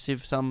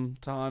aggressive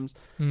sometimes.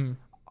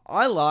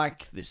 I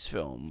like this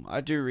film.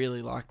 I do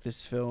really like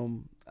this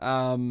film.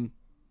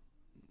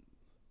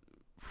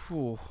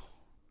 Would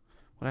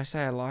I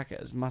say I like it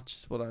as much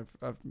as what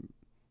I've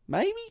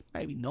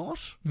maybe not.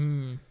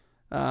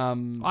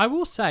 I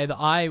will say that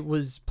I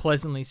was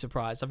pleasantly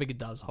surprised. I think it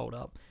does hold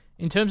up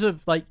in terms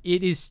of like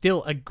it is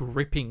still a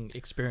gripping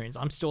experience.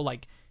 I'm still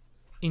like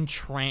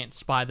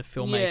entranced by the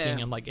filmmaking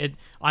and like it.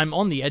 I'm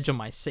on the edge of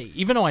my seat,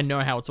 even though I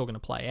know how it's all going to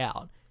play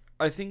out.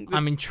 I think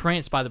I'm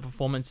entranced by the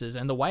performances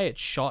and the way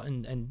it's shot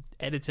and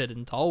edited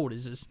and told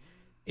is just,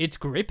 it's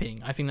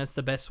gripping. I think that's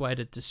the best way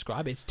to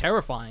describe it. It's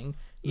terrifying,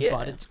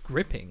 but it's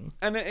gripping.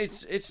 And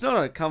it's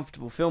not a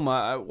comfortable film.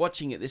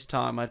 Watching it this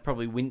time, I'd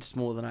probably winced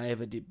more than I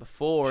ever did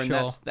before, and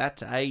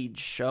that's age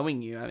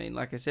showing you. I mean,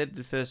 like I said,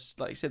 the first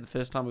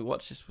time we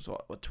watched this was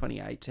what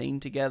 2018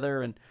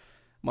 together, and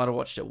might have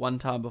watched it one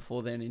time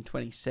before then in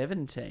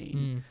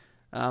 2017.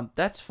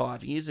 That's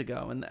 5 years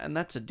ago, and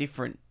that's a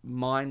different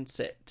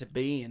mindset to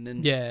be in.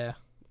 And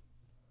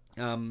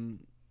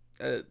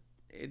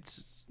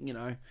it's, you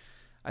know,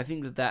 I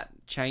think that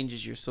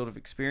changes your sort of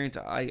experience.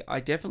 I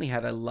definitely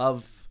had a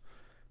love,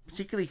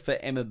 particularly for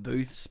Emma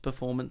Booth's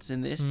performance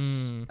in this.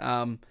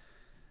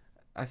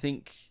 I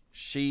think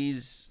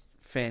she's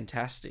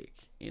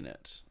fantastic in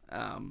it.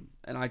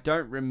 And I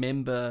don't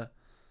remember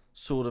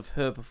sort of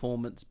her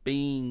performance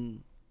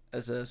being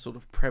as a sort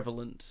of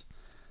prevalent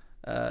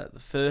the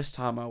first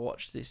time I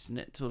watched this, and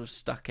it sort of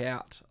stuck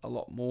out a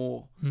lot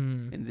more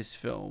in this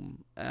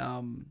film.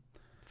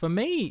 For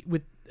me,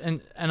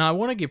 and I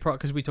want to give props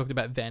because we talked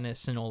about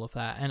Venice and all of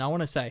that, and I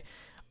want to say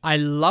I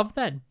love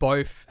that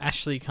both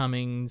Ashley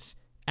Cummings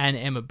and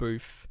Emma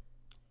Booth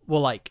were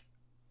like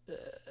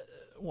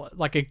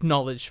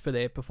acknowledged for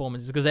their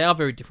performances, because they are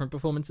very different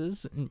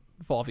performances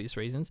for obvious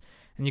reasons.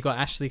 And you got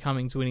Ashley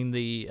Cummings winning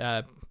the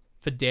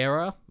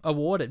Federa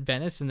Award at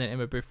Venice, and then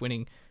Emma Booth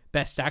winning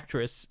Best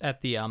Actress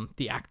at the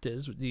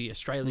Actors, the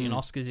Australian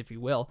Oscars, if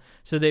you will.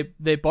 So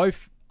they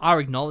both are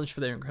acknowledged for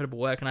their incredible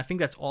work, and I think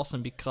that's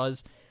awesome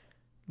because,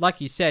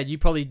 like you said, you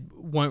probably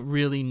weren't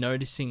really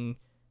noticing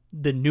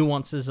the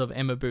nuances of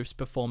Emma Booth's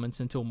performance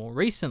until more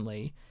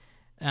recently.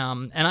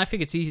 And I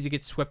think it's easy to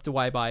get swept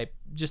away by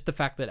just the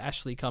fact that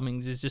Ashley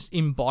Cummings is just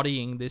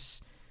embodying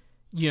this,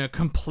 you know,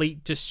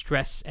 complete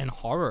distress and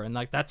horror, and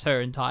like that's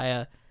her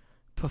entire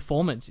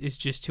performance is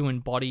just to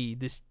embody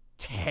this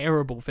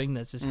terrible thing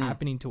that's just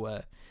happening to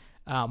her.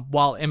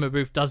 While Emma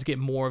Booth does get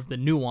more of the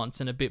nuance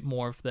and a bit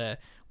more of the,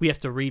 we have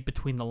to read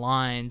between the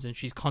lines, and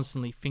she's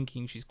constantly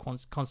thinking, she's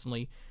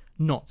constantly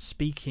not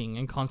speaking,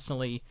 and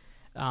constantly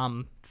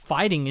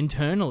fighting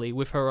internally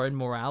with her own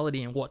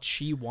morality and what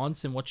she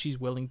wants and what she's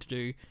willing to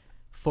do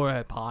for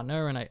her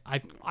partner. And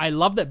I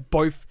love that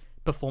both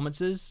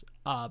performances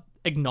are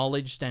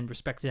acknowledged and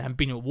respected and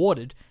been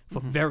awarded for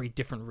very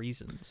different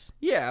reasons.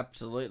 Yeah,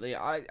 absolutely.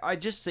 I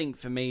just think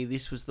for me,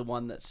 this was the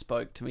one that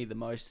spoke to me the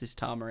most this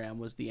time around,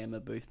 was the Emma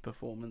Booth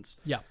performance.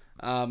 Yeah.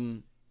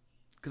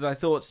 Because I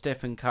thought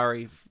Stephen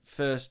Curry,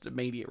 first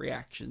immediate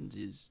reactions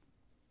is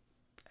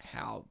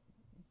how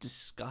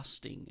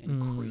disgusting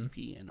and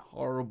creepy and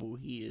horrible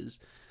he is.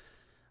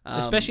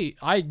 Especially,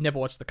 I never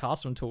watched The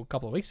Castle until a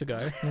couple of weeks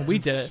ago when we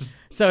did it.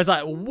 So it's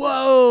like,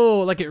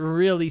 whoa! Like, it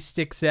really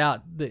sticks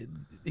out,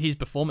 his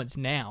performance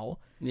now,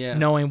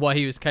 knowing what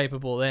he was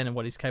capable then and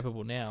what he's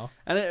capable now.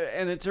 And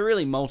it's a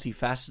really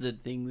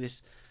multifaceted thing,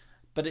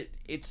 but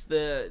it's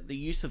the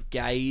use of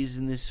gaze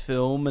in this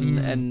film,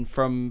 and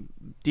from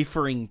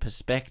differing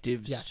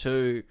perspectives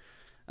too.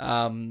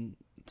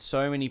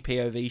 So many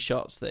POV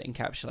shots that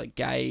encapsulate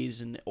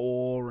gaze and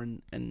awe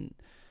and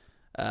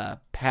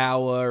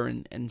power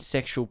and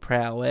sexual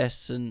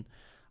prowess, and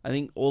I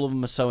think all of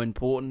them are so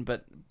important.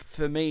 But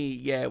for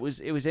me, it was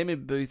Emma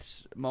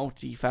Booth's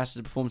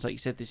multifaceted performance, like you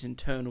said, this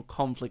internal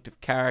conflict of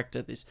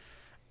character, this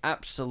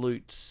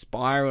absolute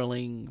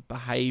spiraling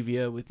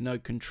behavior with no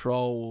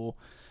control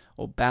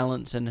or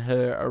balance, and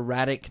her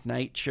erratic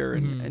nature,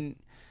 and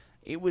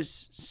it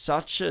was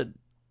such a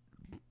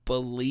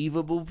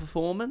believable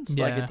performance.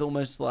 Like, it's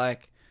almost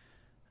like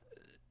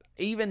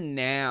even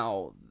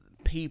now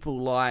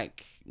people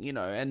like, you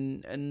know,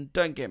 and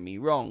don't get me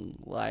wrong,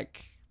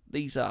 like,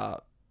 these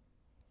are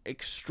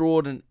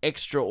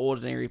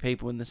extraordinary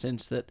people in the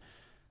sense that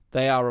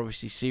they are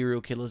obviously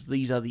serial killers.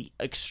 These are the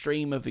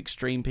extreme of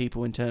extreme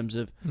people in terms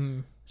of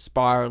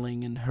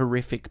spiraling and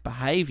horrific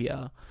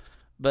behavior,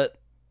 but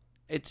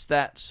it's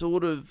that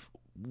sort of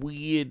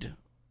weird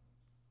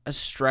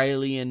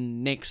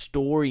Australian next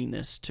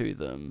dooriness to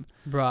them,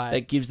 right?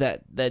 That gives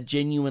that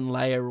genuine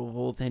layer of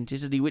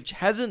authenticity, which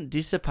hasn't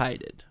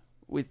dissipated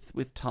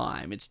with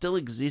time. It still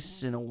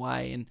exists in a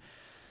way, and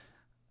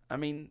I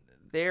mean,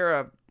 there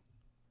are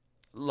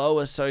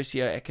lower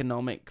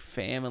socioeconomic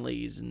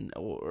families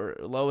or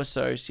lower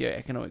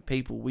socioeconomic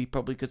people we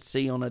probably could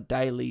see on a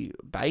daily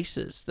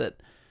basis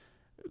that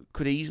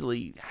could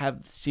easily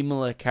have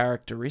similar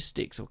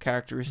characteristics or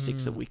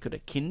characteristics that we could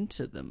akin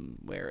to them,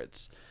 where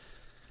it's,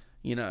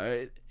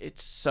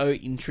 it's so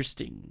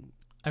interesting.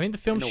 I mean, the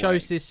film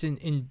shows this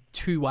in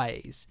two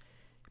ways.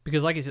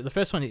 Because, like I said, the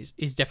first one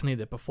is definitely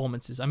the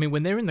performances. I mean,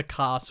 when they're in the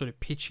car sort of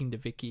pitching to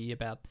Vicky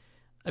about,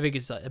 I think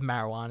it's a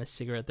marijuana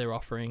cigarette they're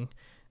offering.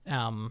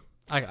 I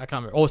can't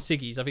remember. Or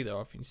ciggies. I think they're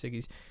offering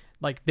ciggies.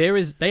 Like, they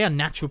are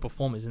natural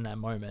performers in that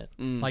moment.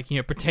 Like,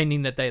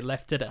 pretending that they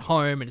left it at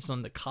home and it's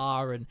on the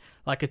car. And,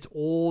 like, it's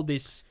all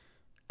this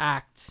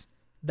act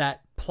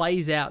that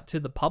plays out to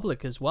the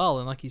public as well.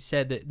 And like you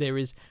said, that there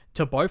is,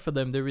 to both of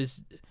them, there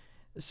is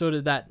sort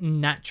of that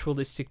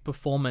naturalistic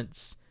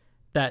performance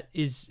that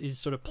is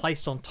sort of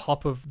placed on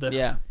top of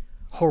the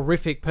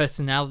horrific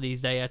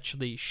personalities they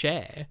actually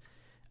share.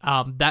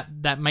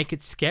 That make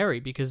it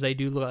scary because they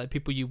do look like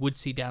people you would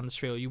see down the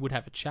street or you would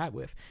have a chat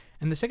with.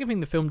 And the second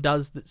thing the film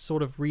does that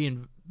sort of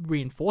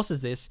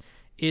reinforces this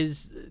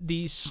is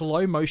these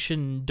slow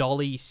motion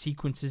dolly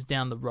sequences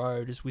down the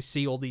road as we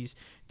see all these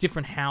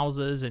different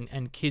houses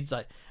and kids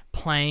like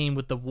playing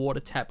with the water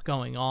tap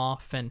going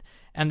off and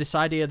this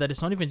idea that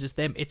it's not even just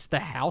them, it's the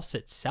house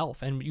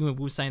itself. And we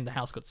were saying the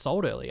house got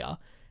sold earlier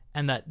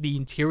and that the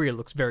interior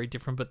looks very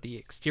different, but the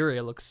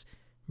exterior looks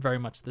very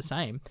much the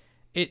same.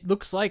 It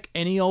looks like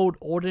any old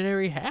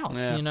ordinary house,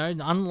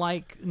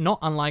 not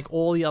unlike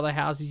all the other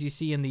houses you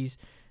see in these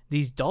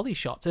dolly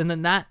shots. And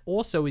then that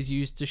also is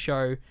used to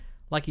show,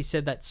 like you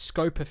said, that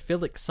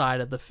scopophilic side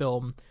of the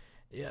film,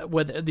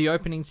 where the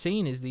opening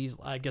scene is these,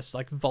 I guess,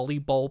 like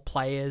volleyball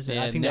players, and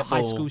I think they're high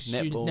school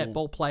student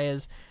netball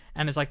players,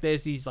 and it's like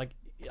there's these like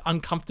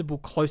uncomfortable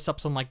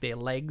close-ups on like their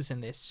legs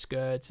and their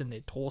skirts and their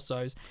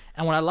torsos.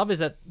 And what I love is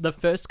that the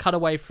first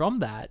cutaway from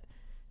that,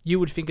 you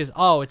would think is,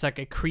 oh, it's like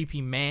a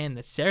creepy man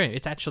that's staring.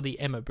 It's actually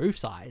Emma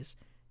Booth's eyes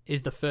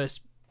is the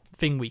first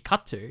thing we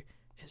cut to.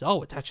 Is,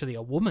 oh, it's actually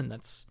a woman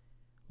that's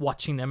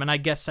watching them. And I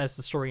guess as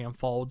the story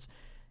unfolds,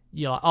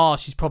 you're like, oh,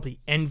 she's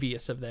probably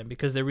envious of them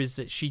because there is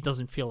that she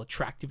doesn't feel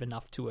attractive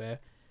enough to her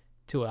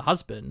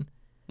husband.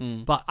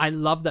 But I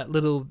love that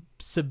little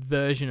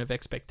subversion of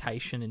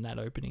expectation in that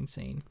opening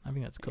scene. I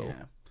think that's cool.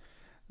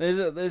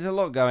 Yeah. There's a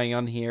lot going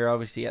on here.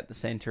 Obviously, at the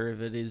center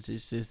of it is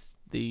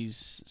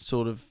these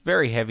sort of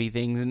very heavy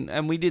things,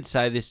 and we did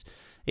say this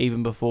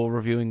even before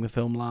reviewing the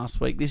film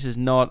last week. This is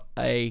not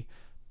a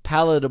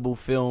palatable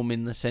film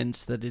in the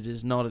sense that it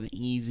is not an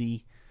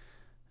easy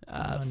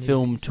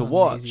film to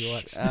watch.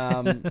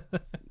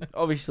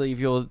 Obviously, if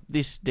you're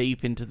this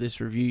deep into this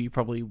review, you're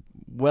probably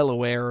well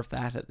aware of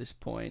that at this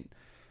point.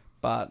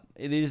 But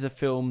it is a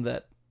film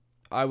that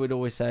I would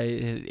always say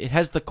it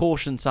has the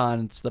caution sign.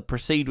 It's the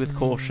proceed with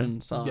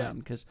caution sign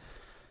because,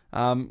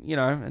 and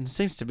it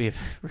seems to be a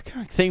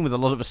recurring theme with a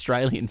lot of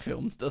Australian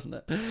films, doesn't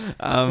it?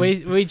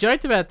 We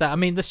joked about that. I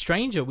mean, The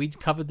Stranger. We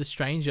covered The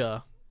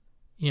Stranger.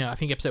 I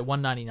think episode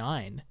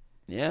 199.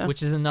 Yeah,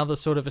 which is another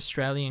sort of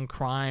Australian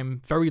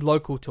crime, very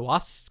local to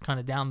us, kind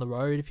of down the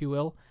road, if you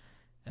will.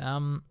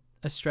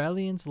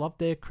 Australians love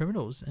their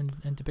criminals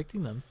and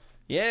depicting them.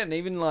 Yeah, and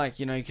even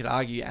you could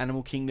argue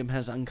Animal Kingdom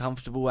has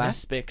uncomfortable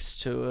aspects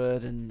to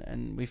it,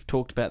 and we've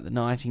talked about The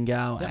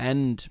Nightingale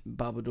and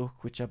Babadook,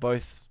 which are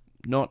both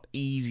not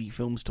easy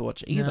films to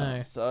watch either.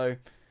 No. So,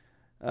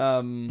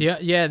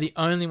 the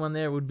only one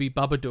there would be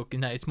Babadook, in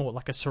that it's more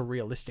like a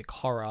surrealistic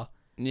horror.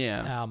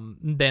 Yeah.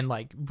 Than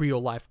like real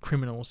life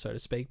criminals, so to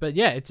speak. But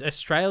yeah, it's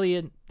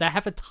Australian. They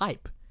have a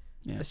type.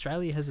 Yeah.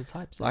 Australia has a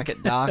type. Like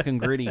it dark and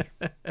gritty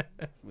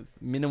with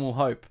minimal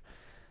hope.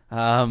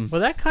 Well,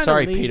 that kind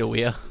sorry, of leads... Peter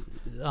Weir.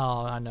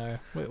 Oh, I know.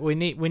 We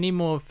need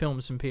more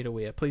films from Peter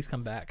Weir. Please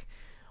come back.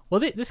 Well,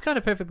 this kind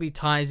of perfectly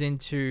ties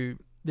into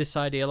this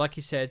idea, like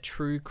you said,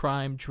 true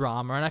crime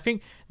drama, and I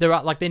think there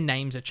are their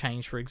names are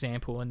changed, for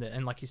example,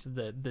 and like you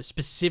said, the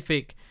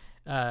specific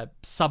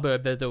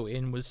suburb that they're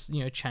in was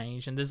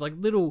changed, and there's like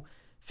little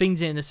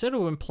things in that sort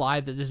of imply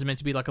that this is meant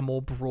to be like a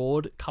more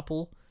broad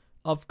couple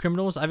of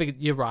criminals. I think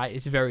you're right.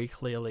 It's very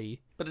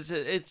clearly, but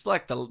it's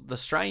like the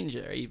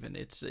Stranger. Even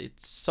it's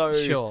so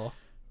sure.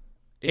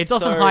 It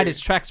doesn't hide its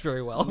tracks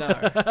very well. No,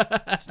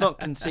 it's not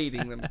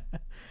conceding them.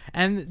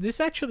 And this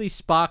actually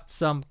sparked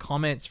some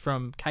comments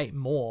from Kate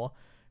Moore,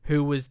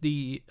 who was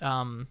the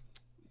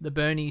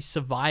Bernie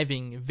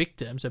surviving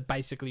victim, so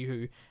basically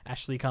who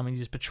Ashley Cummings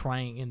is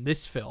portraying in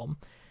this film.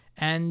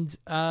 And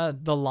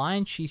the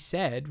line she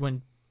said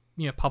when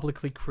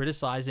publicly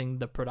criticizing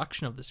the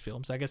production of this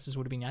film, so I guess this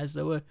would have been as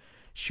they were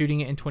shooting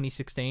it in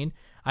 2016,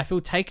 I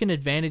feel taken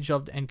advantage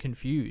of and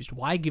confused.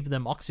 Why give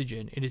them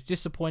oxygen? It is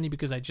disappointing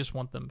because I just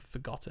want them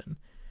forgotten.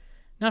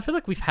 Now, I feel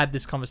like we've had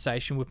this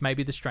conversation with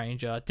maybe The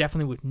Stranger,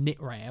 definitely with Knit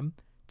Ram.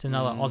 It's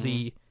another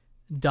Aussie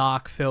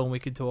dark film we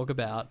could talk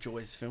about.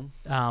 Joy's film.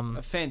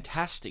 A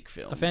fantastic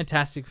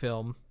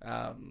film.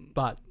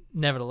 But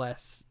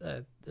nevertheless,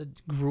 a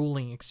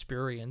grueling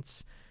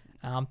experience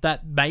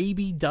that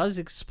maybe does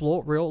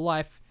exploit real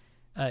life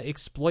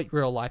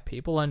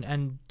people.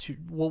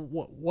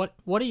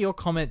 What are your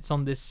comments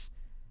on this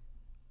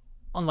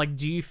on like,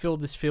 do you feel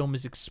this film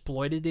is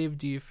exploitative?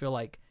 Do you feel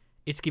like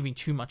it's giving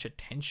too much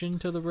attention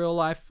to the real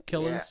life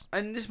killers? Yeah,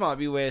 and this might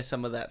be where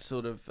some of that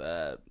sort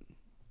of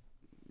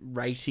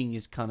rating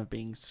is kind of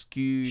being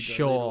skewed.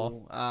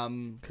 Sure.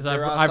 Because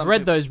I've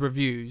read those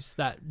reviews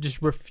that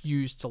just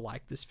refuse to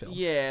like this film.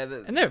 Yeah,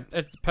 and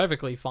it's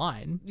perfectly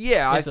fine.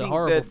 Yeah, it's a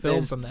horrible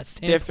film from that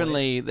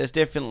standpoint. There's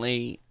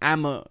definitely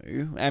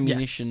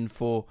ammunition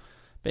for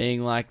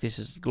being like, this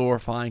is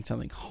glorifying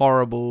something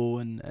horrible,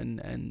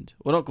 and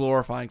well, not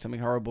glorifying something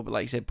horrible, but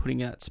like you said,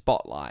 putting a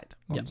spotlight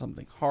on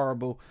something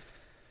horrible.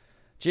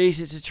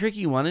 Jeez, it's a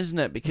tricky one, isn't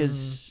it?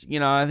 Because,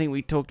 I think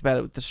we talked about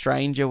it with The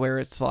Stranger, where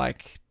it's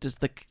like,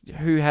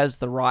 who has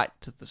the right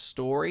to the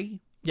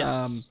story?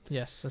 Yes,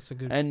 yes, that's a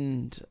good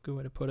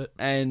way to put it.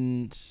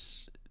 And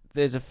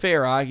there's a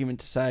fair argument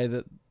to say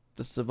that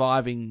the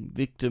surviving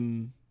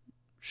victim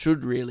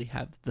should really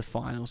have the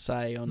final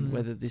say on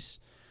whether this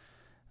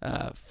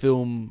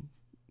film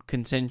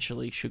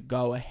consensually should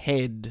go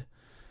ahead.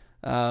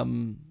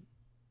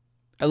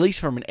 At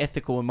least from an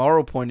ethical and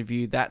moral point of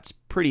view, that's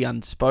pretty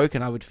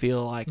unspoken. I would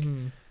feel like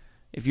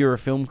if you're a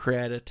film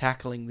creator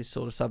tackling this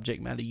sort of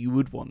subject matter, you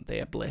would want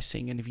their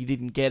blessing. And if you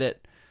didn't get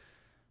it,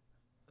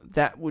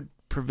 that would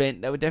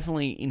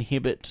definitely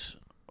inhibit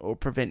or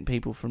prevent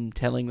people from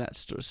telling that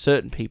story,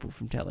 certain people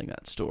from telling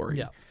that story.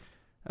 Yeah.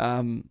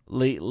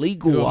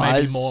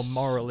 Legal-wise... Maybe more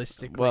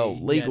moralistically. Well,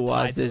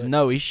 legal-wise, there's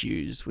no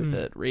issues with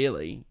it,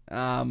 really.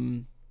 But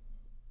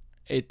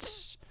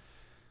it's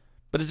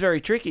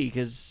very tricky,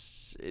 because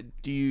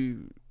do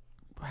you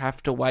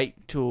have to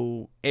wait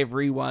till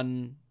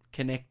everyone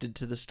connected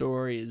to the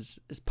story is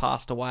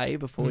passed away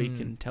before you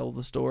can tell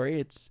the story?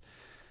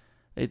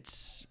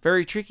 It's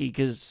very tricky,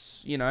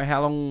 because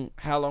how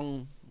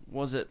long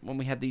was it when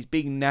we had these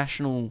big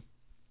national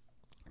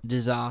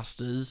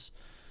disasters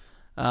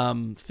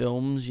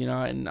films,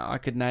 and I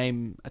could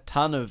name a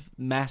ton of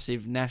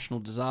massive national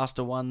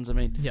disaster ones. I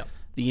mean,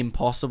 The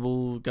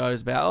Impossible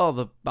goes about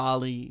the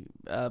Bali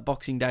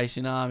Boxing Day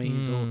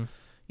tsunamis, or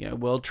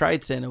World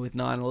Trade Center with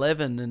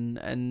 9/11,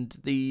 and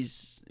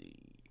these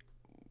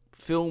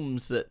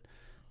films that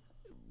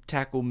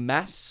tackle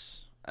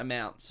mass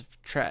amounts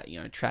of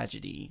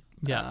tragedy.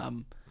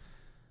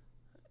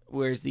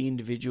 Whereas the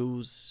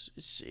individuals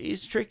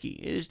is tricky.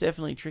 It is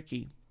definitely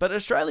tricky. But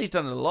Australia's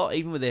done it a lot,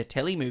 even with their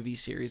telemovie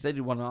series. They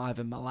did one on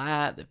Ivan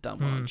Milat. They've done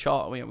one on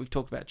Chopper. We've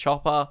talked about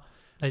Chopper.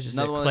 They just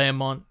did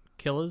Claremont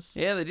Killers.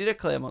 Yeah, they did a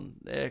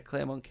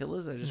Claremont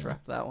Killers. They just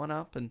wrapped that one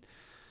up, and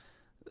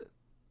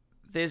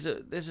there's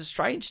a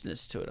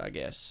strangeness to it, I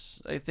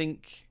guess. I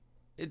think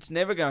it's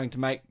never going to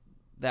make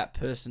that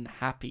person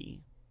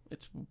happy.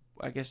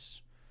 I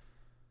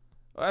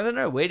don't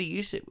know. Where do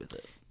you sit with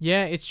it?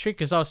 Yeah, it's tricky,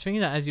 because I was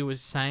thinking that as you was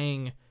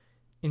saying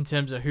in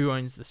terms of who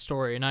owns the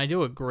story, and I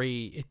do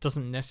agree it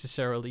doesn't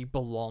necessarily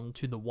belong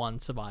to the one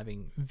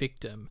surviving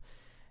victim.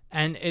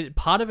 And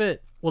part of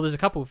it, well, there's a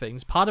couple of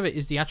things. Part of it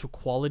is the actual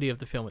quality of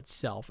the film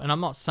itself. And I'm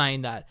not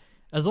saying that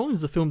as long as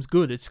the film's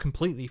good, it's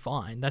completely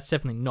fine. That's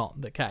definitely not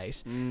the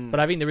case. But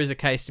I think there is a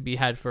case to be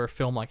had for a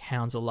film like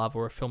Hounds of Love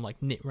or a film like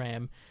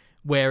Nitram,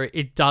 where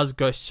it does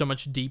go so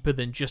much deeper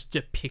than just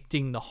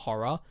depicting the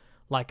horror.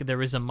 Like,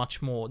 there is a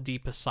much more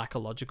deeper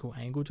psychological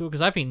angle to it.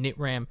 Because I think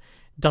Nitram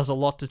does a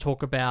lot to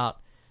talk about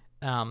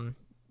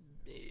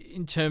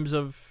in terms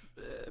of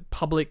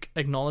public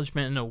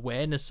acknowledgement and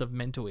awareness of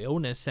mental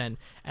illness. And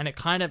it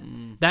kind of...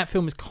 That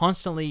film is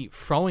constantly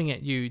throwing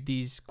at you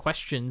these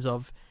questions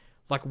of,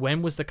 like,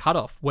 when was the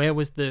cutoff? Where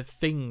was the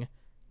thing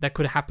that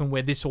could happen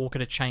where this all could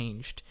have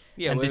changed?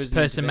 Yeah, and this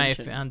person may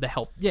have found the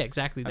help. Yeah,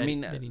 exactly. That he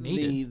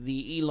needed.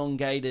 The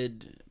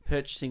elongated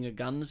purchasing a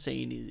gun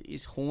scene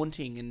is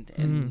haunting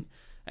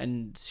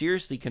and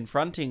seriously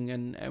confronting,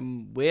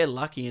 and we're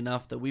lucky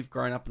enough that we've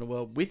grown up in a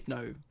world with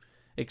no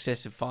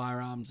excessive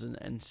firearms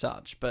and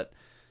such, but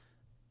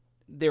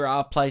there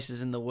are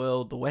places in the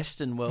world, the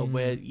Western world,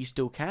 where you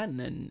still can,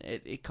 and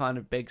it kind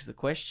of begs the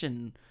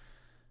question,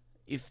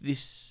 if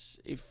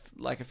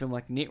like a film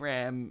like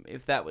Nitram,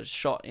 if that was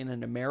shot in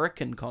an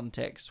American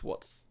context,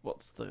 what's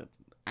the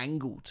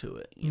angle to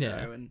it, you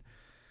know? And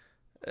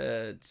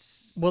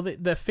it's... Well,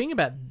 the thing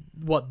about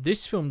what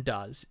this film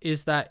does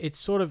is that it's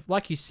sort of,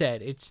 like you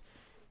said,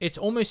 it's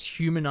almost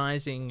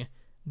humanizing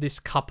this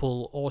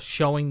couple, or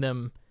showing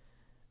them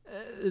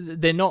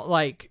they're not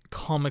like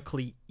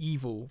comically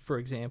evil, for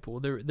example.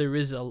 There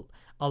is a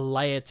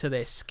layer to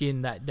their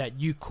skin that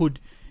you could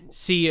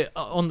see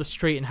on the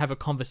street and have a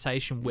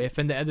conversation with,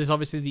 and there's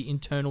obviously the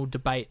internal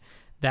debate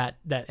that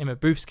Emma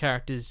Booth's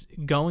character's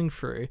going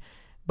through.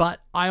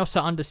 But I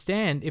also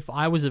understand if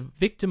I was a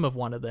victim of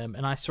one of them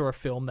and I saw a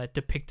film that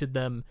depicted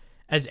them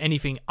as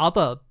anything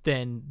other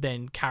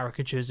than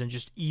caricatures and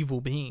just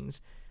evil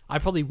beings, I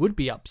probably would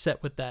be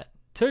upset with that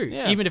too,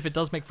 even if it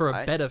does make for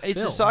a better film.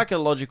 It's a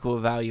psychological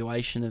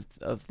evaluation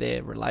of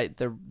their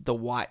the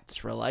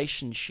whites'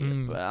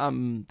 relationship.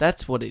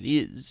 That's what it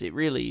is. It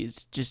really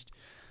is just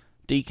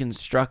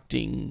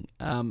deconstructing.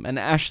 And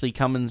Ashley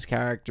Cummins'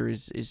 character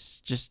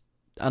is just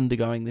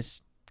undergoing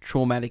this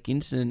traumatic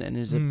incident and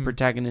is a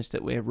protagonist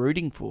that we're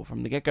rooting for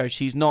from the get-go.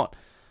 She's not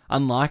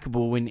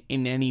unlikable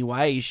in any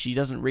way. She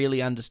doesn't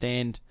really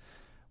understand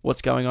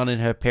what's going on in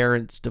her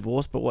parents'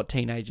 divorce, but what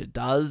teenager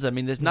does. I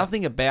mean, there's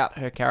nothing about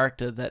her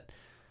character that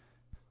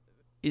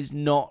is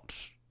not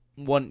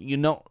one.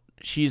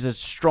 She's a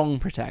strong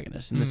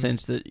protagonist in the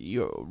sense that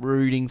you're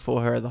rooting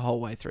for her the whole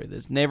way through.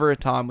 There's never a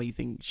time where you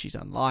think she's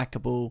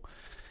unlikable,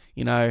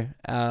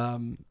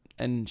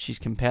 and she's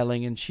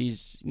compelling, and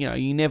she's,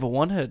 you never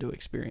want her to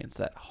experience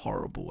that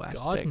horrible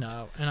aspect.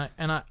 God, no.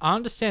 And I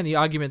understand the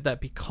argument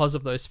that because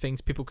of those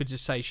things, people could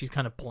just say she's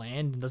kind of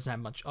bland and doesn't have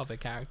much of a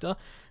character.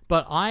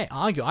 But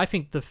I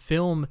think the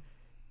film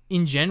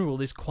in general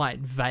is quite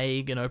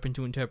vague and open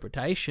to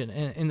interpretation.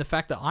 And in the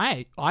fact that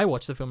I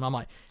watched the film and I'm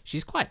like,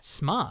 she's quite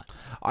smart.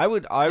 I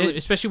would,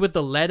 especially with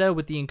the letter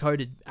with the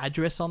encoded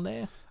address on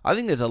there. I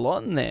think there's a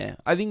lot in there.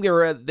 I think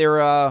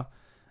there are,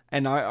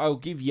 and I'll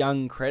give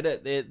Young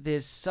credit.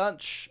 There's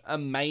such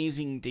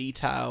amazing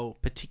detail,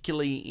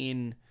 particularly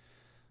in,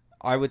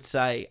 I would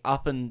say,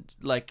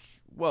 the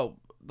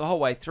whole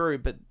way through.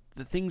 But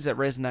the things that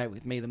resonate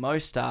with me the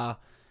most are,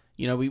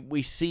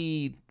 we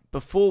see,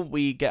 before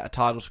we get a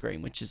title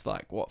screen, which is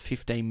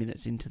 15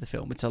 minutes into the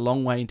film. It's a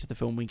long way into the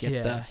film. We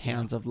get the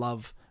Hounds of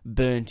Love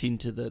burnt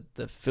into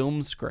the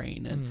film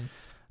screen.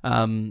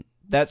 And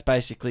that's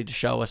basically to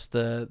show us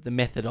the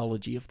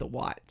methodology of the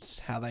whites,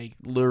 how they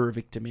lure a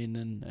victim in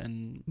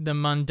and the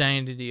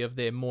mundanity of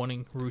their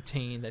morning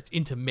routine that's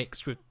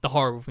intermixed with the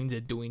horrible things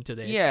they're doing to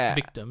their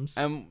victims.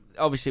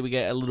 Obviously, we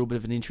get a little bit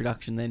of an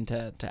introduction then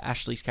to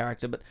Ashley's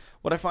character. But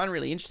what I find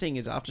really interesting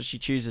is after she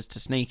chooses to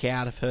sneak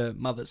out of her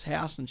mother's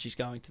house and she's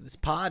going to this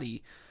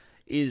party,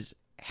 is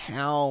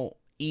how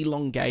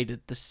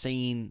elongated the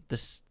scene,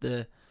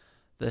 the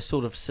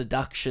sort of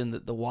seduction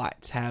that the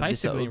whites have.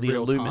 Basically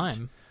real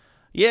time.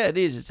 Yeah, it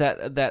is. It's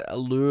that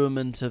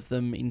allurement of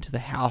them into the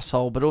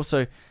household, but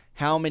also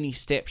how many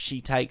steps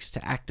she takes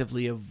to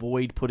actively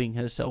avoid putting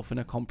herself in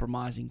a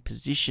compromising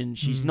position.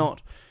 She's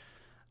not,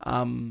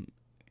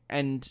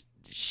 and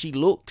she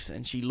looks,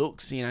 she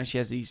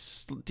has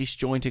these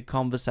disjointed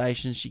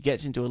conversations. She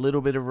gets into a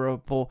little bit of a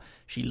rapport.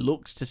 She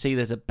looks to see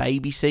there's a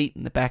baby seat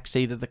in the back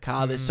seat of the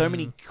car. There's so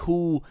many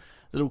cool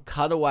little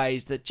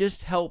cutaways that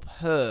just help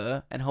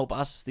her and help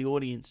us, the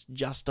audience,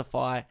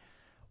 justify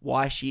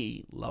why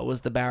she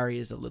lowers the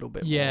barriers a little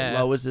bit more,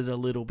 lowers it a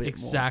little bit more.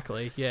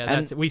 Exactly,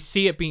 yeah. We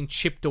see it being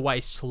chipped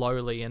away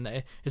slowly,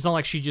 and it's not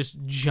like she just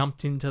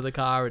jumped into the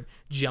car and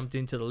jumped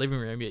into the living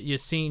room. You're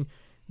seeing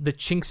the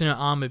chinks in her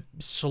armor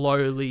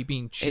slowly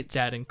being chipped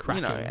out and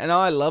cracking. And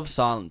I love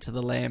Silent to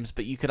the Lambs,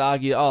 but you could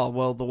argue,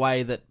 the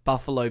way that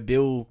Buffalo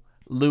Bill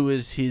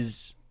lures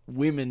his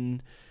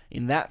women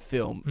in that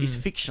film is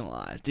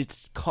fictionalized.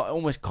 It's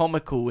almost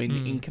comical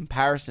in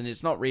comparison.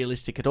 It's not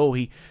realistic at all.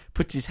 He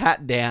puts his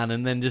hat down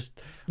and then just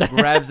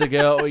grabs a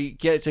girl, or he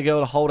gets a girl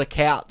to hold a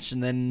couch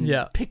and then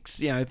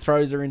picks,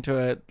 throws her into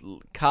a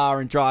car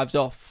and drives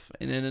off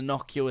in an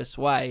innocuous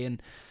way.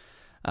 And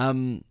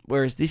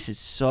whereas this is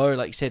so,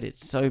 like you said,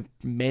 it's so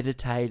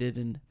meditated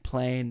and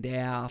planned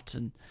out.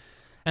 And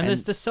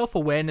there's the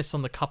self-awareness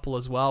on the couple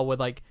as well,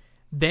 where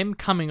them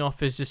coming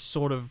off as just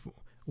sort of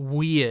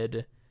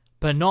weird,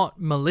 but not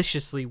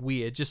maliciously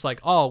weird, just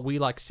we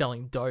like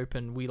selling dope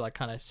and we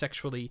kind of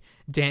sexually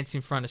dance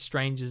in front of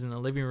strangers in the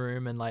living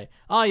room and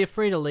you're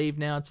free to leave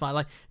now, it's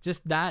fine.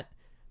 Just that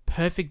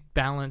perfect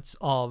balance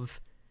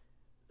of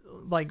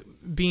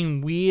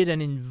being weird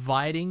and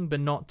inviting,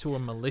 but not to a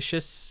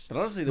malicious But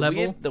honestly,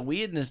 level. The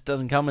weirdness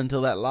doesn't come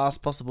until that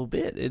last possible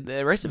bit.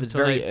 The rest of it's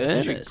very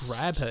earnest.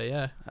 Grab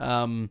her,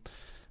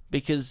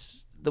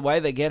 because the way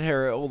they get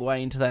her all the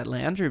way into that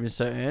lounge room is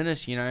so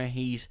earnest.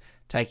 He's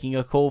taking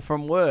a call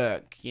from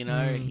work,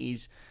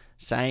 he's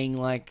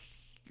saying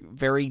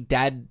very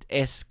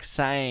dad-esque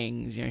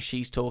sayings.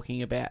 She's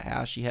talking about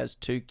how she has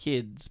 2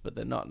 kids, but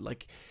they're not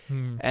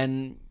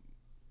and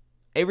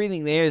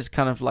everything there is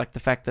kind of the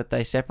fact that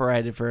they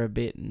separated for a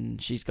bit and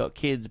she's got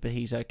kids, but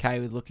he's okay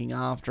with looking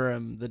after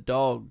him. The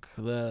dog,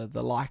 the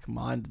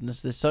like-mindedness.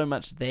 There's so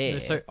much there. They're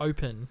so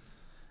open.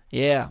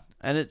 Yeah,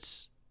 and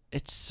it's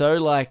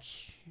so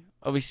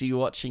obviously you're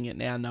watching it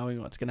now knowing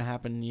what's going to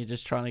happen and you're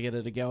just trying to get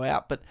her to go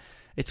out, but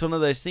it's one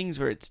of those things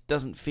where it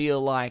doesn't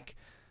feel like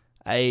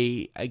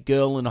a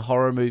girl in a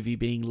horror movie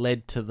being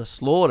led to the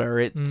slaughter.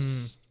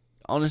 It's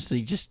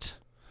honestly just,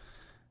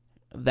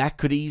 that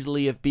could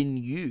easily have been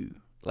you.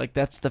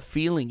 That's the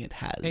feeling it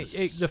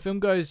has. The film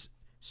goes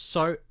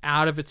so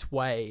out of its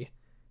way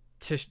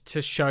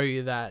to show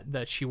you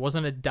that she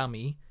wasn't a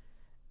dummy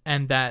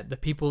and that the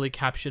people who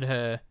captured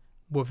her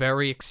were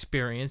very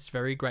experienced,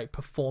 very great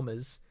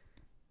performers.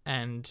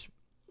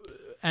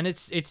 And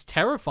it's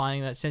terrifying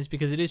in that sense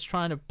because it is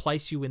trying to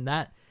place you in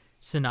that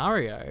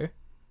scenario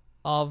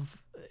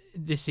of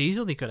this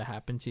easily could have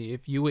happened to you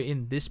if you were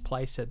in this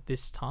place at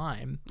this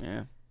time.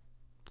 Yeah.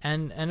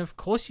 And of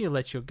course you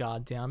let your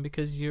guard down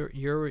because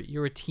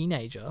you're a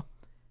teenager.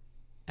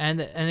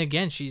 And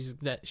again, she's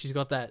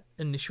got that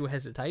initial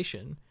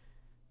hesitation.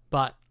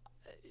 But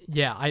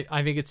yeah,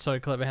 I think it's so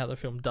clever how the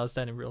film does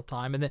that in real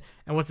time. And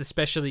what's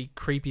especially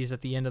creepy is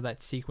at the end of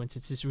that sequence,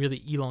 it's this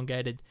really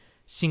elongated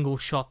single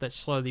shot that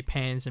slowly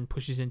pans and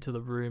pushes into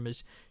the room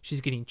as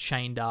she's getting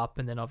chained up,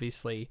 and then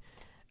obviously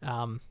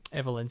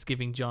Evelyn's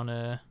giving John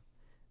a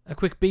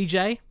quick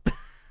BJ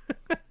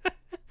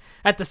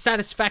at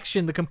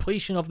the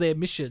completion of their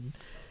mission,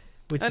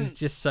 which is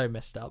just so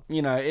messed up.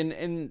 You know,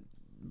 in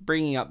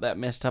bringing up that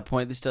messed up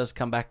point, this does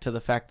come back to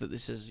the fact that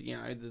this is, you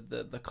know,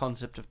 the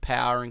concept of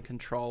power and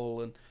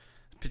control, and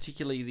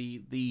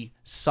particularly the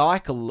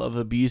cycle of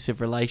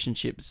abusive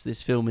relationships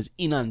this film is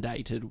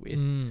inundated with.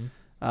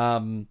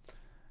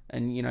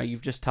 And, you know,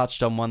 you've just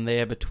touched on one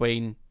there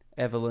between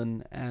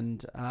Evelyn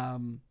and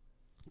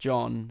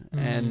John,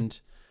 and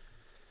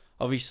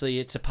obviously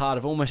it's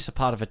almost a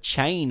part of a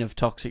chain of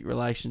toxic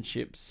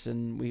relationships,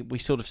 and we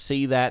sort of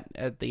see that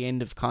at the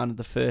end of kind of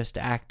the first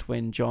act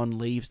when John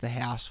leaves the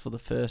house for the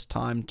first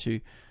time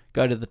to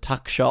go to the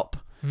tuck shop,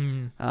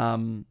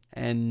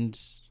 and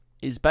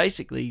is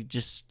basically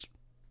just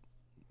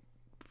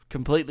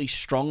completely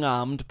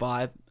strong-armed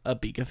by a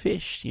bigger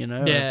fish, you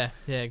know? Yeah,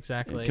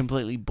 exactly.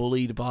 Completely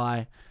bullied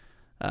by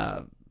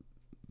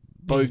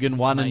Bogan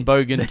 1 and mates.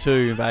 Bogan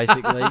 2,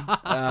 basically.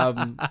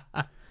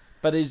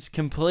 But is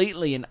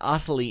completely and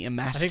utterly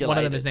emasculated. I think one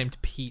of them is named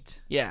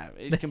Pete. Yeah,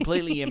 is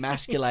completely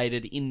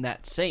emasculated in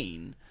that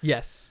scene.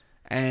 Yes.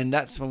 And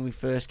that's when we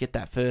first get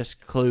that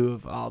first clue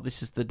of,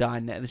 this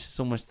is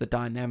almost the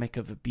dynamic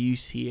of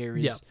abuse here.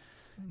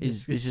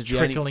 This is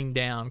trickling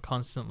down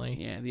constantly.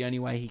 Yeah, the only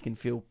way he can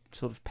feel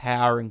sort of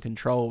power and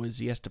control is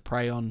he has to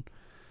prey on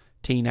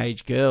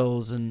teenage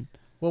girls. And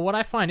well, what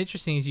I find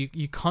interesting is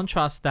you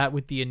contrast that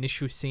with the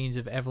initial scenes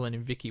of Evelyn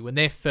and Vicky when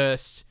they're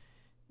first.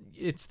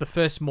 It's the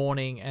first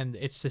morning, and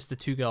it's just the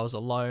two girls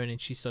alone,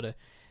 and she's sort of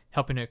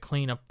helping her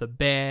clean up the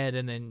bed,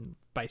 and then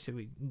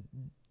basically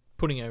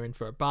putting her in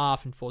for a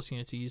bath and forcing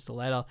her to use the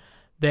ladder.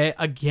 There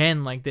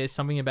again, like there's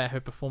something about her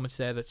performance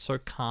there that's so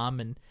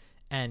calm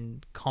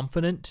and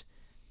confident,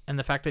 and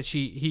the fact that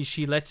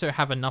she lets her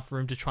have enough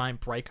room to try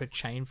and break her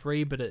chain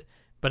free, but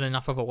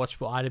enough of a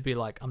watchful eye to be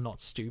like, I'm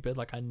not stupid,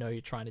 like I know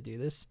you're trying to do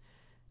this,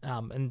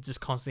 and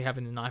just constantly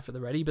having the knife at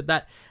the ready. But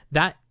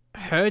that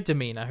her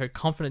demeanor, her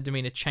confident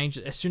demeanor,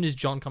 changes as soon as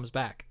John comes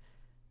back,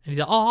 and he's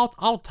like,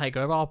 I'll take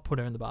over, I'll put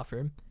her in the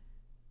bathroom,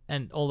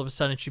 and all of a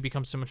sudden she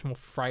becomes so much more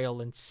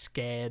frail and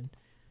scared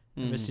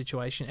of the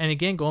situation. And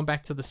again, going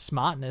back to the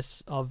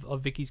smartness of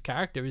Vicky's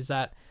character, is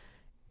that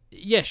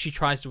yes, she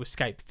tries to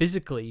escape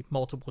physically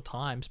multiple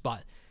times,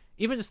 but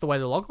even just the way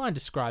the logline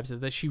describes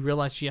it, that she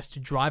realized she has to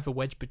drive a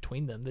wedge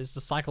between them. There's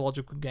the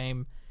psychological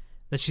game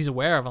that she's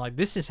aware of, and like,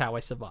 this is how I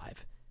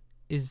survive.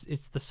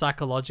 It's the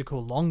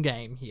psychological long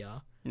game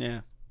here.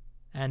 Yeah,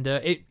 and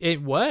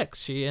it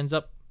works. She ends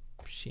up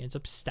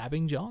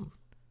stabbing John.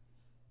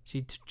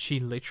 She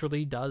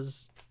literally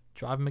does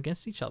drive them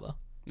against each other.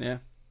 Yeah,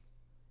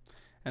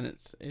 and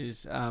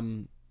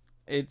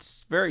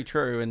it's very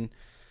true, and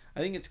I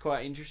think it's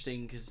quite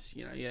interesting because,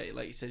 you know, yeah,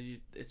 like you said,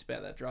 it's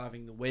about that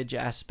driving the wedge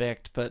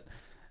aspect, but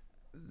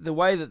the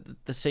way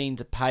that the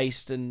scenes are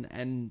paced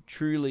and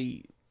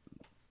truly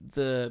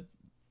the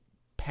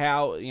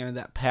power, you know,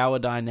 that power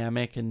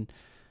dynamic,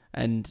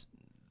 and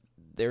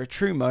there are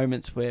true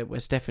moments where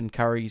Stephen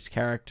Curry's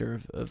character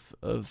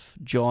of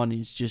John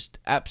is just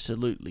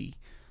absolutely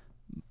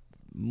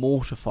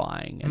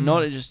mortifying, and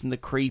not just in the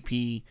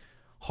creepy,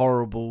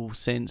 horrible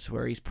sense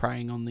where he's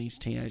preying on these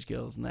teenage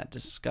girls in that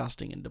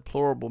disgusting and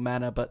deplorable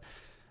manner, but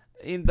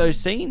in those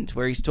scenes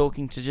where he's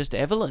talking to just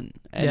Evelyn,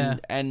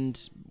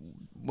 and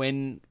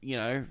when, you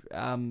know,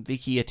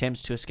 Vicky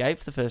attempts to escape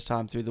for the first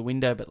time through the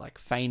window, but like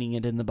feigning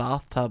it in the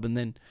bathtub and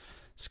then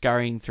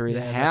scurrying through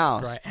the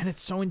house. That's great. And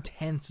it's so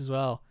intense as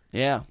well.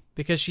 Yeah.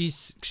 Because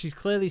she's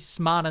clearly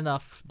smart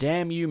enough.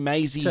 Damn you,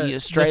 mazy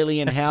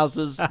Australian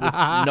houses with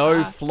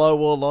no flow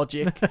or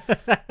logic.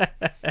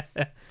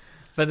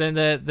 But then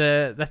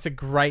that's a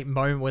great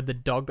moment with the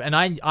dog, and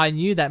I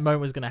knew that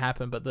moment was going to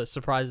happen, but the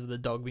surprise of the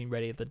dog being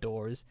ready at the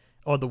door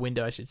or the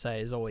window, I should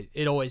say,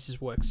 always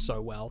just works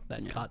so well,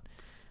 that cut.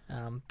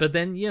 But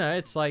then, you know,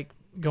 it's like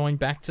going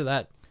back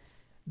to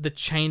the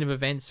chain of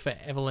events for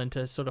Evelyn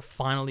to sort of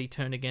finally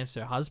turn against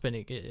her husband.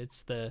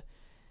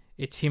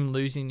 It's him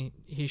losing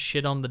his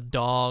shit on the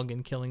dog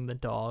and killing the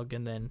dog,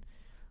 and then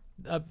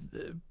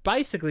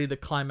basically the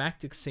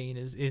climactic scene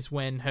is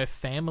when her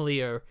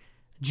family are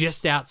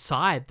just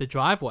outside the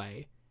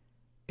driveway.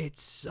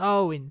 It's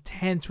so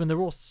intense when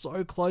they're all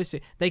so close.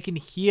 They can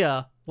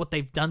hear what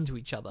they've done to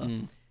each other.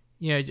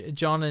 You know,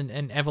 John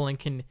and Evelyn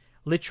can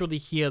literally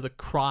hear the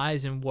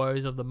cries and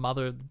woes of the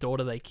mother of the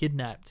daughter they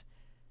kidnapped.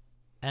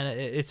 And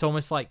it's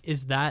almost like,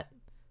 is that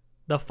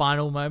the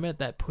final moment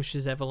that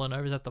pushes Evelyn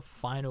over? Is that the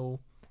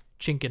final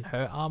chink in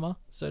her armor,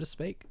 so to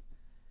speak?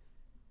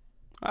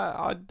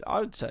 I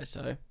would say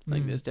so. I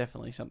think there's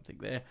definitely something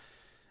there.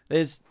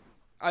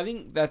 I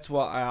think that's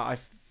what I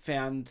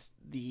found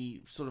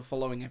the sort of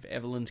following of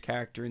Evelyn's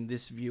character in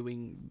this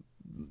viewing,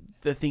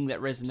 the thing that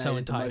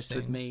resonated the most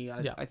with me.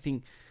 I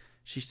think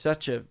she's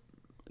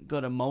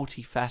got a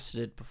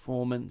multifaceted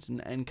performance,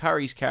 and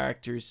Curry's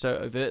character is so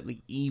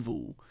overtly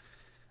evil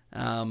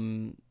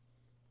that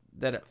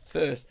at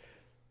first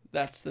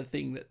that's the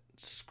thing that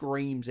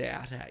screams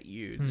out at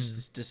you. Just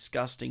this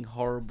disgusting,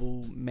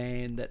 horrible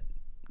man that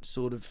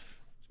sort of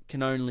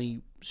can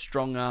only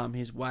strong arm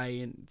his way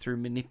in through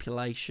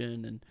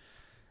manipulation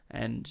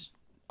and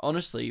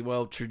honestly,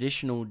 well,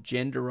 traditional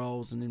gender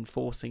roles and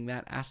enforcing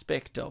that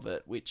aspect of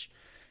it, which,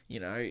 you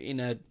know, in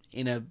a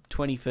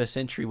 21st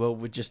century world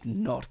would just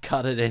not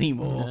cut it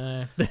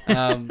anymore.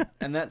 No.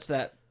 And that's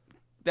that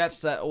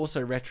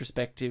also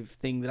retrospective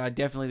thing that I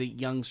definitely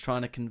think Young's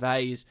trying to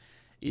convey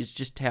is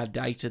just how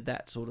dated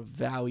that sort of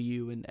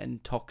value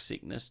and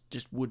toxicness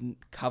just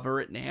wouldn't cover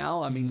it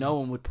now. I mean, no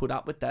one would put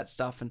up with that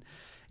stuff. And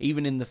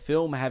even in the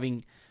film,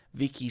 having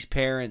Vicky's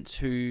parents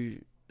who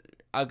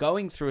are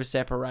going through a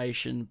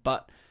separation,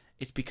 but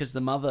it's because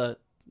the mother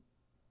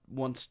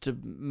wants to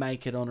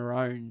make it on her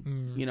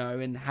own, you know,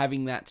 and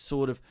having that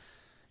sort of,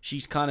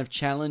 she's kind of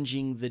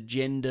challenging the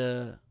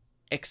gender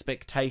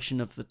expectation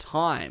of the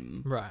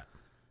time. Right.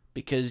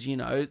 Because, you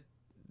know,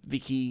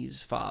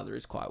 Vicky's father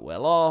is quite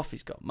well off.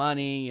 He's got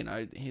money. You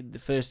know, the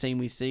first scene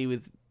we see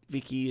with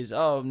Vicky is,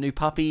 new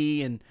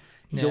puppy, and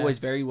he's always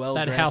very well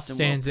dressed. That house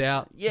stands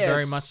out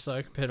very much it's,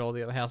 so compared to all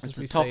the other houses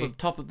we see. It's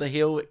top of the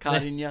hill at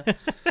Cardinia.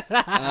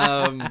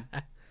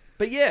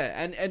 But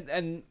yeah,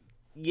 and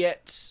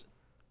yet,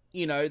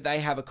 you know, they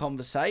have a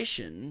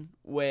conversation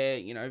where,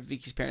 you know,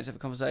 Vicky's parents have a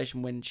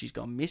conversation when she's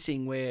gone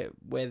missing,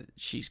 where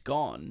she's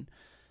gone,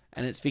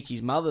 and it's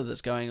Vicky's mother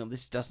that's going, "Oh,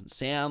 this doesn't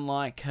sound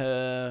like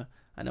her.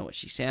 I know what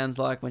she sounds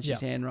like when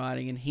she's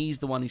handwriting," and he's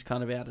the one who's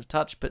kind of out of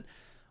touch. But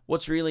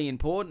what's really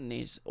important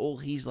is all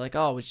he's like,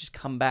 it's just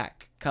come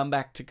back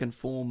to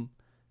conform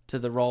to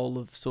the role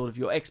of sort of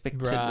your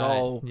expected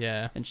role.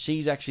 Yeah. And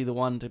she's actually the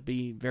one to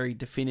be very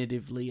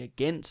definitively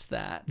against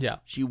that. Yeah.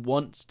 She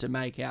wants to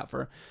make out for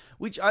her,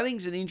 which I think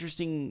is an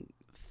interesting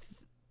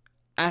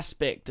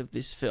aspect of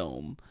this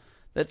film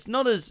that's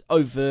not as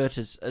overt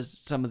as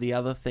some of the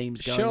other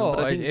themes going on.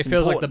 But I think it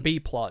feels like the B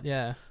plot,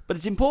 yeah. But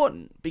it's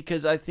important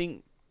because I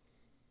think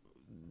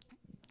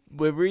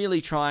we're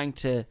really trying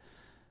to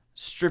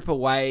strip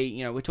away,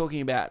 you know, we're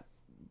talking about,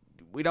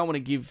 we don't want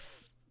to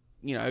give,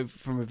 you know,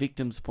 from a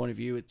victim's point of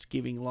view, it's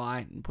giving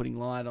light and putting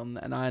light on,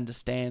 and I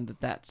understand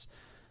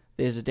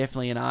there's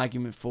definitely an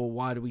argument for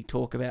why do we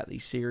talk about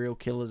these serial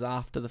killers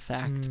after the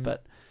fact,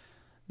 but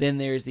then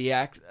there is the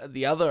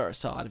other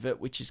side of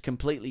it, which is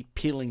completely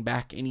peeling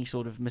back any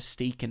sort of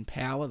mystique and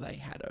power they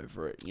had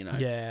over it, you know.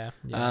 Yeah,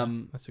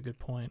 that's a good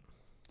point.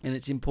 And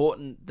it's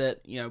important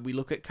that, you know, we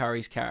look at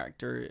Curry's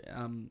character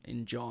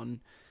in John,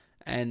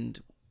 and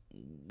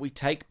we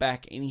take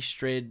back any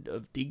shred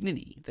of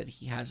dignity that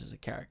he has as a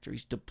character.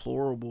 He's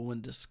deplorable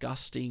and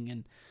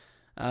disgusting,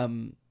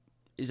 and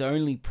is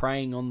only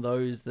preying on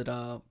those that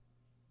are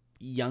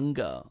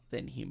younger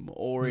than him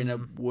or in a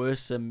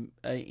worse, in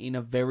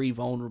a very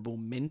vulnerable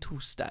mental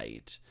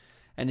state,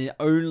 and it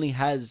only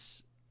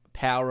has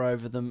power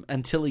over them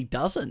until he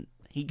doesn't.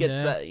 He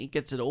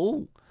gets it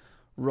all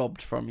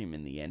robbed from him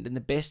in the end, and the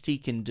best he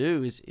can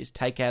do is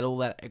take out all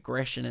that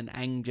aggression and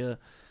anger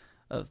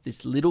of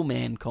this little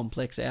man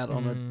complex out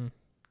on a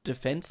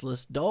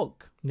defenseless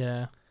dog.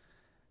 Yeah.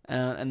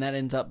 And that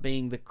ends up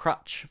being the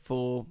crutch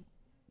for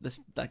this,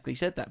 like they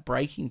said, that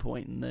breaking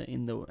point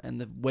and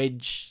the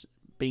wedge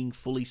being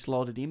fully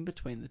slotted in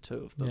between the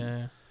two of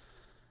them.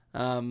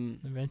 Yeah.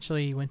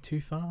 Eventually he went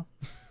too far.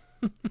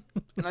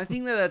 And I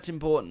think that's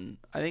important.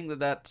 I think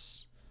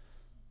that's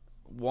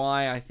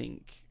why I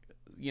think,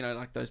 you know,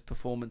 like those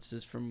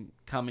performances from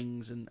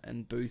Cummings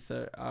and Booth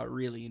are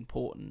really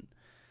important,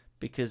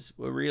 because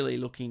we're really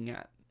looking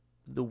at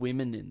the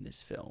women in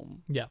this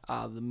film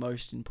are the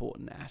most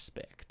important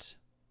aspect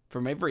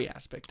from every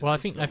aspect. Well, I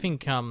think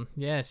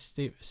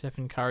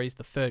Stephen Curry's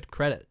the third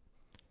credit.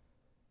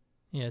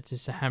 Yeah, it's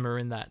just a hammer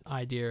in that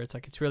idea. It's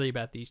like, it's really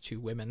about these two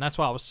women. That's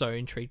why I was so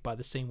intrigued by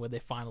the scene where they're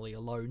finally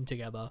alone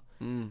together.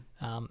 And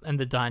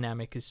the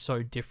dynamic is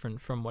so different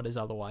from what is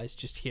otherwise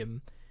just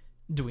him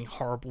doing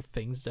horrible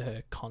things to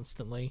her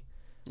constantly.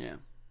 Yeah.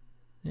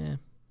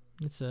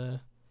 It's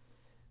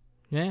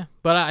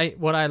but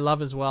what I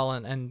love as well,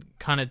 and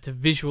kind of to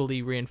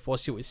visually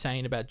reinforce what we're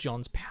saying about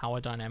John's power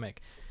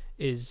dynamic,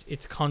 is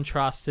it's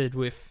contrasted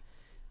with,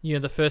 you know,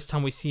 the first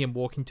time we see him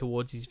walking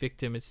towards his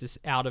victim, it's this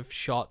out of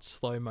shot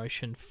slow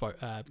motion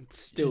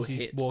still as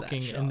he's hits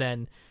walking, that shot. and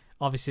then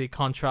obviously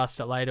contrast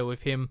it later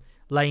with him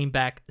laying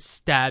back,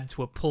 stabbed,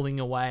 we're pulling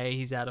away,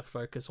 he's out of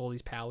focus, all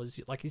these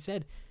powers, like you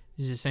said,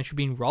 is essentially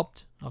being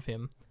robbed of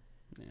him.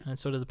 Yeah. And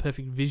it's sort of the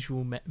perfect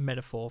visual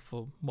metaphor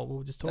for what we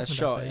were just talking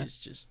about. That shot is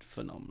just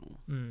phenomenal.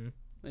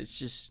 It's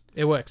just...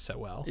 It works so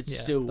well. It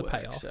still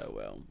works so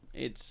well.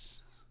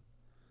 It's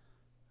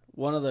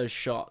one of those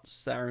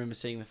shots that I remember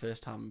seeing the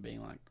first time and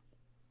being like,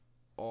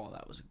 oh,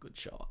 that was a good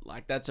shot.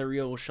 Like, that's a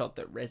real shot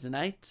that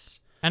resonates.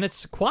 And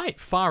it's quite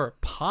far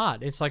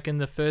apart. It's like in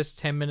the first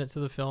 10 minutes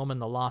of the film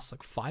and the last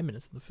 5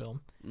 minutes of the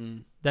film.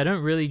 They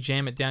don't really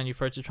jam it down your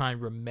throat to try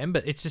and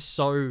remember. It's just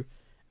so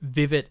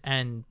vivid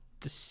and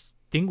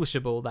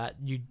distinguishable that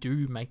you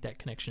do make that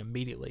connection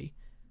immediately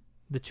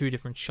the two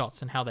different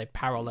shots and how they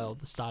parallel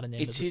the start and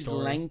end of the story. It's his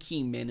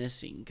lanky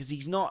menacing, because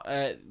he's not,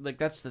 like,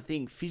 that's the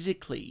thing.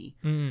 Physically,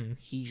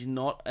 he's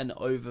not an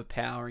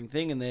overpowering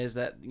thing, and there's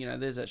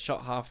that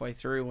shot halfway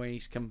through where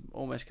he's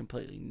almost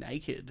completely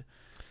naked.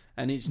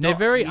 And they're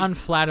very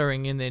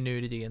unflattering in their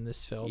nudity in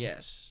this film.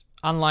 Yes.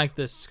 Unlike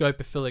the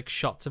scopophilic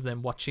shots of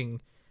them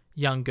watching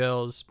young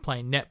girls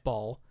playing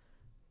netball,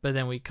 but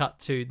then we cut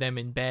to them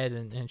in bed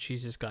and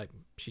she's just like,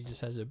 she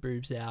just has her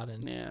boobs out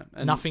and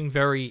nothing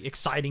very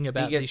exciting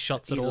about these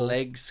shots at all.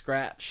 Legs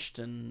scratched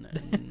and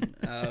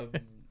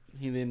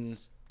he then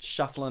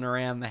shuffling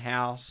around the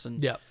house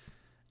and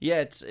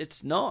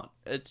it's not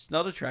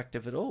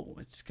attractive at all.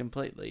 It's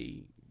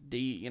completely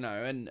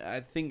and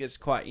I think it's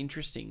quite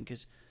interesting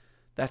because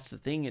that's the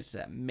thing. It's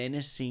that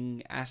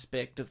menacing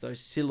aspect of those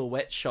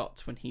silhouette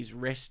shots when he's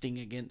resting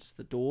against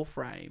the door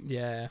frame.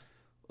 Yeah.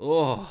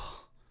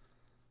 Oh,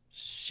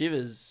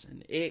 shivers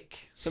and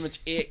ick. So much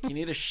ick. You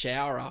need a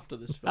shower after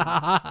this film.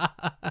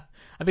 I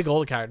think all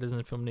the characters in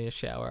the film need a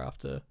shower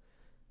after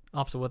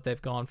what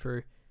they've gone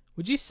through.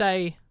 Would you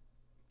say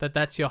that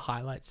that's your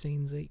highlight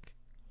scene, Zeke?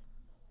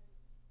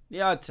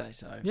 Yeah, I'd say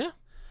so. Yeah.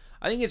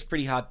 I think it's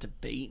pretty hard to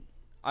beat.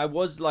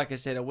 Like I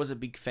said, I was a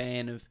big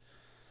fan of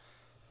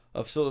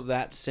sort of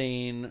that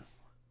scene.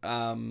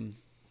 That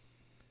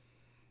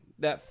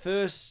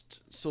first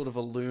sort of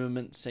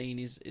allurement scene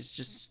is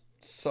just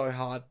so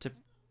hard to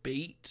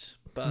beat,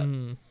 but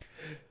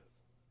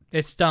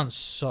it's done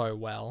so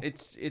well.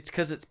 It's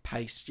because it's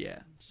paced,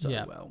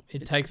 well.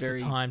 It takes the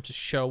time to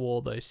show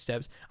all those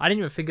steps. I didn't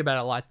even think about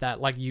it like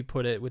that, like you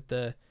put it, with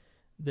the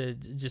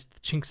just the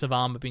chinks of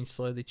armor being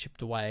slowly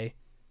chipped away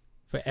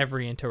for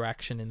every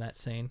interaction in that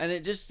scene. And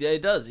it just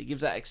it does. It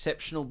gives that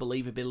exceptional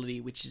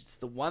believability, which is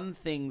the one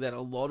thing that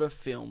a lot of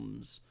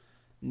films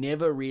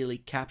never really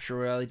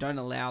capture, or they don't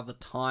allow the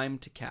time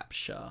to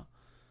capture.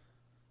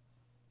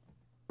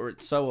 Or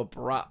it's so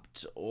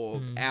abrupt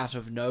or out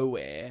of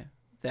nowhere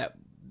that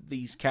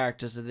these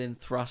characters are then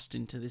thrust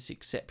into this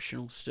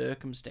exceptional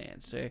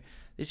circumstance. So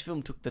this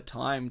film took the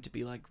time to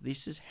be like,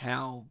 this is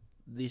how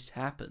this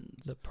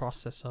happens. The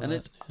process of it. And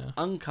it's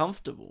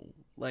uncomfortable.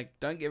 Like,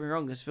 don't get me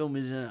wrong, this film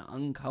is an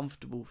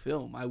uncomfortable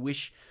film. I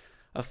wish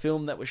a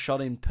film that was shot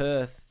in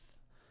Perth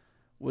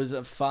was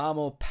a far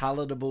more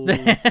palatable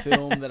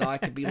film that I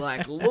could be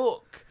like,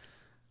 look,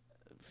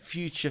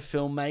 future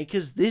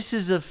filmmakers, this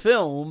is a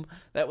film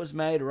that was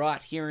made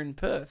right here in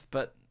Perth,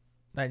 but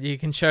that you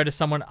can show to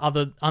someone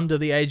under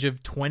the age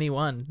of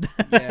 21.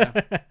 Yeah.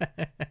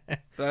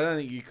 But I don't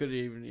think you could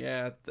even,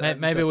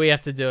 maybe we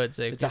have to do it,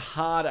 Zeke. It's a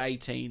hard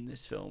 18,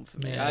 this film, for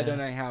me. Yeah. I don't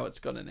know how it's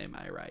got an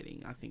MA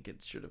rating. I think it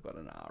should have got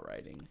an R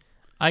rating.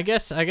 I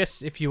guess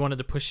if you wanted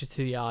to push it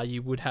to the R,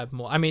 you would have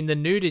more. I mean, the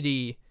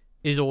nudity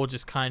is all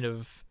just kind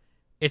of,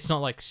 it's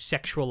not like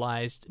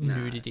sexualized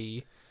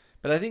nudity.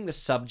 But I think the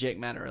subject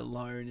matter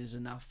alone is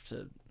enough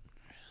to...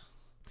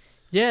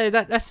 Yeah,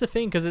 that's the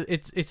thing, because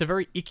it's a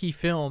very icky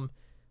film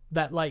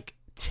that, like,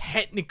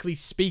 technically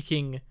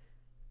speaking,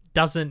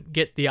 doesn't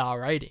get the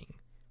R rating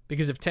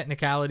because of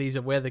technicalities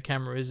of where the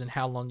camera is and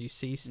how long you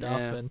see stuff.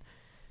 Yeah. And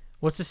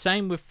what's the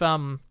same with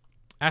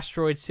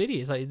Asteroid City?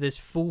 It's like there's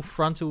full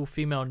frontal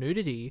female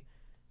nudity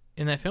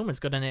in that film. It's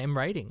got an M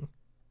rating.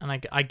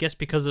 And I guess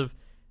because of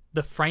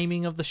the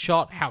framing of the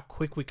shot, how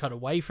quick we cut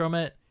away from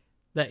it,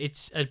 that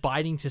it's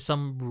abiding to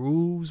some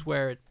rules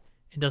where it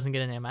doesn't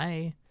get an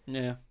MA.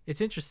 Yeah.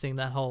 It's interesting,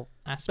 that whole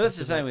aspect. But that's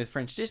the same with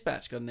French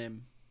Dispatch, got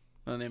an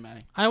MA.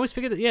 I always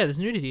figured that, there's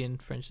nudity in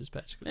French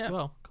Dispatch as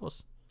well, of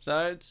course.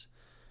 So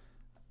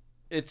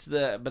it's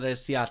the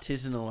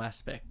artisanal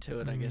aspect to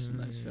it, I guess, in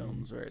those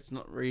films where it's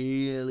not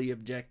really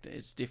objective.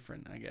 It's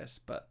different, I guess,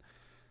 but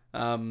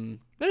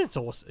it's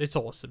all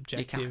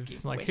subjective. You can't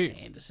give like Wes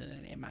Anderson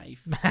an MA.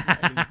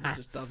 It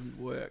just doesn't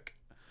work.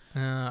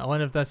 I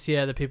wonder if that's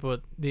the people at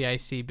the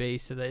ACB.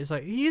 So that it's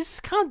like, you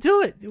just can't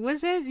do it.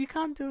 Where's that? You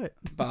can't do it.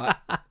 But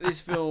this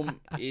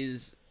film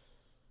is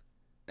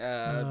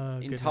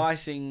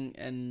enticing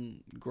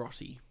and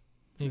grotty.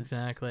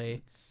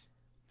 Exactly.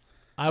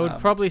 I would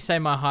probably say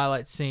my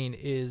highlight scene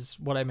is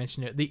what I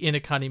mentioned, the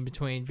intercutting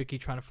between Vicky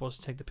trying to force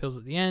her to take the pills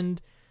at the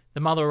end,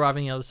 the mother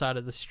arriving on the other side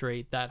of the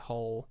street, that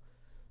whole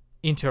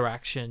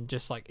interaction,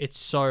 just like, it's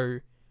so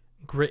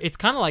it's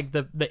kind of like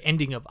the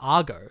ending of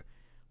Argo,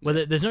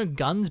 where there's no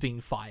guns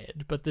being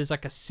fired, but there's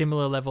like a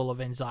similar level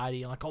of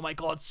anxiety, like, oh my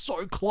god,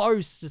 so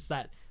close, just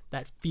that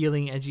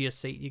feeling edge of your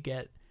seat you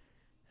get.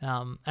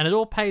 And it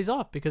all pays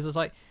off, because it's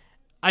like,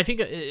 I think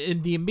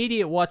in the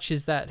immediate watch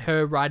is that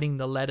her writing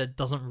the letter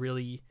doesn't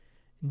really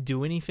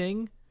do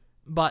anything,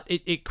 but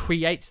it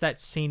creates that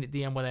scene at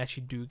the end where they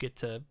actually do get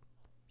to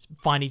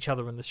find each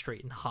other in the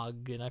street and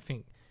hug, and I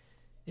think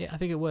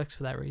it works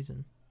for that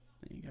reason.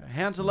 There you go.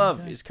 Hounds of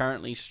Love is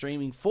currently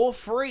streaming for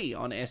free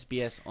on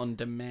SBS On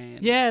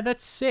Demand. Yeah,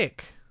 that's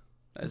sick.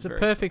 It's a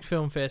perfect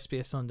film for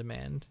SBS On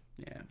Demand.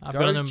 Yeah, I've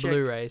got it on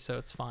Blu-ray, so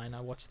it's fine.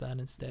 I watched that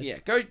instead. Yeah,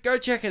 go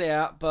check it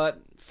out. But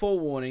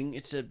forewarning,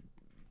 it's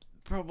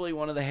probably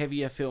one of the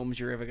heavier films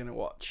you're ever going to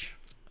watch.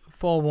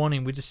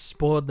 forewarning, we just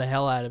spoiled the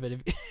hell out of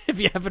it if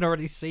you haven't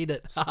already seen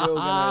it.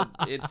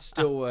 It's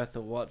still worth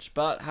a watch.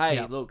 But hey,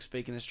 Yep. look,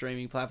 speaking of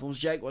streaming platforms,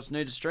 Jake, what's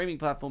new to streaming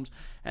platforms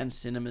and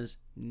cinemas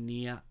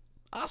near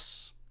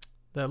us?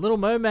 The Little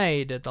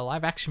Mermaid, the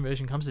live action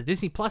version, comes to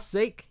Disney Plus.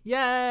 Zeke,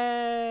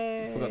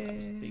 yay! I forgot that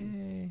was a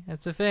thing.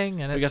 That's a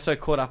thing, and We got so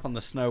caught up on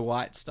the Snow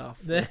White stuff.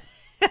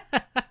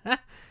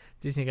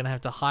 Disney are going to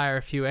have to hire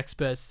a few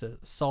experts to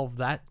solve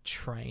that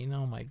train.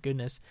 Oh my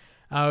goodness.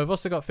 We've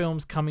also got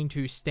films coming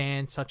to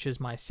Stan, such as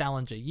My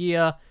Salinger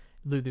Year,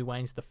 Lulu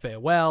Wayne's The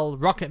Farewell,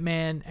 Rocket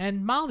Man,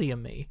 and Marley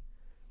and Me.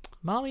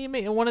 Marley and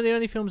Me, one of the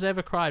only films I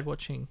ever cried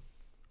watching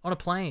on a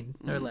plane,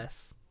 no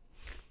less.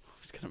 I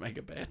was going to make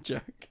a bad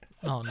joke.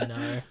 Oh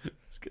no.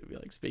 It's going to be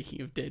like,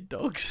 speaking of dead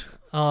dogs.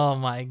 Oh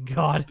my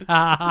god.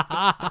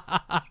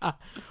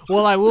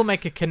 Well, I will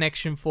make a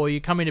connection for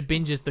you. Coming to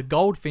binge is The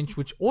Goldfinch,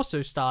 which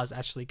also stars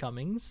Ashley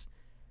Cummings.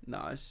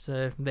 Nice.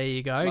 So there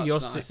you go. Much You're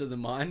nicer than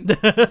mine.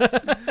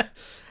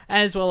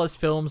 As well as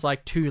films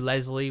like To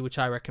Leslie, which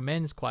I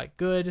recommend, is quite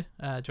good,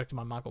 directed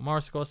by Michael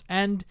Morris, of course,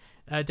 and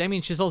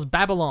Damien Chazelle's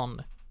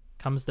Babylon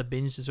comes to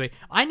binge this week.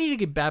 I need to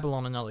give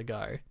Babylon another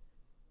go,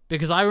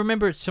 because I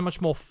remember it so much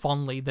more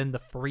fondly than the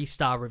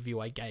 3-star review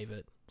I gave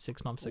it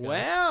 6 months ago.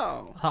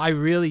 Wow. I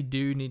really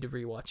do need to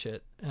rewatch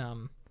it.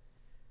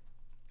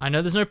 I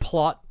know there's no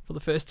plot for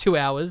the first 2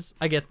 hours.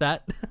 I get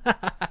that.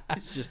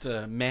 It's just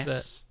a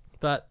mess.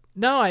 But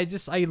no, I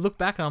look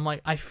back and I'm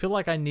like, I feel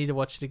like I need to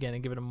watch it again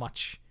and give it a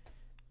much...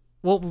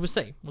 Well, we'll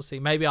see. We'll see.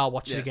 Maybe I'll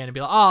watch it again and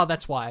be like, oh,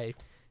 that's why...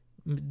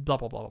 Blah,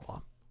 blah, blah, blah,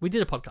 blah. We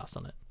did a podcast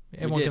on it.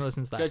 Everyone can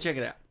listen to that. Go check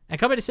it out. And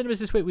coming to cinemas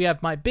this week, we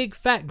have My Big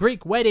Fat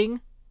Greek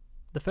Wedding,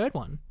 the third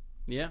one.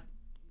 Yeah.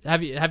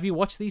 Have you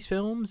watched these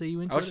films? Are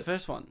you into I watched it? the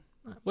first one.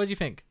 What did you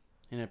think?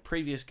 In a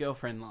previous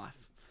girlfriend life.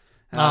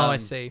 I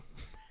see.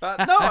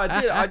 But no,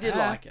 I did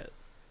like it.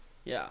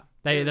 Yeah.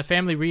 The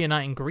family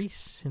reunite in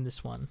Greece in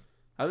this one.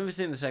 I've never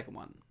seen the second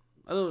one.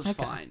 I thought it was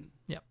Okay. fine.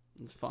 Yep.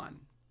 It's fine.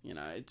 You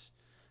know,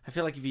 I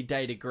feel like if you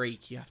date a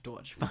Greek, you have to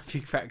watch My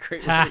Big Fat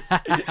Greek.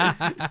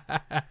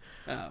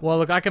 Well,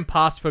 look, I can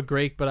pass for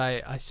Greek, but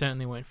I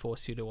certainly won't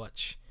force you to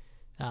watch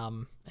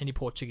any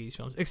Portuguese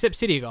films. Except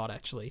City of God,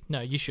 actually.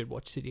 No, you should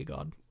watch City of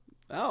God.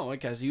 Oh,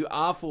 okay. So you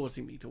are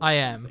forcing me to watch I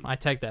am. something. I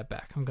take that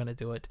back. I'm going to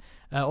do it.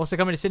 Also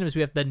coming to cinemas,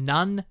 we have The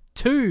Nun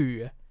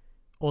 2.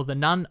 Or The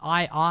Nun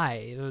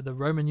II. The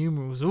Roman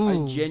numerals. Ooh,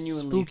 I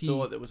genuinely spooky.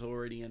 thought there was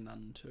already a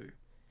Nun 2.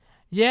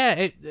 Yeah,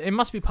 it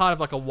must be part of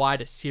like a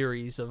wider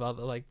series of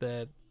other, like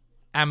the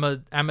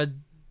the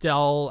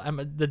doll.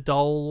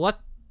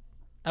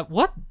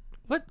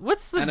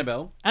 What's the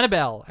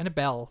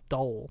Annabelle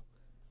doll.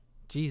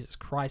 Jesus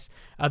Christ.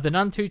 The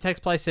Nun 2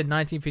 takes place in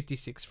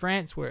 1956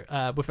 France, where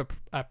with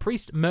a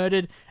priest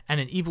murdered and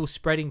an evil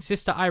spreading,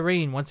 Sister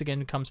Irene once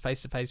again comes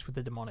face to face with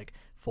the demonic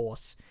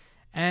force.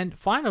 And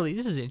finally,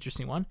 this is an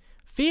interesting one.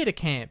 Theater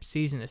Camp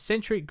sees an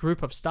eccentric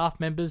group of staff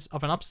members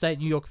of an upstate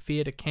New York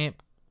theater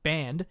camp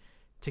band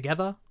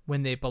together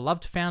when their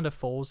beloved founder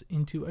falls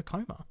into a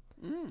coma.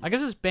 I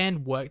guess this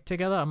band worked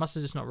together. I must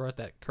have just not wrote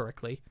that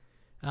correctly.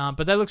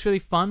 But that looks really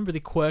fun,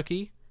 really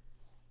quirky.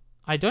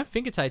 I don't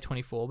think it's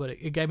A24, but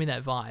it gave me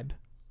that vibe.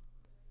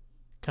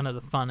 Kind of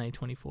the fun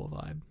A24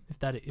 vibe,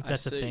 if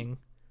that's a thing.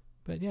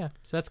 But yeah,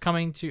 so that's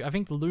coming to, I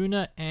think,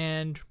 Luna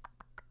and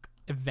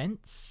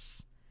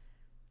Events,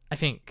 I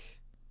think.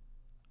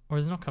 Or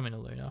is it not coming to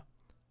Luna?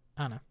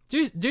 I don't know.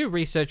 Do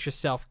research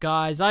yourself,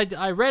 guys.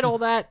 I read all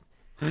that.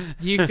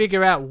 You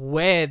figure out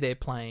where they're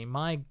playing.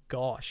 My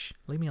gosh.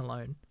 Leave me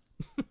alone.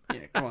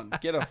 Yeah, come on.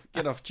 Get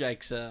off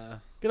Jake's...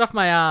 Get off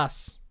my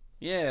ass.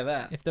 Yeah,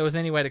 that. If there was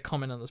any way to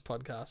comment on this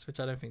podcast, which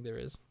I don't think there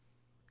is.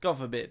 God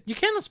forbid. You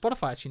can on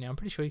Spotify actually now. I'm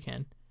pretty sure you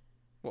can.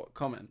 What,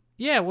 comment?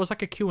 Yeah, it was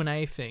like a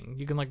Q&A thing.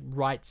 You can like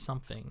write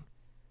something.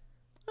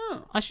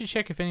 Oh. I should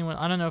check if anyone...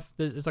 I don't know if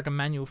it's like a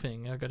manual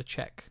thing. I've got to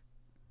check.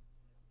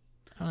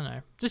 I don't know.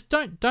 Just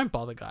don't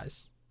bother,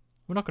 guys.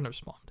 We're not going to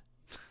respond.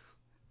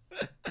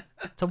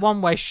 It's a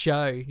one-way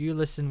show. You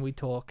listen, we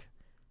talk.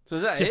 So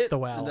is that just it? the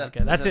wow.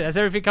 Okay, that's it. That's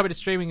everything coming to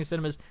streaming in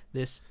cinemas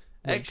this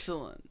week.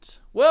 Excellent.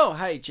 Well,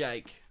 hey,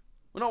 Jake.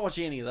 We're not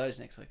watching any of those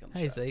next week on the show.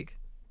 Hey, Zeke.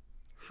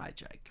 Hi,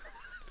 Jake.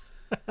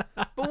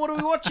 But what are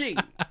we watching?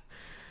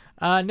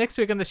 Next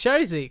week on the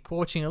show, Zeke, we're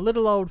watching a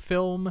little old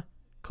film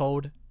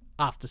called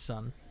After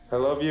Sun. I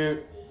love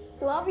you.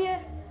 Love you.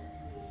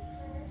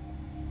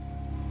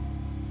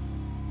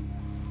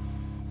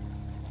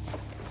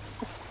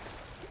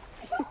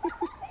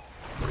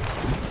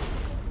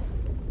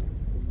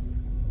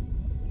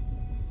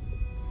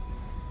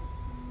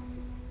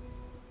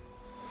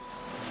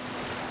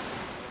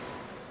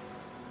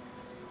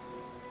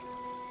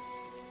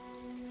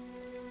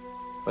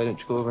 Why don't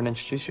you go over and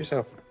introduce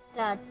yourself?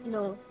 Dad,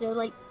 no, they're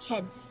like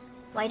kids.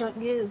 Why don't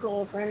you go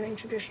over and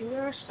introduce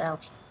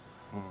yourself?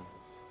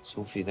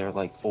 Sophie, they're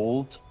like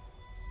old.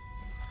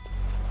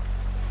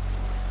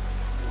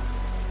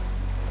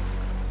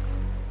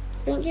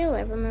 Think you'll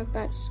ever move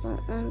back to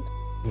Scotland?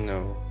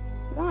 No.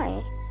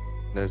 Why?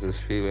 There's this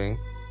feeling,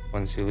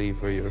 once you leave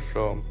where you're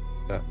from,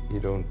 that you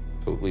don't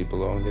totally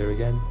belong there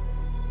again.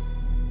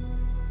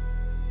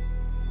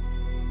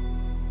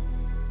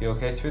 You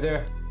okay through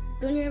there?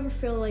 Don't you ever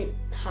feel like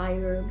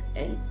tired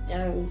and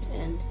down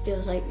and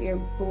feels like your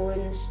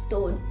bones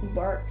don't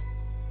work,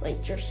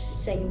 like you're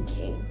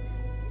sinking?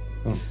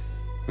 We're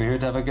here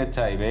to have a good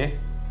time, eh?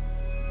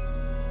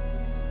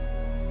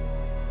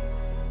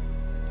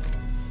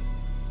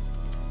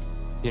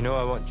 You know,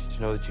 I want you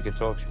to know that you can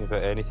talk to me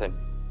about anything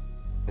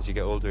as you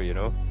get older, you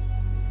know?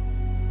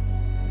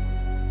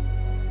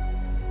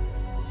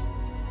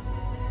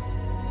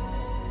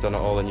 Done it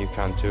all and you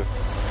can too.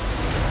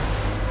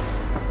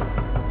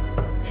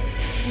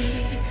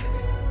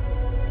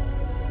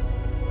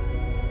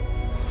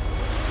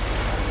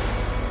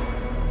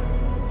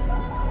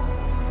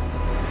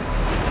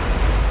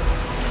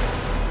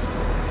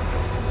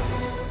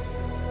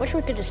 Wish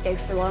we could have stayed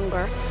for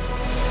longer.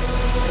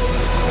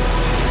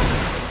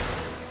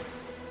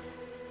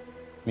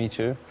 Me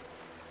too.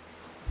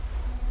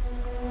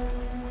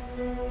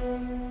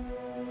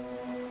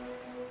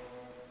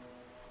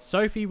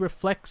 Sophie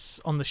reflects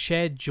on the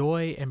shared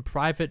joy and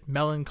private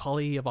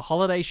melancholy of a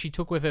holiday she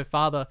took with her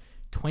father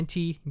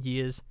 20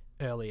 years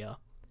earlier.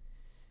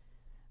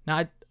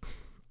 Now,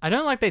 I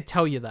don't like they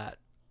tell you that,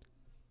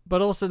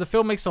 but also the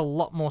film makes a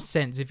lot more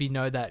sense if you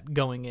know that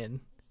going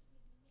in.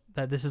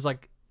 That this is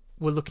like,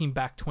 we're looking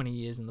back 20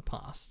 years in the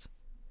past.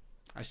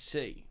 I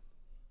see.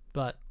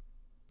 But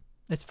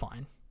it's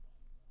fine.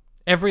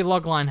 Every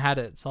logline had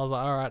it, so I was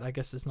like, alright, I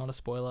guess it's not a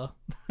spoiler.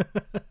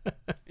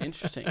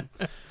 Interesting.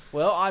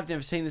 Well, I've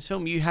never seen this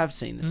film. You have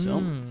seen this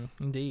film.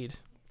 Indeed.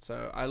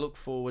 So I look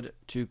forward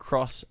to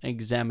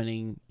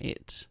cross-examining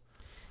it.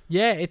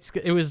 Yeah,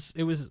 it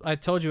was. I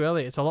told you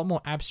earlier, it's a lot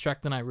more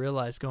abstract than I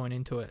realized going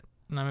into it.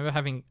 And I remember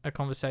having a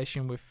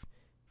conversation with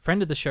a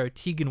friend of the show,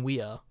 Tegan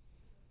Weir,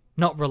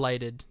 not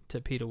related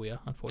to Peter Weir,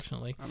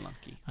 unfortunately.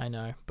 Unlucky. I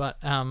know, but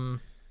I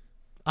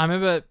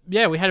remember,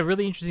 yeah, we had a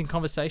really interesting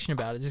conversation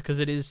about it, just because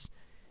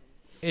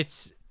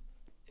it's.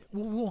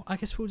 Well, I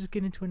guess we'll just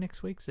get into it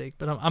next week, Zeke.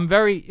 But I'm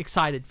very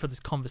excited for this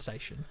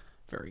conversation.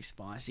 Very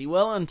spicy.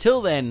 Well,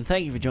 until then,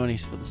 thank you for joining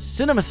us for the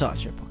Cinema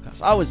Sideshow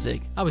podcast. I was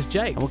Zeke. I was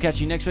Jake. And we'll catch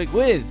you next week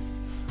with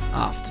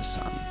After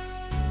Sun.